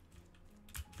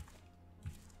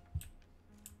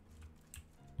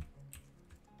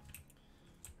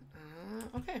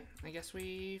 Okay, I guess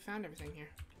we found everything here.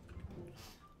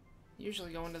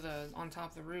 Usually going to the on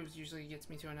top of the roofs usually gets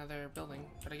me to another building,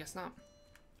 but I guess not.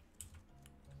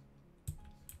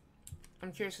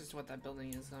 I'm curious as to what that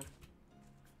building is, though.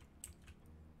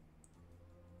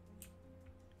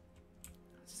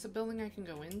 Is this a building I can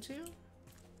go into?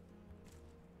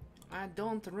 I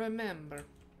don't remember.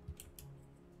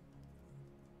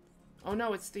 Oh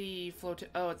no, it's the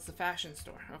it's the fashion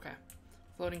store. Okay.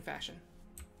 Floating fashion.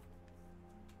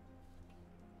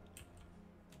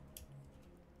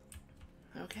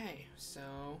 Okay,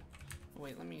 so...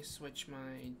 Wait, let me switch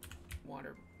my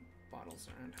water bottles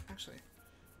around. Actually,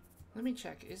 let me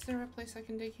check. Is there a place I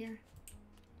can dig here?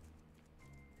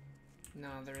 No,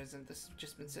 there isn't. This has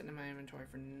just been sitting in my inventory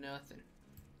for nothing.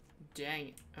 Dang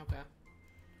it. Okay.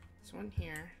 This one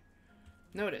here.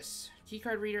 Notice.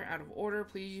 Keycard reader out of order.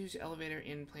 Please use elevator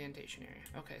in plantation area.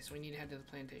 Okay, so we need to head to the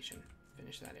plantation.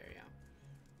 Finish that area out.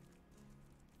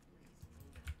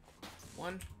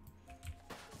 1,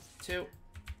 2,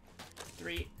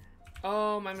 3.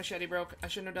 Oh, my machete broke. I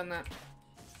shouldn't have done that.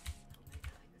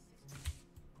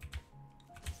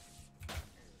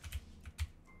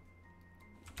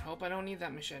 I hope I don't need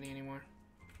that machete anymore.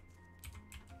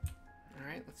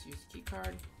 Alright, let's use the key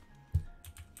card.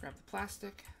 Grab the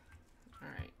plastic.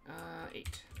 Alright,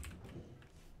 8.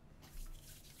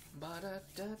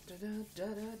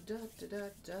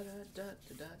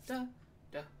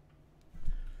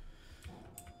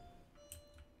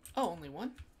 Oh, only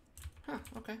one? Huh,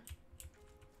 okay.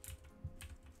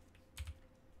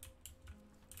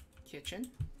 Kitchen.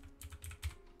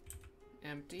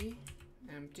 Empty.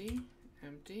 Empty.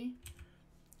 Empty.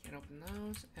 Can't open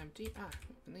those. Empty. Ah,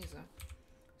 open these though.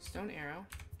 Stone arrow.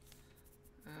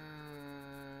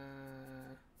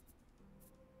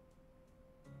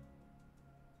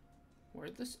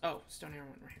 Where'd this? Oh, stone arrow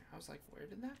went right here. I was like, where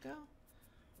did that go?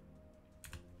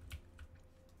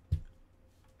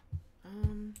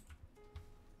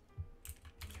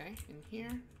 Okay, in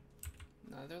here.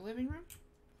 Another living room?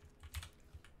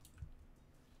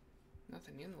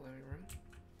 Nothing in the living room.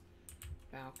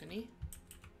 Balcony.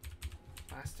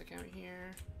 Plastic out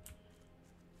here.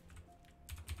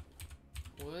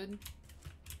 Wood.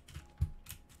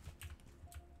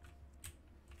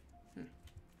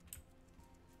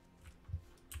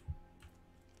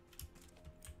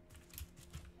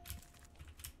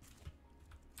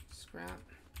 Scrap.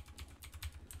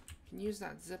 Can use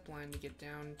that zip line to get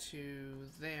down to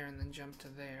there and then jump to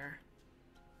there.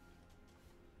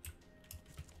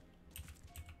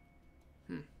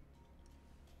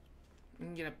 I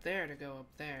can get up there to go up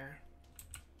there.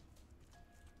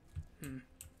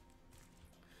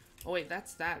 Oh wait,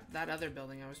 that's that other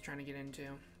building I was trying to get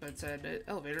into. But it said,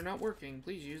 elevator not working.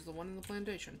 Please use the one in the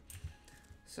plantation.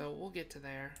 So we'll get to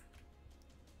there.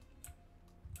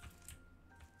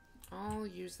 I'll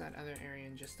use that other area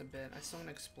in just a bit. I still want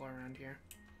to explore around here.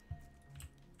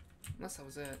 Unless that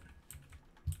was it.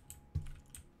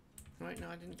 Oh, wait, no,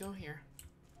 I didn't go here.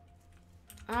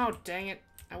 Oh, dang it.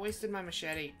 I wasted my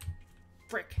machete.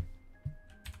 Frick.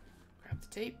 Grab the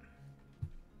tape.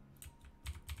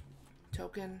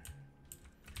 Token.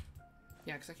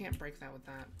 Yeah, because I can't break that with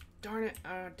that. Darn it.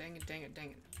 Oh, dang it, dang it,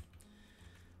 dang it.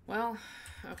 Well,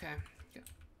 okay.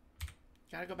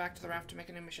 Gotta go back to the raft to make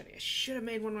a new machete. I should have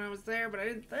made one when I was there, but I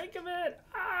didn't think of it.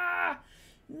 Ah!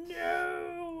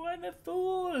 No! I'm a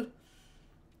fool!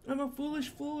 I'm a foolish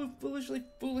fool of foolishly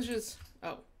foolishes.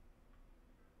 Oh.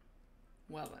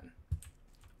 Well then.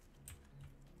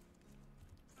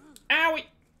 Owie!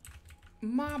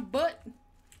 My butt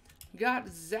got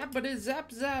zappity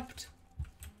zap zapped.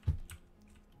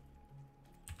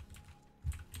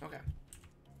 Okay.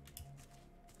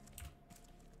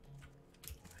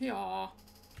 Yeah.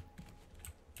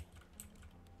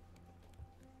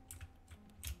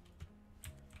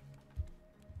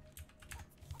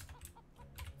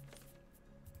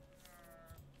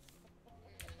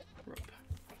 Rope.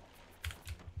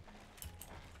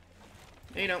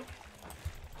 No, you don't.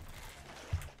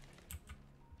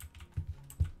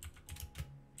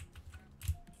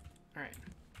 Alright.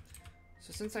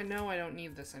 So since I know I don't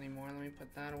need this anymore, let me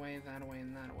put that away, and that away,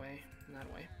 and that away, and that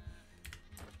away.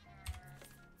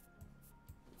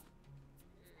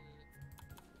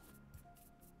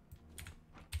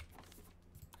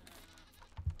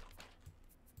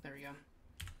 There we go.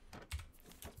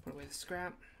 Put away the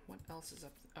scrap. What else is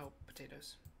up? Oh,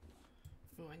 potatoes.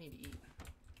 Ooh, I need to eat.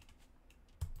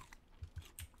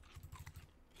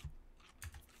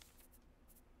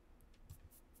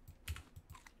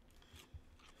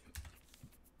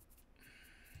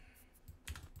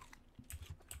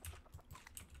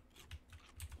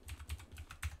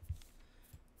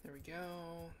 There we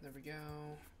go. There we go.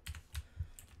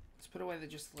 Let's put away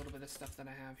just a little bit of stuff that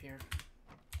I have here.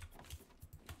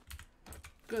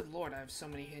 Good lord, I have so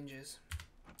many hinges.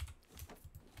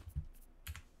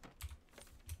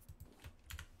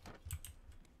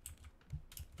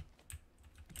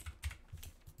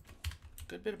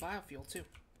 Good bit of biofuel, too.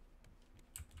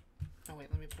 Oh wait,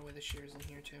 let me put away the shears in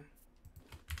here, too.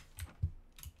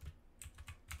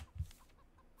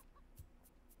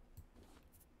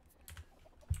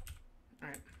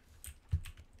 Alright.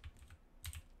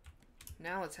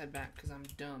 Now let's head back, because I'm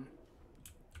dumb.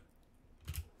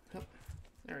 Oh,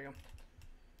 there we go.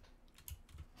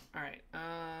 Alright,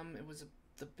 it was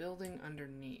the building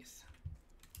underneath.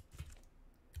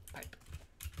 Pipe.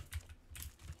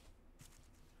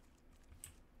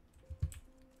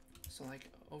 So like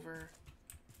over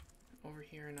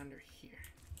here and under here.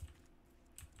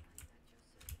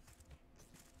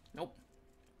 Nope.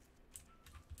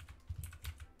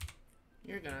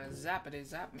 You're gonna zappity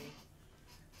zap me.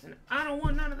 And I don't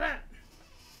want none of that.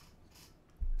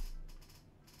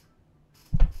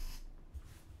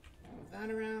 Move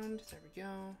that around. There we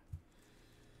go.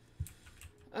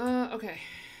 Okay.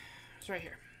 It's right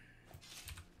here.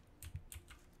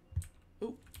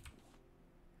 Ooh.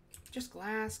 Just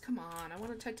glass. Come on. I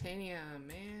want a titanium,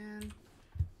 man.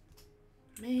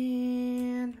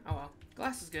 Man. Oh well.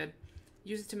 Glass is good.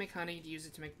 Use it to make honey. Use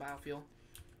it to make biofuel.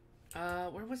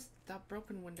 Where was that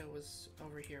broken window? Was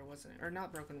over here, wasn't it? Or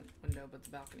not broken window, but the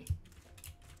balcony.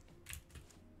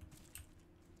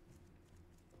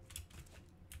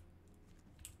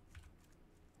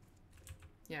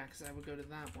 Yeah, because I would go to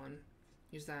that one,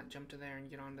 use that, jump to there, and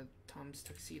get onto Tom's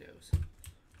tuxedos.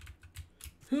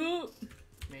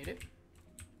 Made it.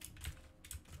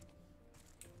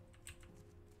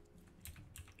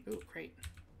 Ooh, crate.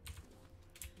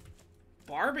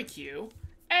 Barbecue?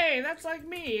 Hey, that's like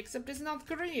me, except it's not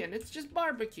Korean. It's just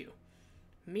barbecue.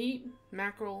 Meat,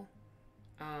 mackerel,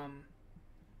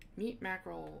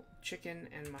 chicken,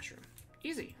 and mushroom.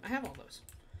 Easy. I have all those.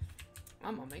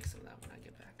 I'm gonna make some of that when I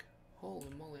get back. Holy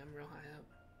moly, I'm real high up.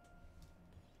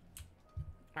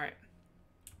 Alright.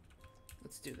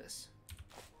 Let's do this.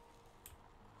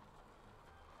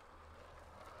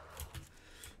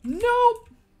 Nope!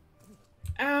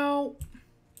 Ow!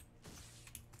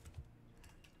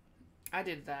 I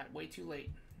did that way too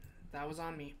late. That was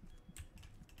on me.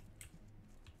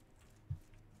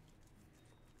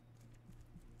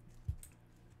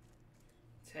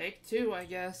 Take two, I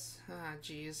guess. Ah,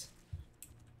 jeez.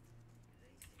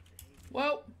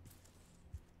 Whoa!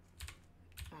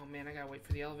 Oh man, I gotta wait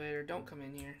for the elevator. Don't come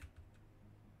in here.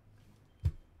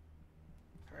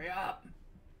 Hurry up!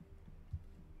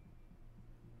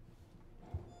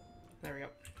 There we go.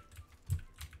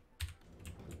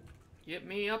 Get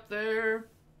me up there.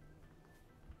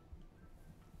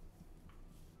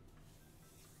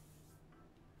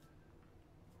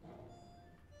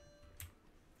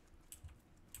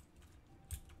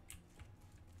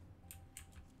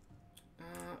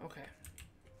 Okay.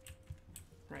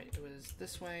 Right, it was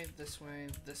this way, this way,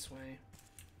 this way.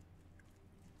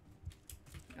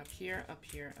 Up here, up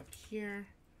here, up here.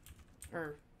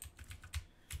 Or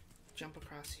jump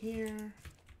across here.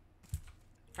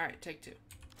 Alright, take two.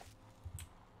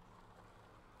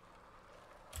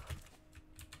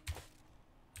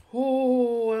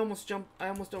 Oh, I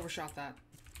almost overshot that.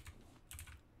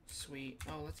 Sweet.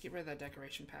 Oh, let's get rid of that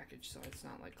decoration package so it's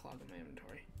not like clogging my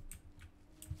inventory.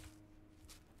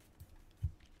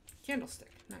 Candlestick.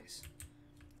 Nice.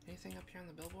 Anything up here on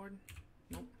the billboard?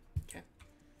 Nope. Okay.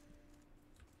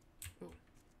 Ooh.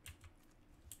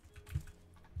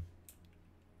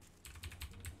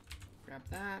 Grab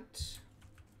that.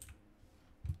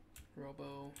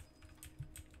 Robo.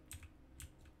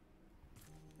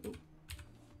 Ooh.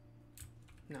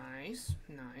 Nice.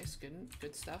 Nice.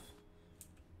 Good stuff.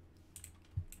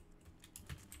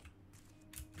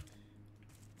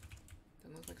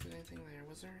 Doesn't look like there's anything there.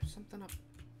 Was there something up?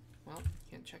 Well,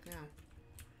 can't check now.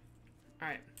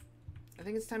 Alright. I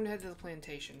think it's time to head to the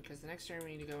plantation, because the next area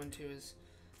we need to go into is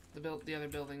the other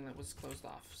building that was closed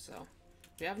off. So,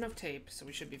 we have enough tape, so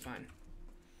we should be fine.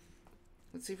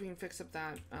 Let's see if we can fix up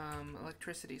that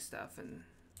electricity stuff and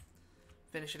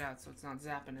finish it out so it's not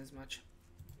zapping as much.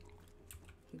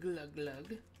 Glug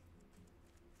glug.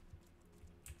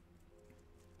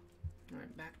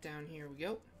 Alright, back down here we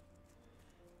go.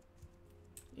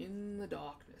 In the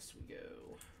darkness we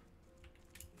go.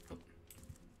 Oh.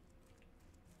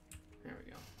 There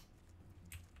we go.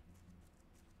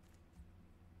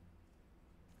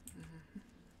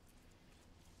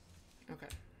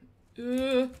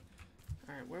 Okay.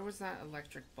 Alright, where was that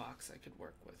electric box I could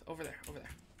work with? Over there, over there.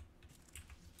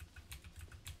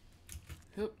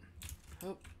 Hoop,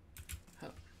 hoop,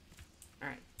 hoop.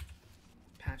 Alright.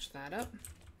 Patch that up.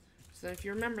 So then if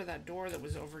you remember that door that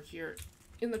was over here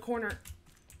in the corner,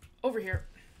 over here,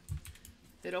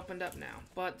 it opened up now.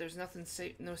 But there's nothing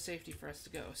safe, no safety for us to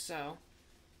go. So,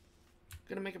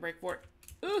 gonna make a break for it.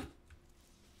 Ugh!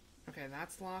 Okay,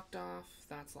 that's locked off.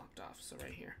 That's locked off. So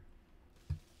right here.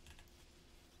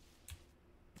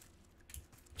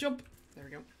 Jump. There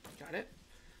we go. Got it.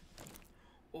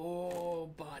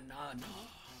 Oh, banana.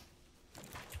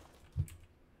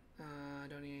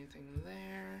 Don't need anything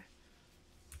there.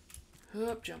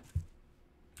 Hoop, jump.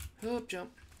 Hoop,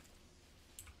 jump.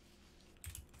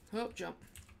 Hoop, jump.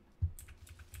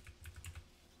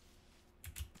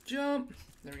 Jump.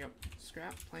 There we go.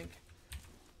 Scrap, plank.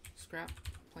 Scrap,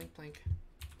 plank, plank.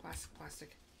 Plastic,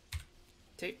 plastic.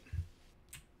 Tape.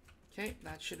 Okay,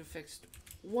 that should have fixed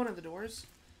one of the doors.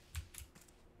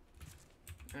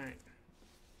 Alright.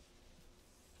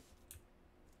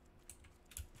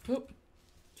 Hoop.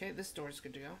 Okay, this door's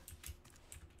good to go.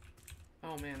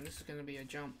 Oh man, this is gonna be a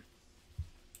jump.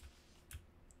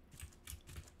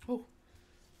 Oh.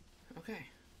 Okay.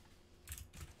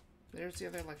 There's the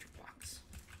other electric box.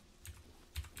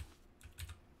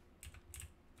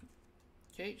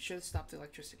 Okay, should have stopped the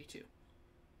electricity too.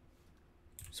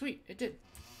 Sweet, it did.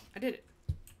 I did it.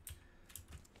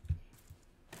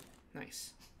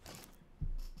 Nice.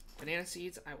 Banana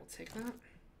seeds, I will take that.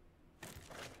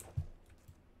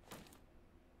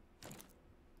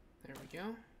 There we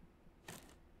go.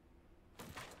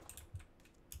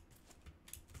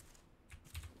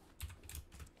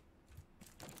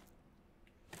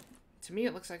 To me,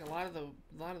 it looks like a lot of the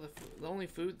only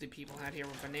food that people had here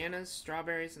were bananas,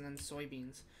 strawberries, and then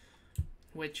soybeans.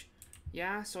 Which,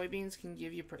 yeah, soybeans can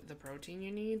give you the protein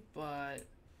you need, but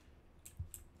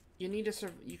you need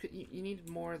to you need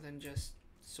more than just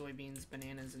soybeans,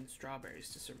 bananas, and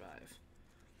strawberries to survive.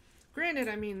 Granted,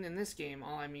 I mean, in this game,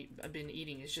 all I've been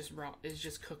eating is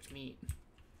just cooked meat.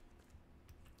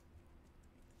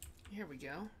 Here we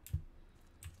go.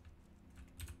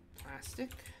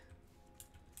 Plastic.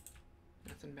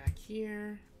 Nothing back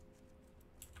here.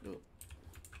 Ooh.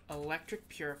 Electric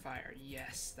purifier.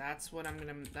 Yes, that's what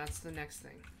that's the next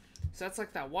thing. So that's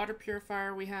like that water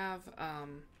purifier we have,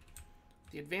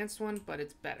 the advanced one, but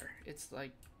it's better. It's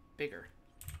like bigger.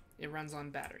 It runs on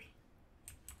battery.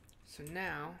 So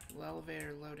now,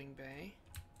 elevator loading bay.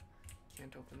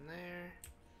 Can't open there.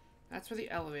 That's where the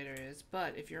elevator is,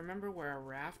 but if you remember where our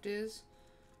raft is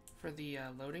for the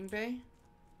loading bay,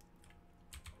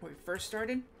 where we first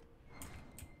started,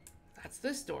 that's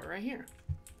this door right here.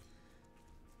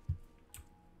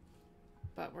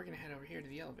 But we're gonna head over here to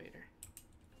the elevator.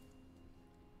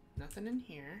 Nothing in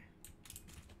here.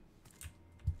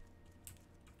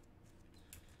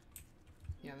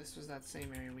 Yeah, this was that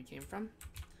same area we came from.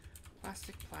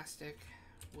 Plastic, plastic,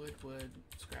 wood, wood,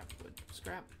 scrap, wood,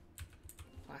 scrap,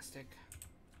 plastic.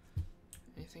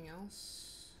 Anything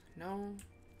else? No?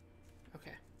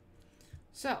 Okay.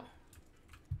 So,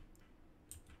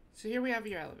 So here we have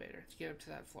your elevator to get up to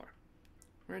that floor.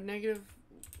 We're at negative...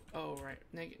 Oh, right.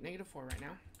 Negative 4 right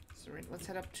now. So let's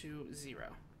head up to 0.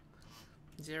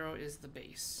 0 is the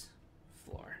base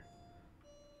floor.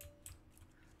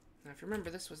 Now, if you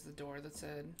remember, this was the door that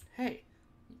said, hey,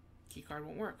 keycard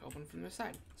won't work. Open from the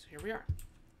side. So here we are.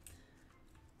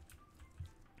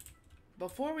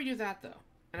 Before we do that, though,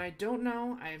 and I don't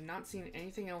know, I have not seen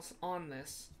anything else on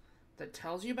this that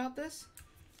tells you about this.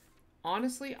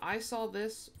 Honestly, I saw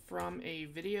this from a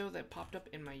video that popped up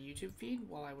in my YouTube feed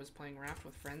while I was playing Raft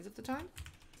with friends at the time.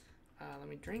 Let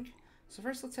me drink. So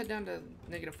first, let's head down to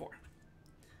negative 4.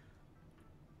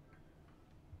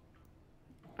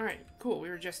 Alright, cool. We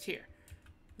were just here.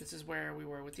 This is where we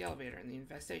were with the elevator and the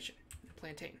infestation. The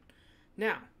plantain.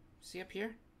 Now, see up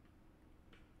here?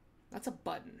 That's a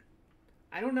button.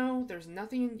 I don't know. There's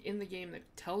nothing in the game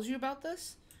that tells you about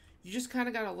this. You just kind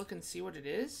of got to look and see what it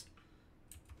is.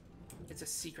 It's a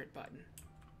secret button.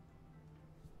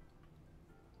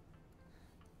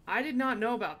 I did not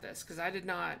know about this because I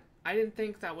didn't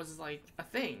think that was like a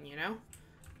thing, you know?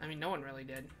 I mean, no one really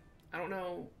did. I don't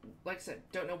know, like I said,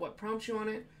 don't know what prompts you on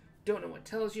it, don't know what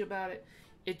tells you about it.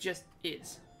 It just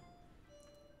is.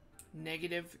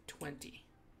 Negative 20.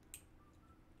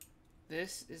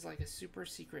 This is like a super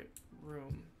secret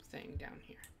room thing down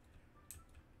here.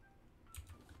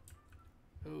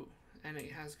 Ooh, and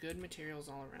it has good materials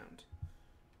all around.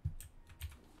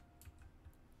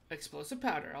 Explosive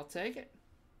powder, I'll take it.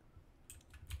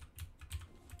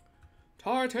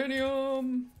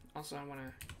 Titanium! Also, I want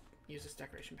to use this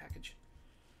decoration package.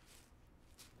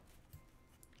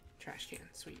 Trash can,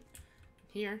 sweet.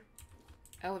 Here,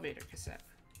 elevator cassette.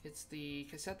 It's the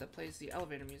cassette that plays the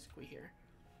elevator music we hear.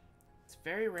 It's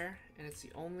very rare, and it's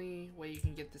the only way you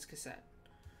can get this cassette.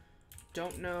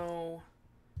 Don't know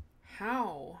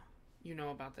how you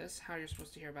know about this, how you're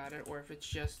supposed to hear about it, or if it's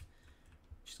just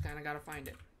kind of gotta find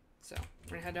it. So,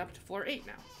 we're gonna head up to floor 8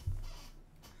 now.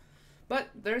 But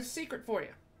there's a secret for you.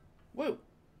 Woo!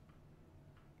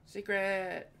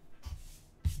 Secret!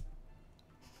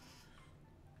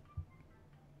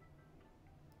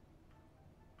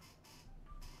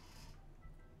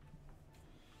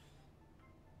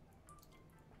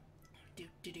 Do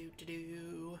do do do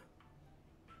do.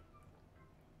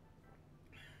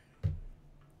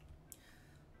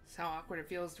 It's how awkward it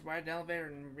feels to ride an elevator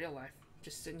in real life.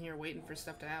 Just sitting here waiting for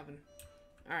stuff to happen.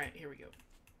 Alright, here we go.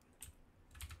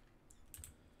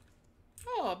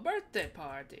 Oh, a birthday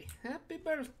party. Happy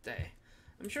birthday.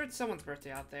 I'm sure it's someone's birthday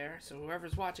out there, so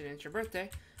whoever's watching it's your birthday.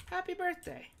 Happy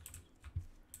birthday.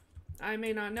 I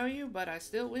may not know you, but I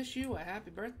still wish you a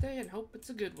happy birthday and hope it's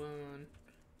a good one.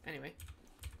 Anyway,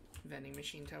 vending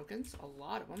machine tokens. A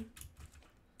lot of them.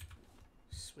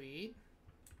 Sweet.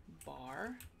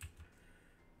 Bar.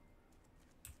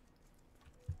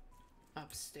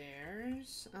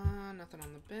 Upstairs. Nothing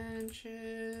on the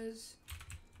benches.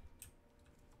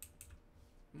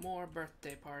 More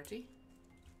birthday party.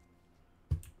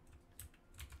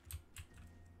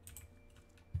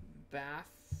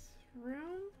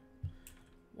 Bathroom?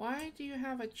 Why do you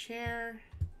have a chair?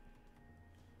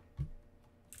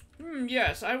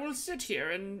 Yes, I will sit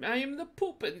here and I am the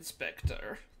poop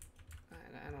inspector.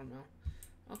 I don't know.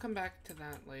 I'll come back to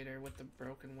that later with the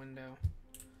broken window.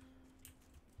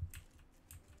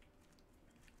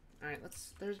 Alright,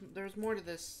 there's more to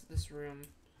this room.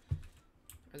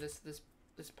 Or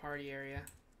this party area.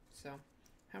 So,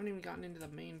 haven't even gotten into the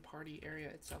main party area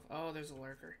itself. Oh, there's a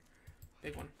lurker.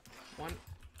 Big one. 1,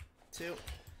 2,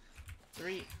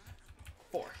 3,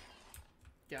 4.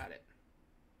 Got it.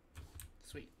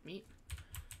 Sweet. Meat.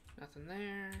 Nothing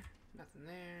there. Nothing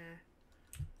there.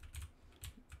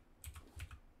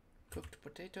 Cooked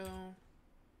potato.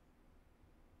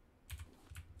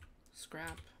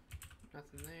 Scrap.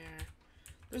 Nothing there.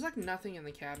 There's like nothing in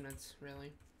the cabinets,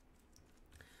 really.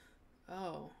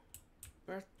 Oh.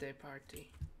 Birthday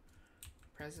party.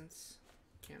 Presents.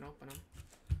 Can't open them.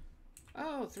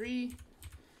 Oh, three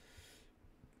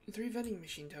vending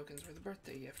machine tokens for the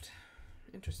birthday gift.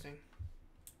 Interesting.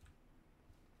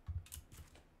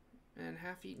 And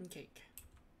half-eaten cake.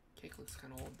 Cake looks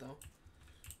kind of old, though.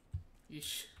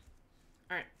 Yeesh.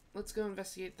 Alright, let's go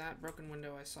investigate that broken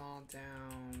window I saw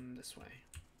down this way.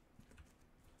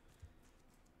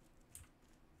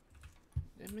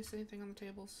 Did I miss anything on the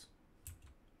tables?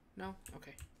 No?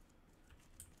 Okay.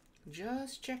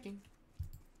 Just checking.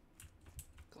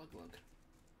 Glug glug.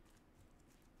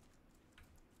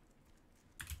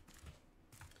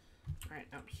 Alright,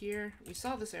 out here. We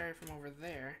saw this area from over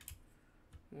there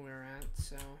when we were at,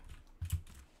 so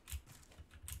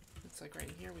looks like right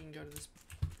in here we can go to this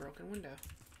broken window.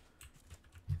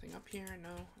 Anything up here?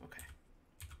 No? Okay.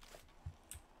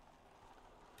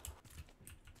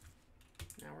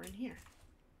 now we're in here.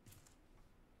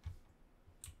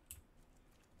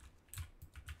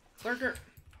 Lurker.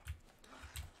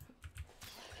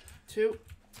 2,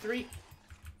 3,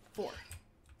 4.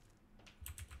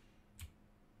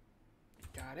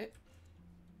 Got it.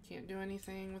 Can't do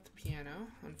anything with the piano,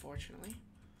 unfortunately.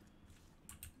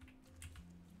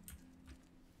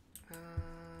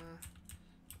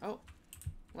 Oh.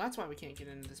 Well, that's why we can't get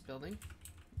into this building.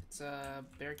 It's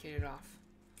barricaded off.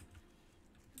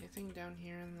 Anything down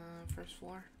here on the first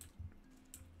floor?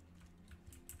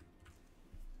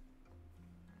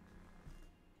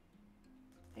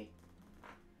 Hey.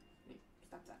 Hey,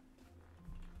 stop that.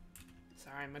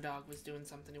 Sorry, my dog was doing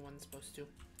something he wasn't supposed to.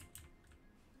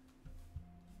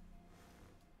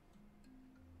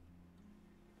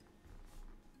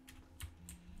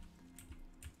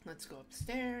 Let's go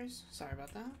upstairs. Sorry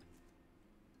about that.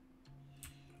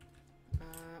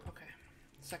 Okay.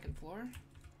 Second floor.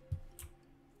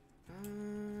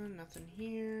 Nothing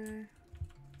here.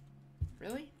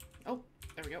 Really? Oh,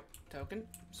 there we go. Token.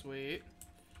 Sweet.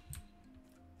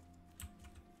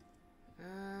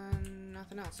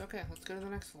 Nothing else. Okay, let's go to the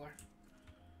next floor.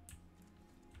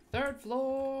 Third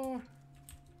floor!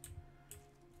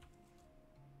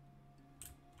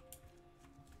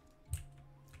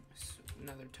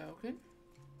 Another token.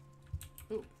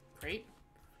 Ooh, crate.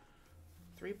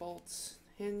 3 bolts.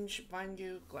 Hinge, vine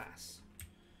goo, glass.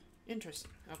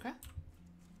 Interesting. Okay.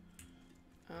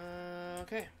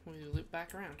 Okay, we loop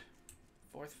back around.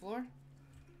 4th floor.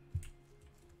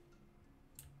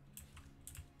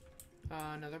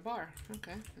 Another bar.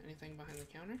 Okay. Anything behind the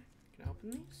counter? Can I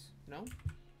open these? No.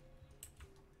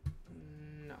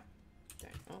 No.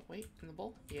 Dang. Oh, wait. In the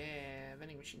bowl? Yeah.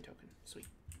 Vending machine token. Sweet.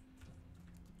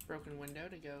 Broken window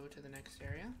to go to the next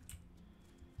area.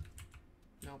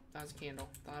 Nope. That was a candle.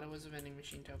 Thought it was a vending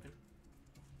machine token.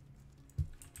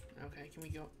 Okay. Can we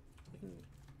go? We can...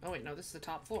 Oh, wait. No. This is the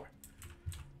top floor.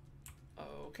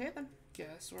 Okay, then.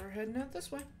 Guess we're heading out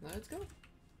this way. Let's go. Here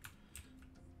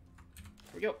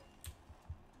we go.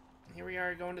 Here we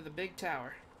are going to the big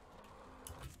tower.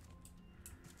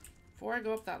 Before I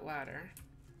go up that ladder,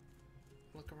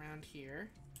 look around here.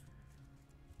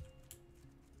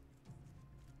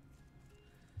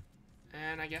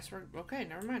 And I guess we're okay,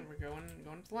 never mind. We're going to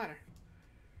the ladder.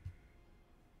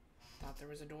 Thought there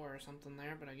was a door or something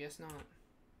there, but I guess not.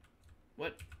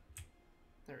 What?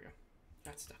 There we go.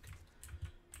 Got stuck.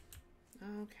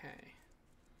 Okay.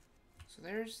 So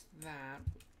there's that.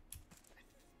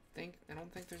 I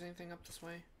don't think there's anything up this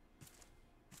way.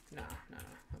 No.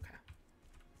 Okay.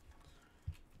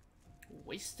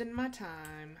 Wasting my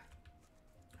time.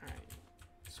 Alright.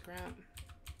 Scrap.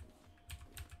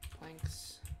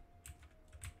 Planks.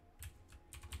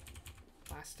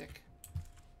 Plastic.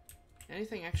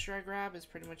 Anything extra I grab is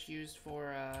pretty much used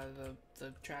for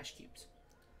the trash cubes.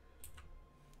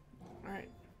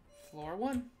 Alright. Floor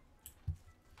 1.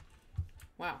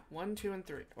 Wow. 1, 2, and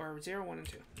 3. Or 0, 1, and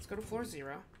 2. Let's go to floor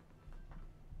 0.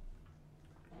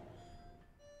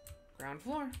 Ground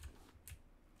floor.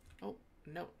 Oh,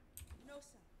 no. No,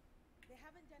 sir. They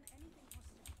haven't done anything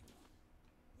hostile.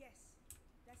 Yes,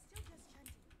 that's still just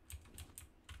chanting.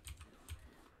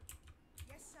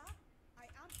 Yes, sir. I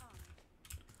am armed.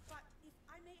 But if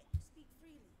I may speak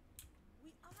freely,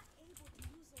 we are able to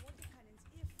use the water cannons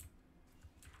if...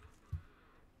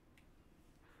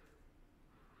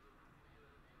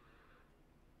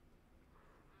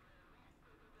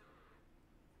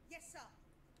 Yes, sir.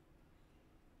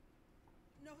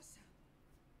 No, sir.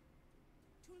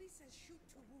 Tully says shoot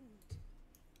to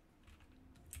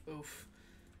wound. Oof.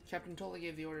 Captain Tully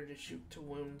gave the order to shoot to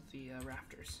wound the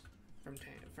rafters from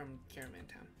Caravan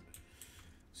Town.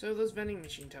 So those vending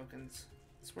machine tokens,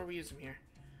 that's where we use them here.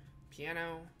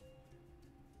 Piano,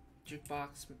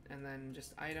 jukebox, and then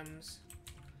just items.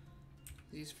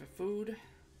 These for food,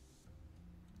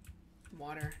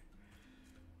 water.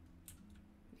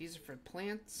 These are for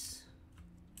plants.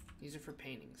 These are for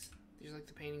paintings. These are like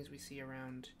the paintings we see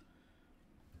around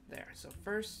there. So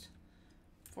first,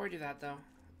 before I do that though,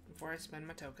 before I spend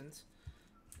my tokens,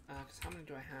 because how many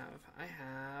do I have? I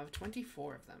have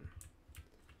 24 of them.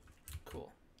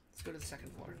 Cool. Let's go to the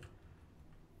second floor.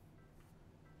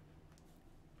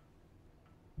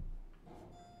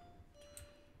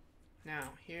 Now,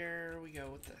 here we go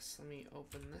with this. Let me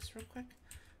open this real quick.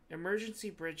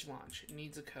 Emergency bridge launch. It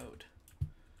needs a code.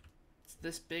 It's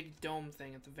this big dome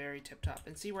thing at the very tip top.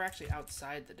 And see, we're actually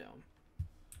outside the dome.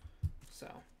 So,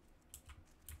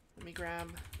 let me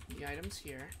grab the items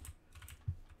here.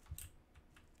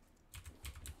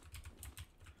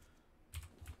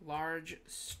 Large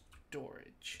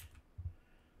storage.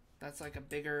 That's like a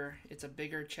bigger, it's a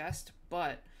bigger chest,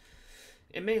 but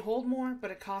It may hold more,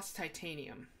 but it costs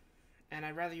titanium. And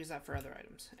I'd rather use that for other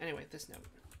items. Anyway, this note.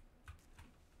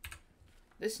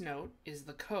 This note is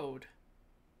the code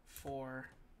for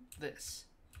this.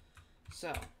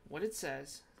 So, what it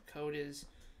says, the code is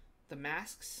the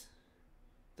masks,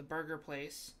 the burger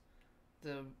place,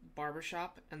 the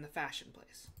barbershop, and the fashion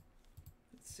place.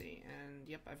 Let's see, and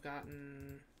yep, I've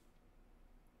gotten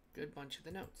a good bunch of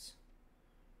the notes.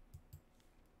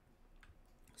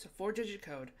 So 4-digit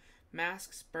code,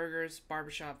 masks, burgers,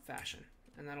 barbershop, fashion.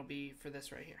 And that'll be for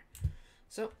this right here.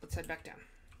 So, let's head back down.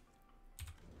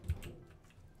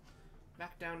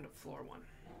 Back down to floor 1.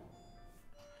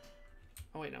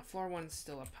 Oh wait, no, floor 1's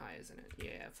still up high, isn't it?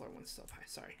 Yeah, floor 1's still up high,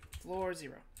 sorry. Floor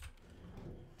 0.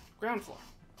 Ground floor.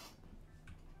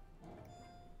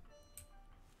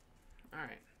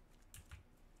 Alright.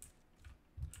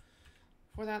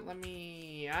 For that,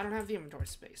 I don't have the inventory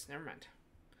space, never mind.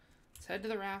 Let's head to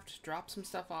the raft, drop some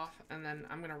stuff off, and then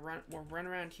we'll run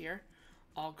around here.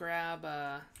 I'll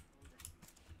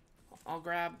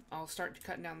start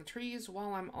cutting down the trees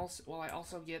while I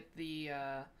also get the,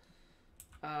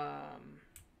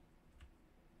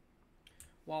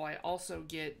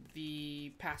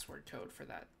 password code for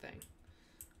that thing.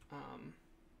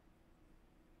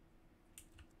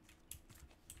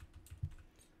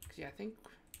 'Cause yeah, I think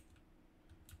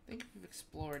we've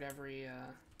explored every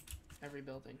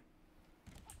building.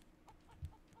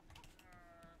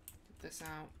 Get this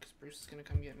out, because Bruce is gonna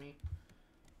come get me.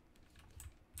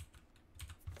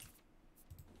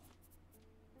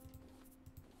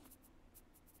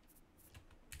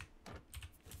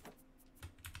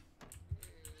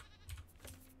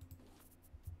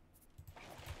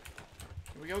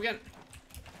 Here we go again.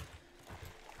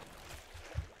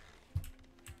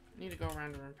 Need to go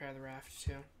around and repair the raft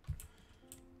too.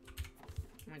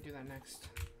 I might do that next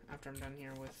after I'm done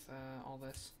here with all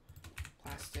this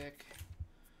plastic.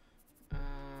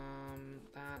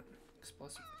 That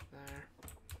explosive there.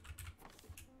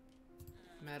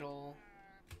 Metal.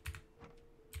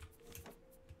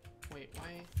 Wait,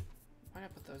 why did I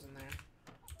put those in there?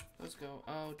 Those go.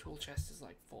 Oh, tool chest is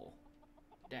like full.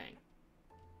 Dang.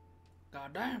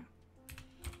 God damn.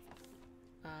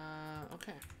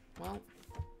 Okay. Well,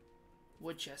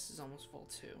 wood chest is almost full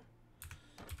too.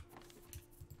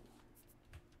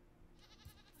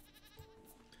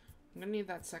 I'm gonna need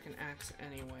that second axe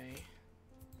anyway.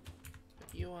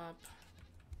 Put you up.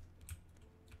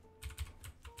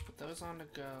 Put those on to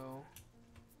go.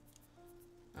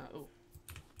 Oh.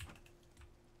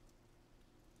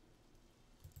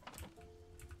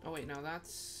 Oh wait, no,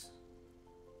 that's...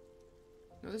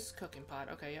 No, this is cooking pot.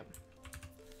 Okay, yep.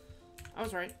 I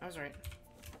was right.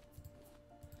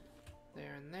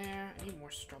 There and there. I need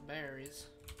more strawberries.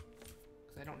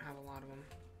 Because I don't have a lot of them.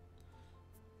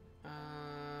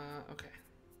 Okay.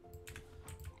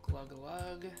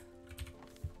 Glug-a-lug.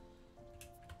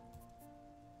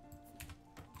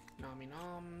 Nommy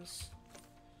noms.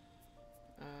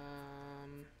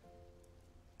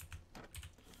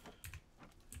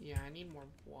 Yeah, I need more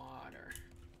water.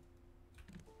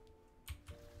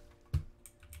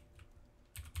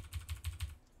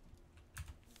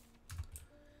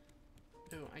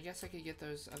 Ooh, I guess I could get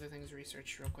those other things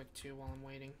researched real quick too while I'm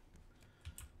waiting.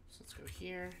 So let's go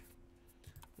here.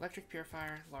 Electric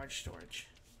purifier, large storage.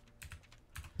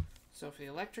 So for the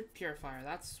electric purifier,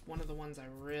 that's one of the ones I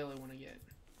really want to get.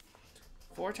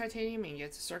 4 titanium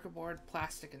ingots, a circuit board,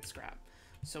 plastic, and scrap.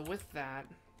 So with that,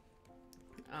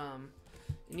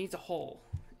 it needs a hole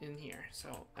in here.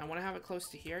 So I want to have it close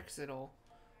to here because it'll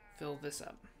fill this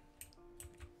up.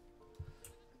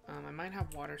 I might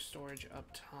have water storage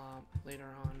up top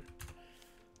later on.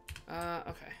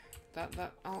 Okay.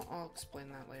 I'll explain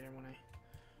that later when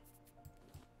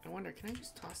I wonder, can I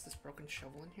just toss this broken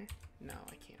shovel in here? No,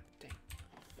 I can't. Dang.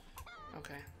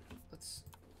 Okay. Let's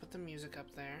put the music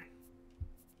up there.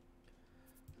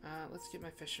 Let's get my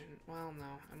fishing. Well,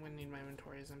 no. I'm gonna need my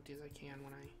inventory as empty as I can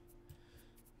when I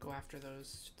go after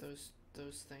those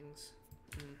things.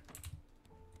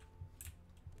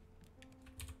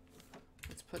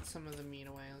 Let's put some of the meat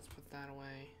away. Let's put that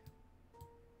away.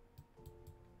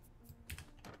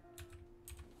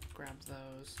 Grab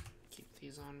those. Keep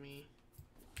these on me.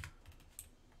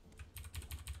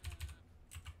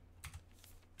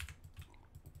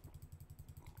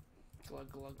 Glug,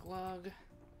 glug, glug.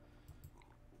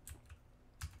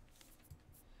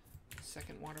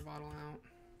 Second water bottle out.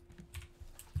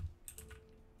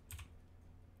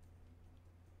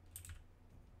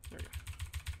 There we go.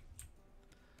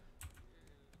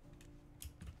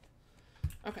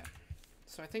 Okay.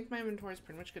 So I think my inventory is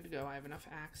pretty much good to go. I have enough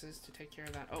axes to take care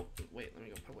of that. Oh, wait, let me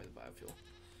go put away the biofuel.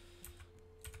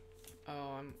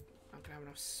 Oh, Not gonna have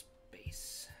enough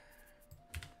space.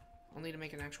 I'll need to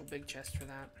make an actual big chest for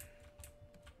that.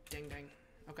 Ding dang.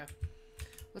 Okay.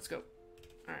 Let's go.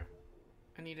 Alright.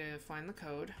 I need to find the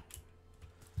code.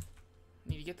 I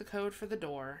need to get the code for the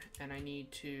door, and I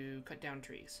need to cut down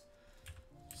trees.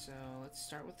 So let's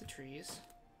start with the trees.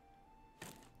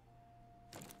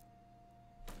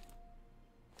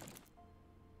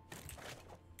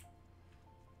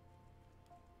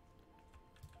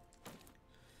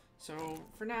 So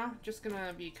for now, just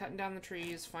gonna be cutting down the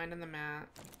trees, finding the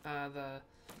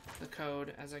the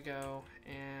code as I go,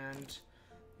 and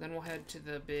then we'll head to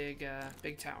the big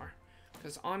tower.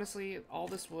 Because honestly, all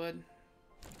this wood,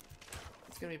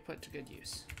 it's gonna be put to good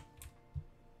use.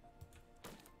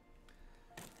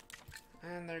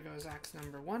 And there goes axe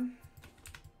number 1.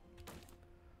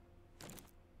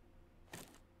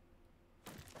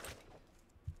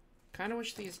 Kind of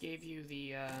wish these gave you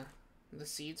the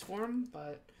seeds for them,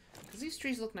 but because these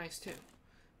trees look nice too.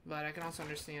 But I can also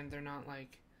understand they're not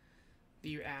like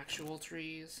the actual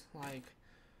trees, like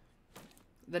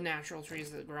the natural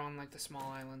trees that grow on like the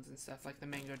small islands and stuff, like the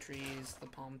mango trees, the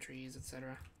palm trees,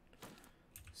 etc.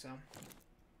 So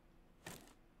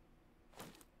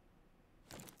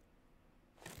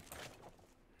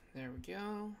there we go,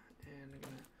 and I'm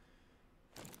gonna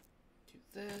do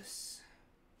this.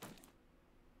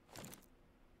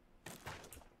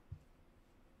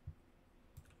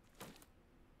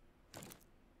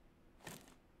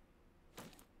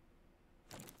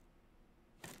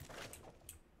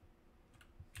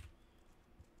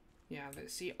 Yeah,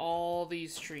 see all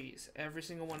these trees. Every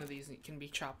single one of these can be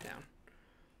chopped down.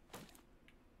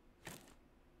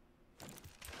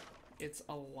 It's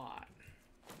a lot.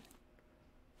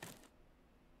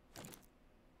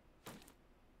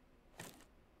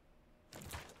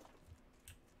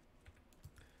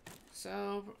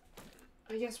 So,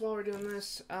 I guess while we're doing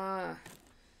this, while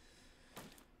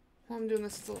I'm doing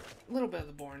this, it's a little bit of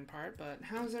the boring part, but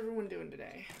how's everyone doing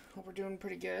today? Hope we're doing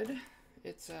pretty good.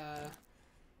 It's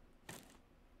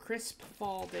crisp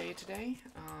fall day today.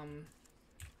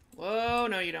 Whoa,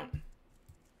 no you don't.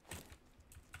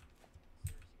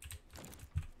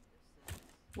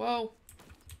 Whoa.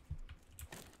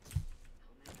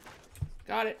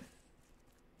 Got it.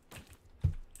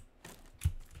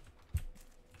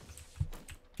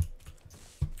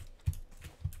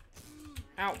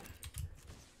 Ow.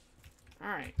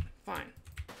 Alright, fine.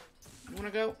 You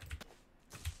wanna go?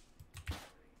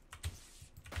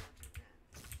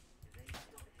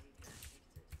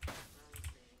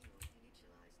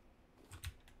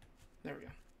 There we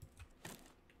go.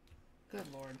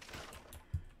 Good lord.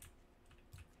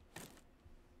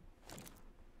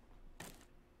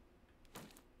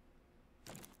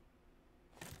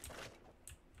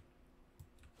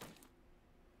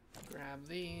 Grab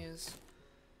these.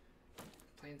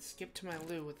 Playing skip to my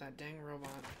loo with that dang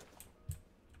robot.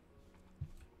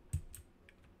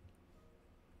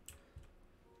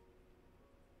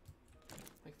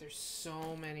 Like, there's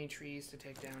so many trees to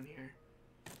take down here.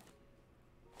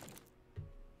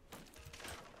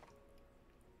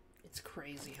 It's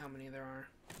crazy how many there are.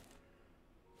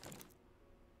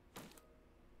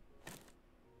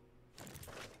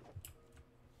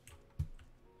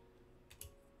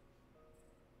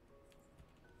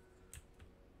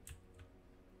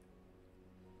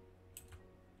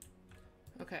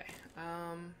 Okay,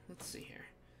 let's see here.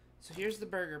 So here's the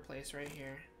burger place right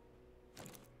here.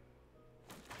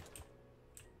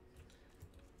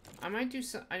 I might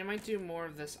do more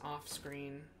of this off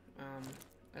screen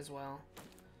as well.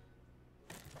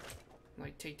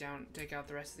 Like take out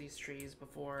the rest of these trees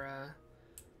before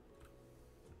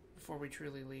we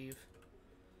truly leave,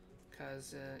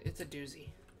 because it's a doozy.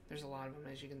 There's a lot of them,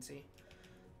 as you can see.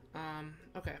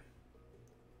 Okay.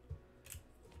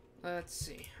 Let's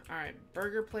see. All right,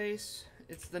 burger place.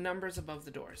 It's the numbers above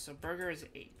the door. So burger is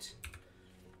 8.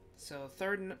 So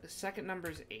second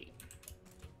number is 8.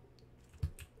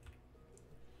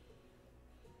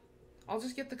 I'll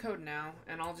just get the code now,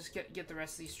 and I'll just get the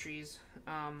rest of these trees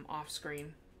off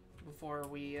screen before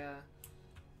we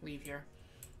leave here.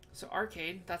 So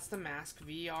arcade, that's the mask,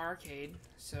 VR arcade.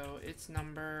 So its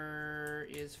number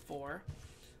is 4.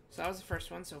 So that was the first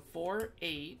one. So 4,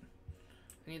 8.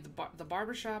 I need the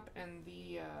barbershop and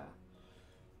the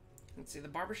let's see, the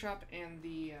barbershop and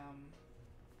the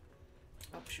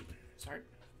oh shoot, sorry.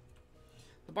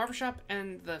 The barbershop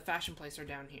and the fashion place are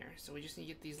down here. So we just need to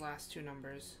get these last 2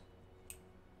 numbers.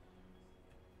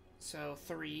 So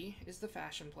 3 is the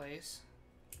fashion place.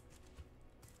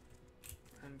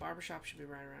 And barbershop should be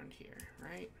right around here,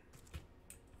 right?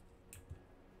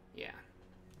 Yeah.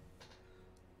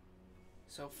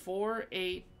 So 4,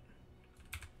 8,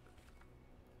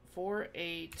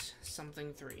 48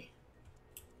 something 3.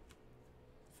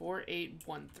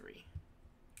 4813.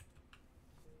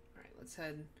 Alright, let's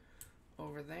head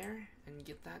over there and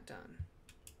get that done.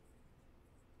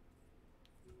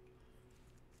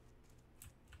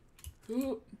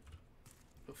 Ooh.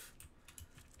 Oof.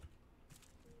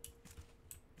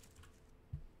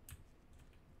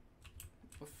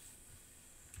 Oof.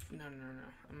 No.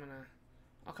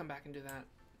 I'll come back and do that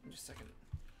in just a second.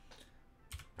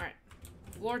 Alright.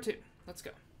 Floor 2. Let's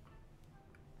go.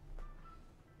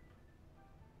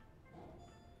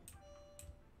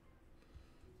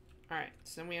 Alright,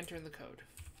 so then we enter in the code.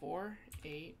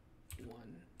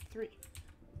 4813.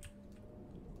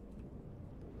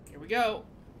 Here we go.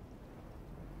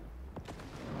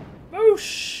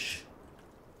 Boosh!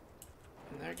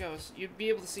 And there it goes. You'd be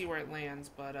able to see where it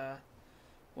lands, but,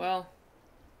 well,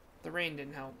 the rain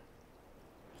didn't help.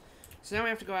 So now we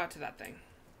have to go out to that thing.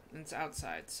 And it's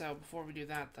outside. So before we do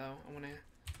that, though, I want to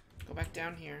go back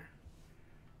down here.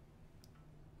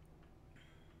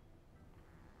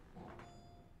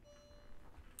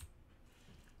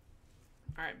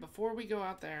 Alright, before we go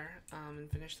out there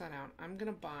and finish that out, I'm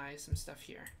going to buy some stuff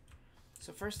here.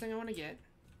 So first thing I want to get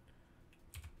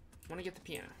the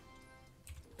piano.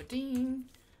 Ba-ding!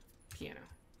 Piano.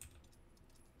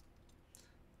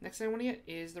 Next thing I want to get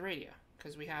is the radio,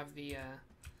 because we have the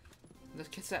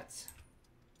cassettes.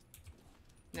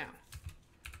 Now,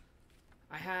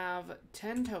 I have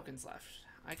 10 tokens left.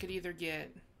 I could either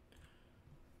get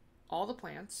all the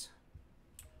plants,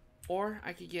 or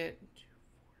I could get 2, 4, 6,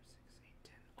 8,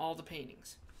 10, all the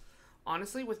paintings.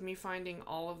 Honestly, with me finding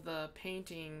all of the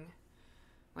painting,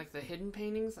 like the hidden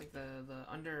paintings, like the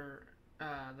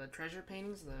treasure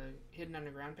paintings, the hidden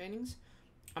underground paintings,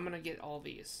 I'm gonna get all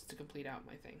these to complete out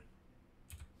my thing.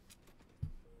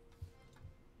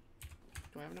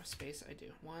 Do I have enough space? I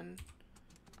do. 1,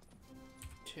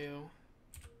 2,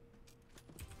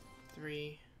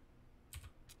 3,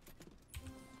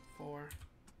 4,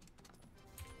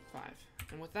 5.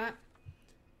 And with that,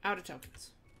 out of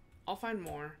tokens. I'll find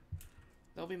more.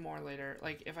 There'll be more later.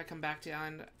 Like, if I come back to the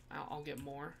island, I'll get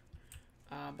more.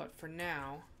 But for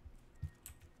now,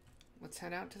 let's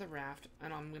head out to the raft,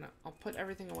 and I'll put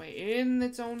everything away in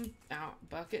its own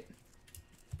bucket.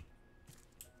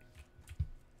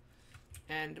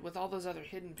 And with all those other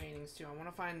hidden paintings too, I want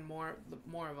to find more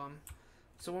of them.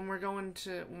 So when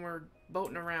we're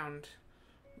boating around,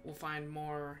 we'll find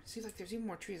more. See, like there's even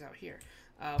more trees out here.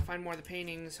 Find more of the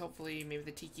paintings. Hopefully, maybe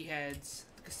the tiki heads,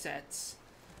 the cassettes.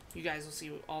 You guys will see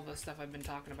all the stuff I've been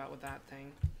talking about with that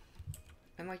thing.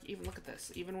 And like, even look at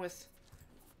this. Even with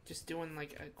just doing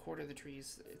like a quarter of the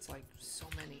trees, it's like so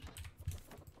many.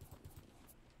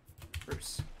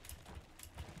 Bruce.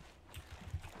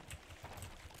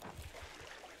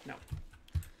 No.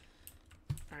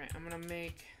 Alright, I'm gonna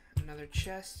make another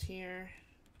chest here.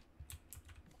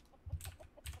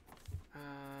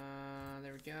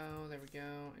 There we go, there we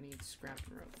go. I need scrap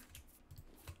and rope.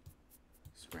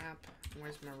 Scrap,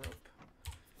 where's my rope?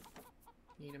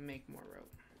 Need to make more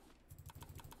rope.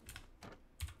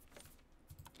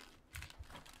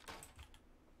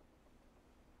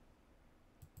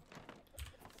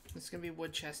 This is gonna be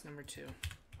wood chest number 2.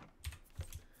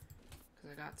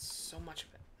 Because I got so much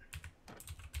of it.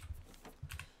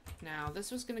 Now, this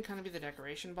was gonna kind of be the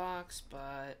decoration box,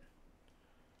 but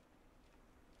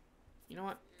you know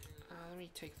what? Let me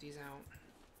take these out.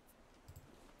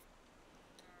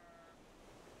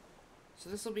 So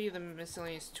this will be the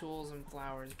miscellaneous tools and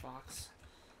flowers box.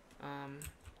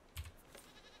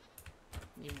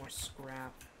 Need more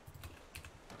scrap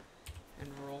and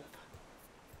rope.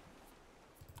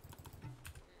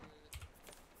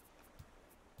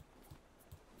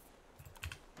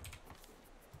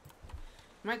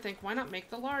 You might think, why not make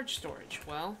the large storage?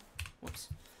 Well, whoops.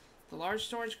 The large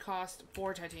storage cost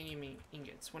 4 titanium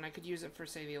ingots, when I could use it for,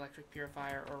 say, the electric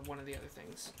purifier or one of the other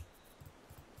things.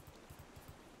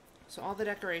 So all the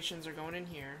decorations are going in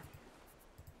here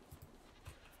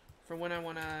for when I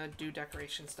want to do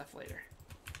decoration stuff later.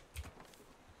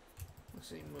 Let's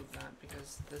see, move that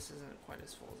because this isn't quite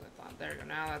as full as I thought. There we go.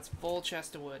 Now that's full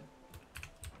chest of wood.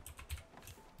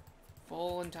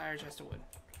 Full entire chest of wood.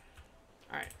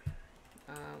 Alright.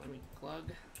 Let me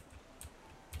glug.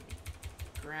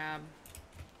 Grab.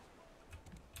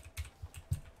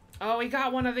 Oh, he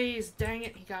got one of these. Dang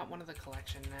it. He got one of the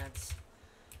collection nets.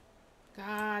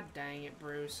 God dang it,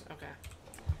 Bruce. Okay.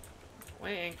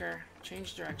 Weigh anchor.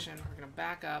 Change direction. We're going to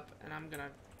back up. And I'm going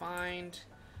to find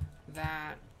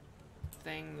that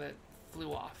thing that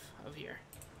flew off of here.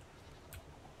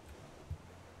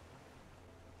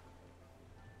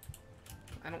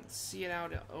 I don't see it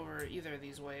out over either of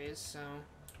these ways, so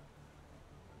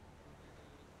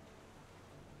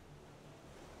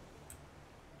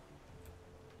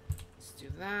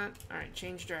do that. Alright,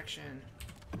 change direction.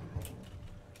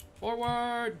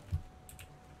 Forward!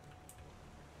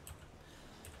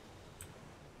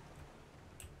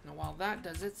 Now while that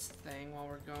does its thing, while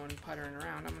we're going puttering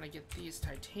around, I'm gonna get these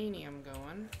titanium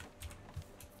going.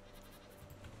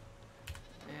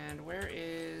 And where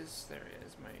is... there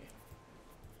is my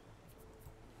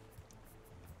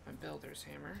builder's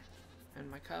hammer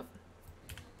and my cup.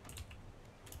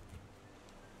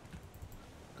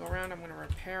 Go around, I'm gonna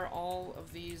repair all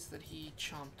of these that he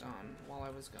chomped on while I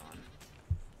was gone.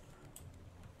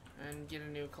 And get a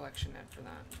new collection net for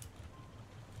that.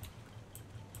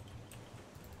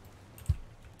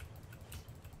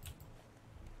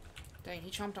 Dang, he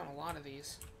chomped on a lot of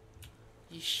these.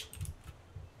 Yeesh.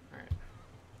 Alright.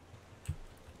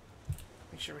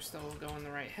 Make sure we're still going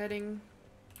the right heading.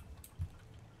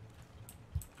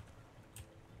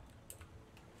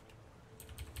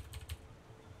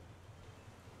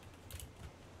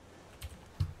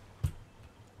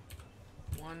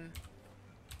 One.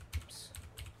 Oops.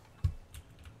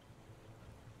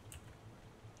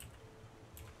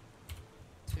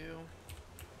 2.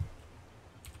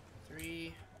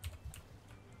 3.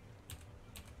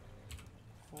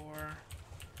 4.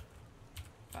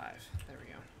 5. There we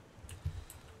go.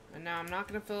 And now I'm not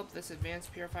going to fill up this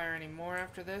advanced purifier anymore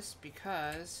after this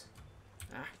because...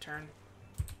 turn.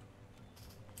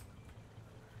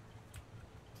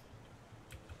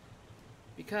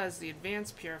 Because the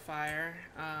advanced purifier,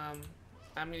 I'm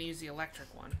going to use the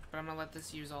electric one, but I'm going to let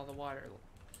this use all the water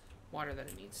that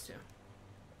it needs to.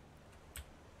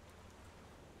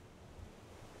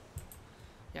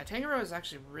 Yeah, Tangaroa is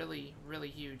actually really, really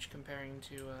huge comparing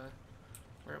to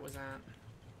where it was at.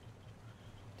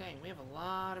 Dang, we have a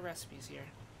lot of recipes here.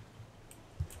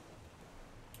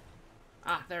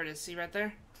 Ah, there it is. See right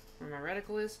there? Where my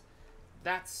reticle is?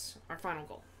 That's our final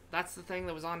goal. That's the thing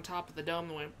that was on top of the dome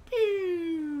that went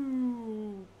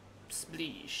pew,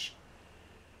 spleesh.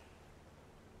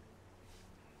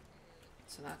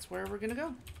 So that's where we're gonna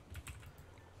go.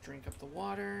 Drink up the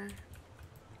water.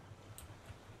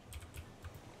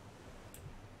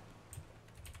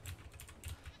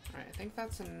 Alright, I think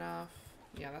that's enough.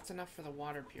 Yeah, that's enough for the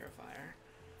water purifier.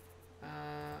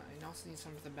 I also need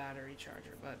some for the battery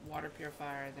charger, but water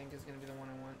purifier I think is gonna be the one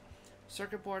I want.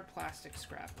 Circuit board, plastic,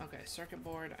 scrap. Okay, circuit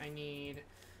board, I need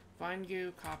vine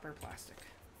goo, copper, plastic.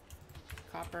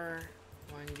 Copper,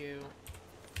 vine goo,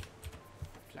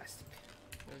 plastic.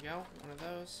 There we go, one of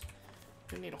those.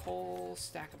 We need a whole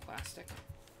stack of plastic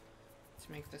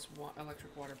to make this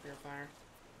electric water purifier.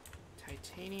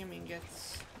 Titanium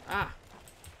ingots. Ah!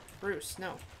 Bruce,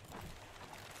 no.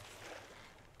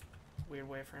 Weird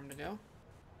way for him to go.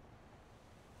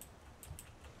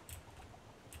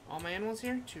 All my animals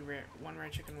here, one rare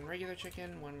chicken, one regular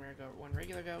chicken, one rare goat, one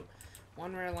regular goat,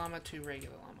 one rare llama, 2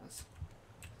 regular llamas.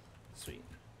 Sweet.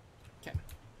 Okay.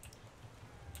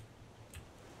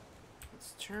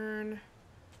 Let's turn.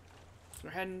 So we're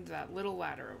heading to that little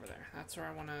ladder over there. That's where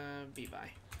I want to be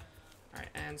by. Alright,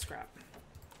 and scrap.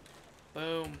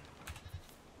 Boom.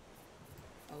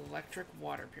 Electric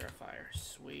water purifier.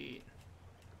 Sweet.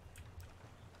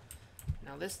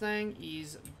 Now this thing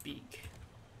is big.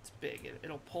 It's big.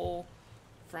 It'll pull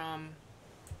from...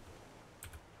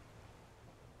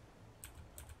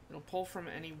 It'll pull from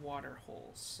any water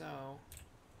holes, so...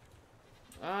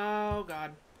 Oh,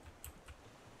 God.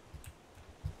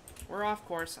 We're off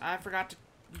course. I forgot to...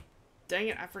 Dang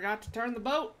it, I forgot to turn the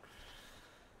boat.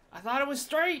 I thought it was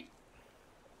straight.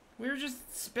 We were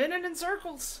just spinning in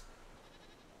circles.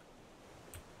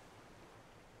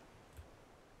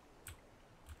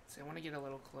 See, I want to get a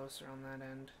little closer on that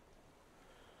end.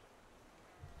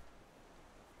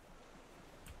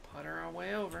 Putter our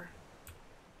way over.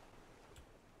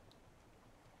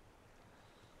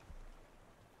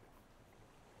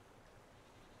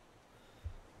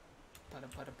 Putter,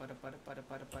 putter, putter, putter, putter,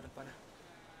 putter, putter, putter.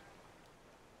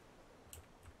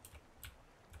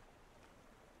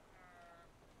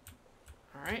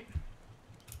 Alright.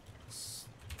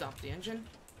 Stop the engine.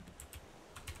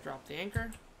 Drop the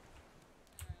anchor.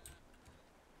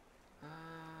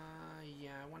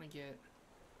 Yeah, I want to get...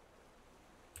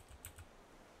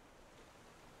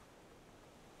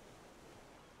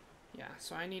 Yeah,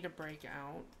 so I need to break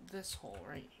out this hole,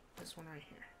 right? This one right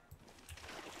here.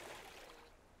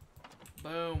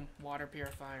 Boom. Water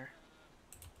purifier.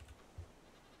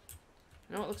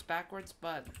 I know it looks backwards,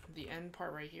 but the end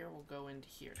part right here will go into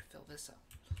here to fill this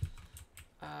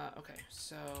up. Okay,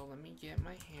 so let me get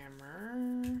my hammer.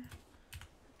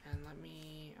 And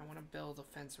I want to build a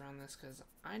fence around this because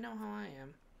I know how I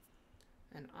am.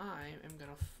 And I am going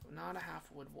to, not a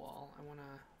half wood wall, I want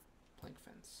a plank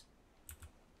fence.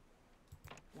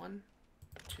 1,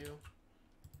 2,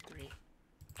 3.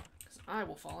 Because I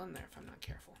will fall in there if I'm not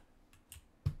careful.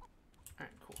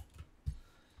 Alright, cool.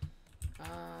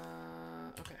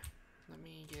 Okay. Let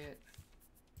me get...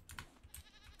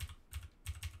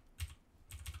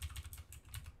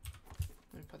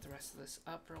 Let me put the rest of this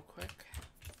up real quick.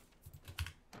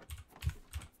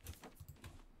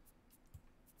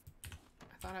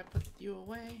 I thought I put you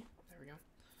away. There we go.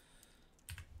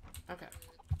 Okay.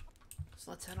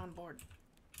 So let's head on board.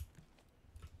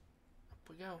 Up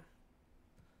we go.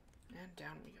 And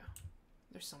down we go.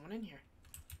 There's someone in here.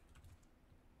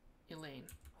 Elaine.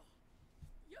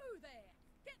 You there!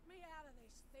 Get me out of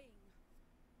this thing!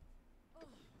 Oh,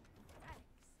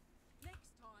 thanks.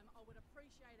 Next time I would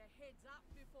appreciate a heads up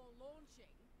before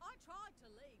launching. I tried to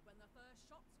leave when the first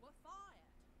shots were fired.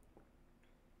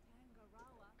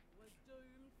 Tangaroa was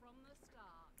doomed from the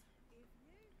start. If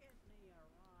you get me a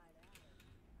ride out of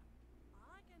here,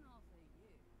 I can offer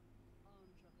you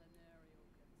entrepreneurial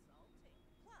consulting.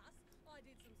 Plus, I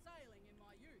did some sailing in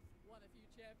my youth, won a few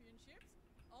championships.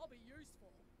 I'll be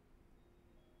useful.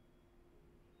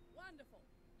 Wonderful.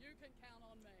 You can count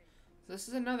on me. So this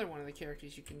is another one of the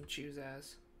characters you can choose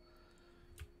as.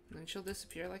 And then she'll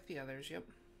disappear like the others, yep.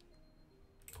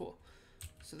 Cool.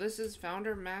 So this is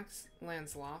Founder Max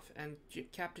Landsloff and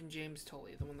Captain James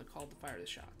Tully, the one that called to fire the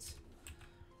shots.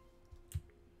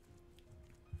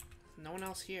 No one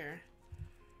else here.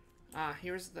 Ah,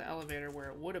 here's the elevator where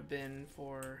it would have been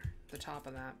for the top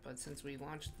of that, but since we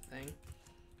launched the thing...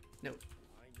 Nope.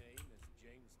 My name is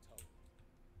James Tully.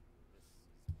 This is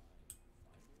my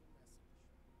final message.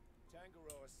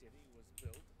 Tangaroa City was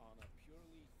built on a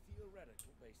purely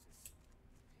theoretical basis,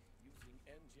 using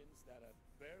engines that have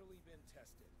barely been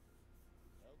tested,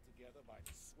 held together by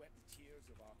the sweat and tears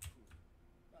of our crew,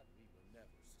 but we were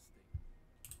never sustainable.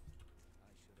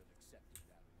 I should have accepted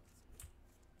that months ago.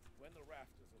 When the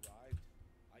rafters arrived,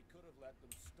 I could have let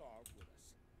them starve with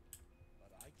us, but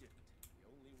I didn't. The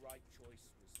only right choice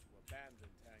was to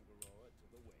abandon Tangaroa to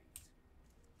the waves.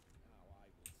 Now I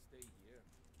will stay here,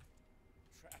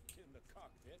 trapped in the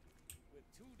cockpit, with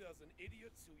 24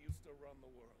 idiots who used to run the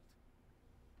world.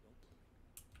 Don't worry.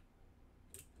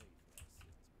 We'll pay for our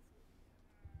sins before the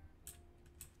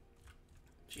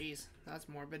end. Jeez, that's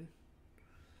morbid.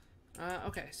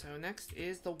 Okay, so next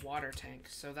is the water tank.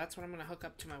 So that's what I'm going to hook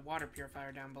up to my water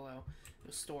purifier down below.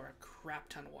 It'll store a crap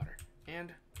ton of water.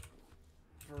 And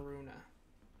Varuna.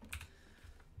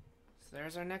 So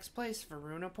there's our next place,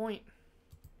 Varuna Point.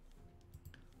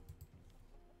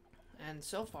 And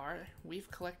so far, we've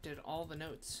collected all the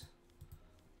notes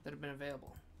that have been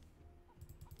available.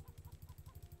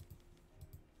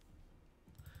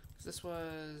 This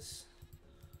was...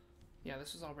 Yeah,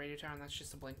 this was all Radio Tower, and that's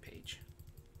just a blank page.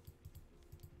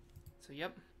 So,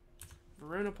 yep.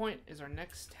 Varuna Point is our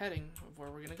next heading of where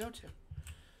we're going to go to.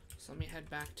 So let me head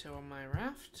back to my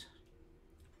raft.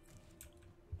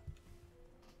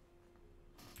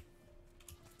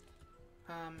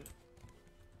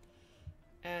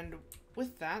 And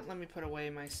with that, let me put away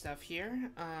my stuff here.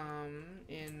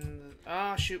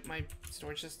 Oh, shoot, my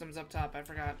storage system's up top. I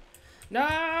forgot.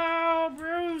 No,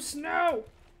 Bruce, no!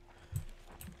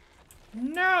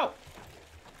 No!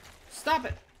 Stop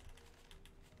it!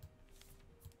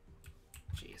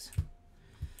 Jeez.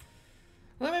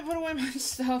 Let me put away my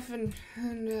stuff and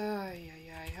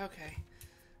okay.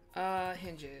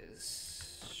 Hinges.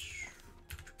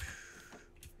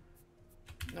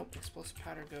 Nope, explosive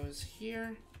powder goes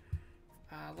here.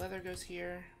 Leather goes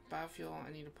here. Biofuel,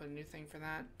 I need to put a new thing for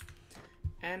that.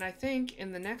 And I think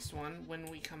in the next one,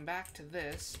 when we come back to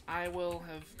this, I will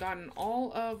have gotten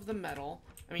all of the metal,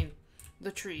 I mean,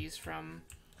 the trees from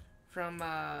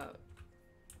Tangaroa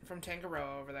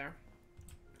over there.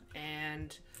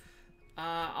 And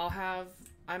and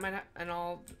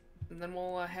then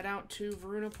we'll head out to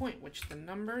Varuna Point, which the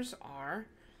numbers are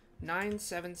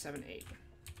 9778.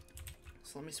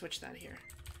 So let me switch that here.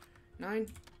 9,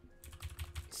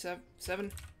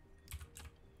 7,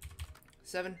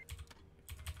 7,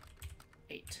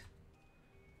 8.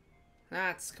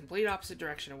 That's complete opposite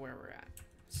direction of where we're at.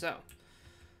 So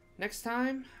next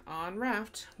time on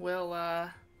Raft, we'll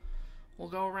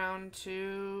go around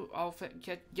to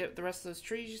get the rest of those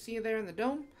trees you see there in the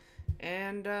dome,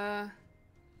 and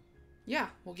yeah,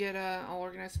 we'll get I'll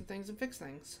organize some things and fix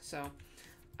things. So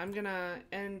I'm gonna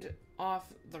end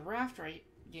off the Raft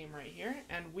game right here,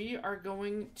 and we are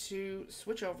going to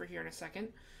switch over here in a second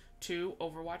to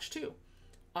Overwatch 2.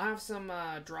 I'll have some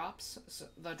drops,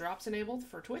 the drops enabled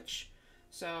for Twitch,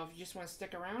 so if you just want to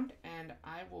stick around, and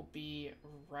I will be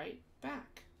right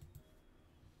back.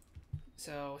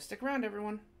 So stick around,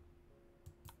 everyone.